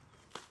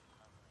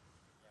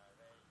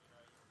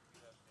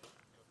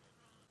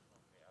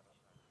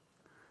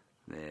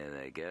 There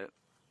they go.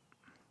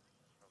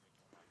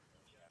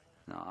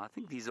 Now, I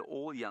think these are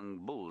all young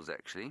bulls,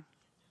 actually.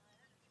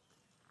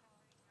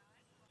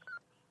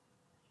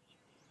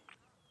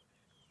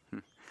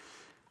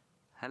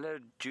 Hello,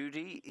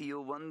 Judy. You're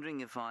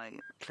wondering if I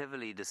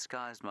cleverly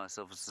disguised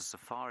myself as a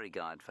safari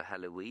guide for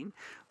Halloween,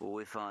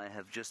 or if I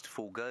have just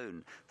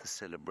foregone the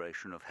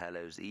celebration of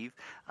Hallows Eve.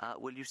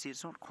 Well, you see,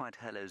 it's not quite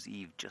Hallows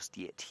Eve just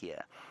yet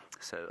here.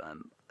 So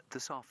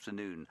this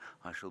afternoon,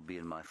 I shall be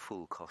in my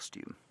full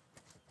costume.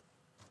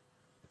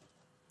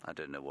 I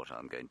don't know what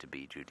I'm going to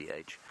be, Judy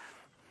H.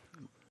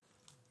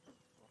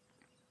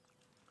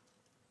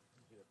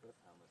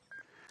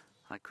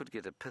 I could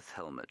get a pith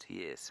helmet,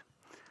 yes.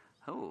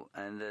 Oh,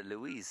 and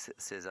Louise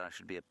says I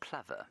should be a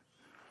plover.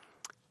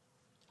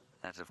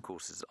 That, of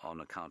course, is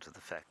on account of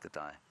the fact that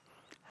I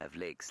have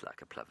legs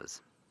like a plover's.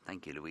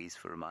 Thank you, Louise,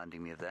 for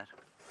reminding me of that.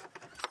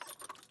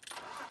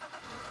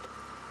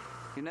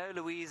 You know,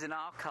 Louise, in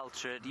our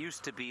culture, it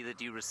used to be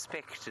that you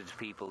respected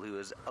people who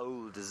are as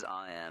old as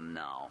I am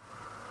now.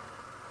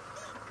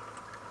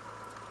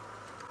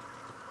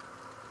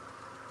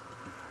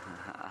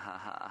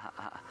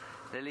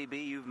 Lily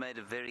B, you've made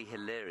a very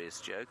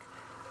hilarious joke.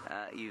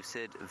 You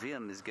said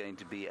Viam is going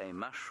to be a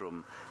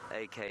mushroom,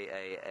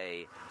 a.k.a.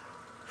 a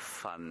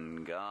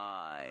fun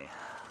guy.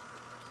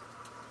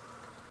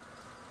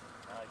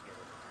 I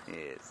get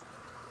it. Yes.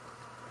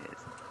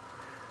 Yes.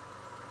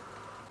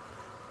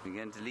 We're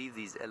going to leave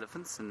these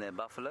elephants and their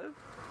buffalo.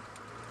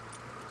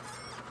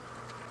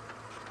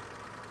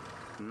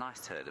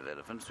 Nice herd of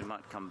elephants. We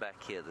might come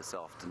back here this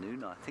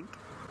afternoon, I think.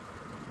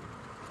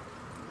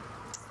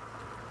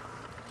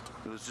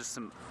 There was just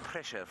some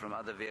pressure from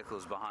other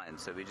vehicles behind,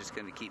 so we're just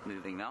going to keep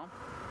moving now.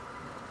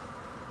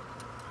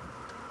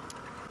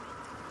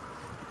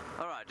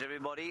 All right,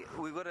 everybody,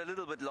 we've got a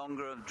little bit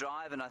longer of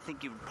drive, and I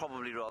think you'd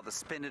probably rather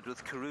spend it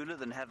with Karula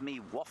than have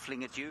me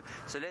waffling at you.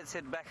 So let's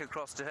head back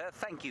across to her.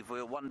 Thank you for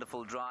your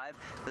wonderful drive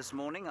this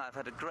morning. I've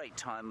had a great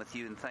time with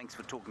you, and thanks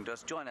for talking to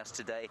us. Join us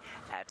today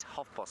at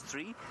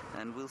 3:30,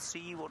 and we'll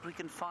see what we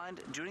can find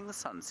during the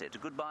sunset.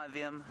 Goodbye,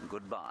 Viam.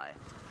 Goodbye.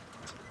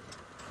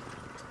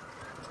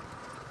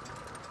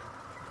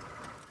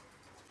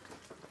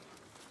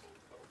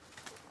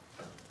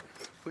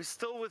 We're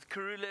still with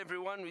Karula,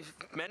 everyone. We've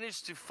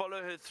managed to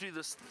follow her through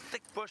this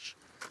thick bush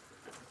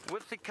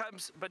with the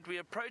cubs, but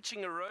we're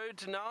approaching a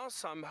road now,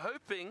 so I'm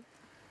hoping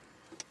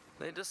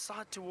they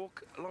decide to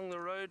walk along the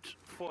road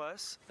for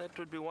us. That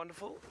would be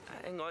wonderful.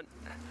 Hang on.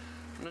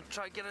 I'm going to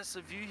try to get us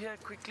a view here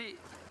quickly.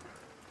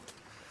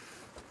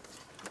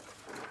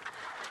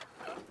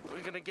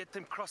 We're going to get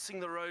them crossing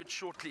the road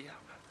shortly.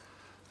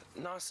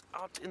 Nice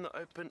out in the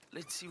open.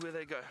 Let's see where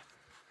they go.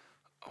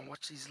 Oh,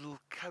 watch these little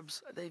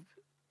cubs. They've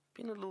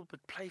been a little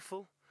bit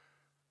playful.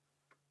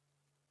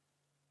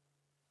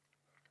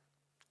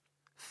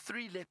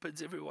 3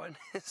 leopards, everyone.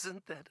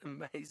 Isn't that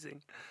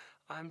amazing?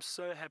 I'm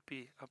so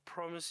happy. I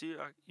promise you,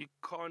 I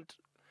can't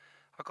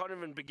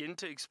even begin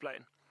to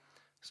explain.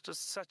 It's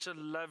just such a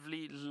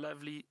lovely,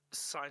 lovely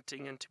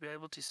sighting, and to be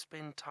able to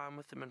spend time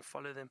with them and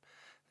follow them.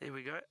 There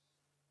we go,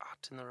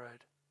 out in the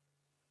road.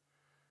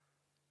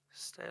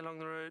 Stay along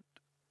the road.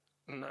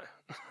 No.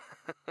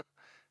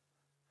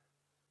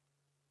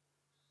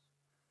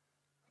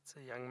 It's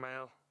a young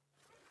male.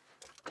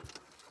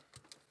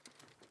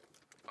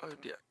 Oh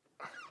dear.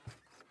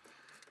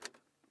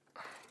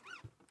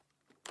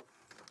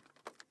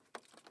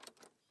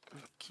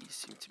 The keys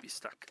seem to be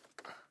stuck.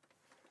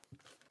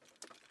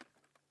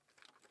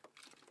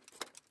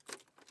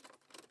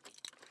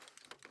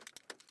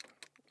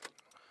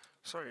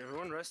 Sorry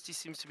everyone, Rusty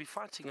seems to be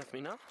fighting with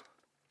me now.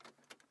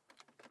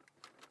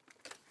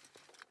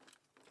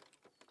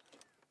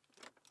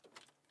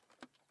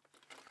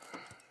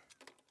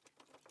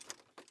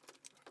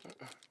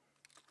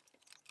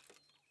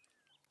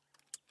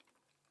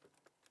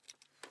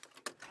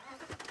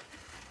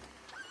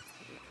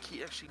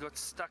 He actually got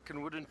stuck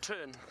and wouldn't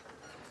turn.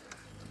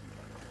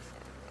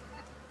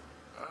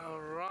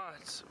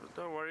 Alright,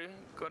 don't worry,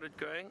 got it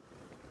going.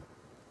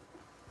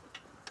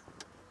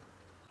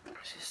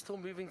 She's still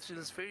moving through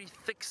this very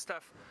thick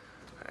stuff.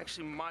 I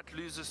actually might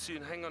lose her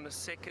soon. Hang on a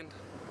second.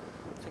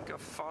 I think I've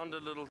found a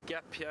little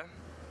gap here.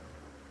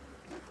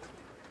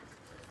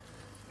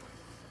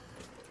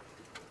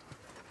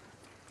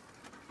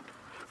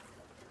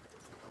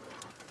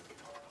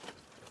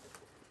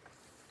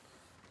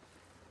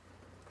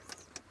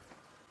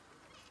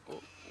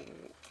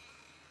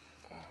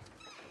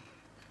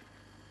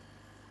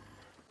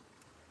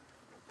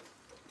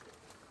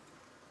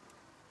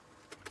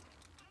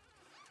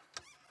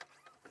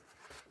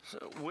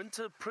 So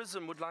Winter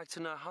Prism would like to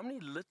know how many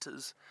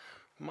litters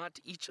might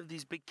each of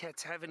these big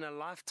cats have in a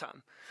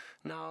lifetime.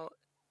 Now,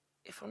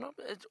 if I'm not,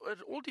 it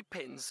all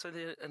depends. So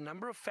there are a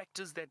number of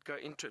factors that go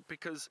into it,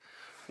 because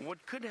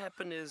what could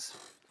happen is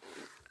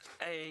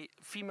a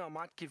female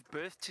might give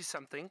birth to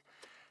something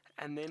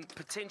and then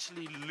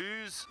potentially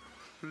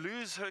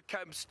lose her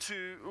cubs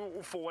to,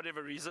 for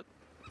whatever reason.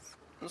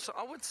 And so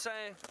I would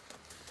say,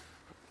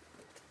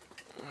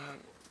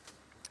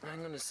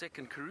 hang on a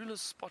second, Karula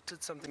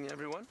spotted something,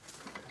 everyone.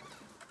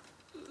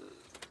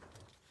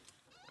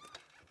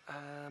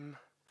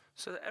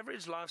 So the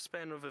average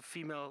lifespan of a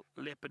female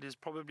leopard is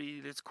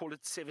probably, let's call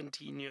it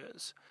 17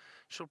 years.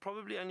 She'll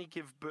probably only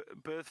give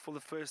birth for the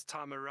first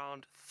time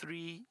around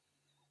 3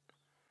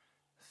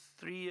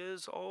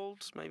 years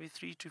old, maybe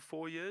 3 to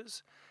 4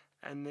 years,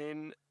 and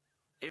then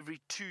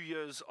every 2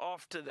 years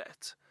after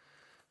that.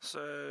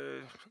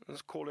 So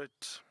let's call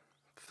it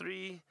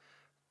 3,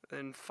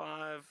 then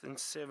 5, then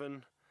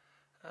 7,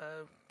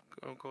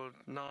 I'll call it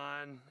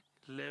 9,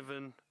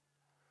 11.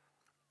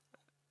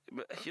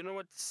 You know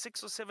what?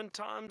 6 or 7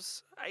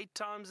 times, 8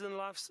 times in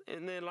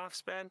their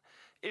lifespan,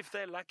 if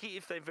they're lucky,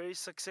 if they're very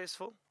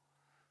successful.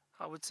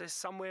 I would say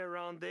somewhere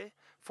around there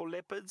for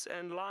leopards,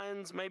 and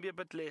lions maybe a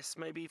bit less,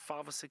 maybe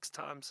 5 or 6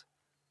 times.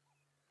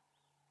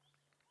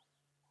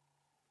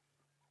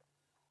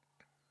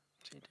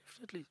 She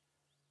definitely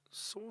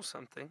saw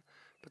something,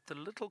 but the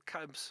little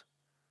cubs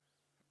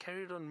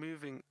carried on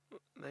moving.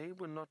 They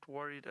were not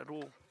worried at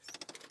all.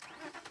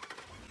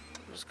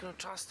 I'm just going to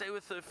try to stay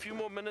with her a few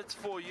more minutes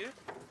for you.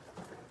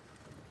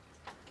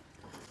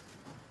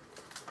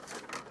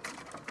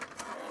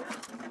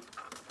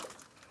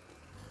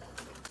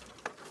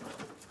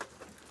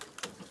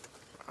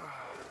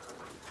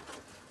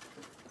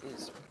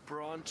 These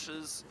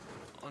branches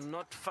are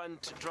not fun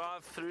to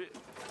drive through.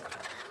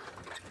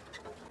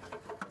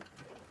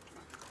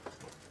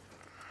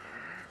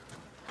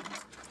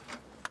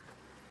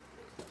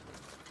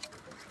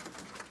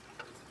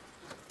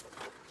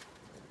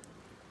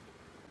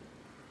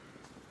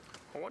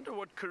 I wonder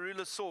what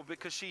Karula saw,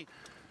 because she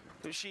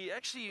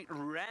actually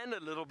ran a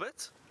little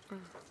bit.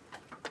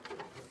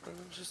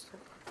 Just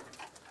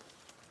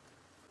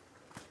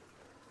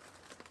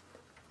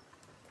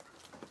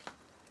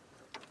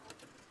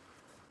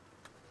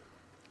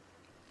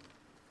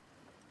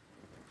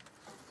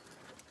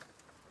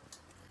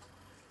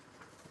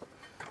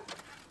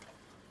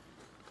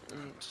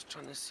I'm just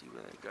trying to see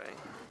where they're going.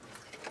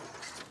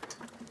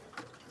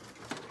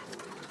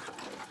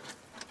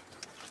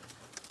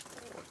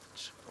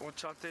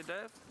 Watch out there,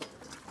 Dave.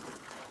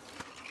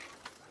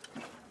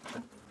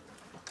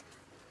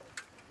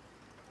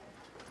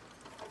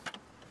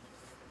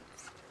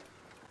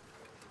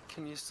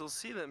 Can you still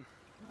see them?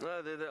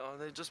 No, there they are.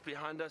 They're just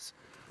behind us.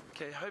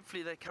 Okay,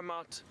 hopefully they come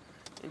out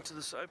into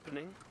this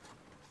opening.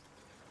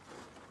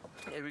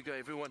 Here we go,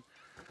 everyone.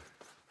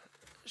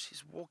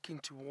 She's walking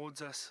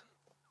towards us.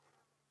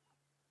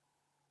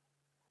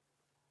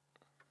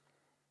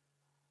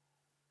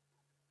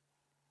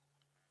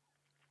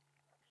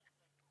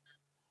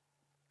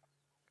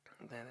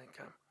 There they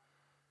come.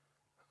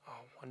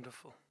 Oh,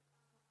 wonderful.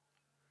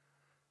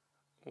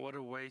 What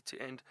a way to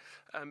end.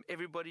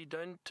 Everybody,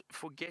 don't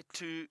forget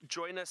to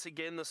join us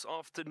again this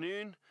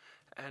afternoon,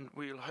 and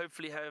we'll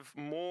hopefully have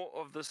more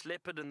of this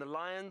leopard and the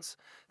lions.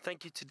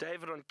 Thank you to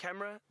David on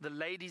camera, the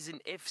ladies in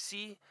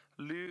FC,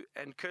 Lou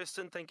and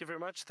Kirsten, thank you very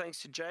much. Thanks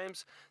to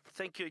James.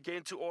 Thank you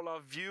again to all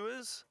our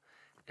viewers.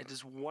 It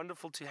is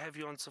wonderful to have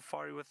you on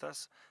safari with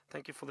us.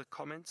 Thank you for the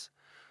comments.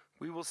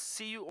 We will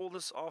see you all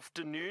this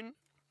afternoon.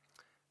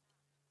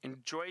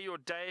 Enjoy your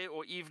day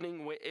or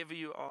evening wherever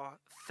you are.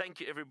 Thank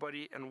you,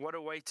 everybody, and what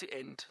a way to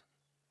end.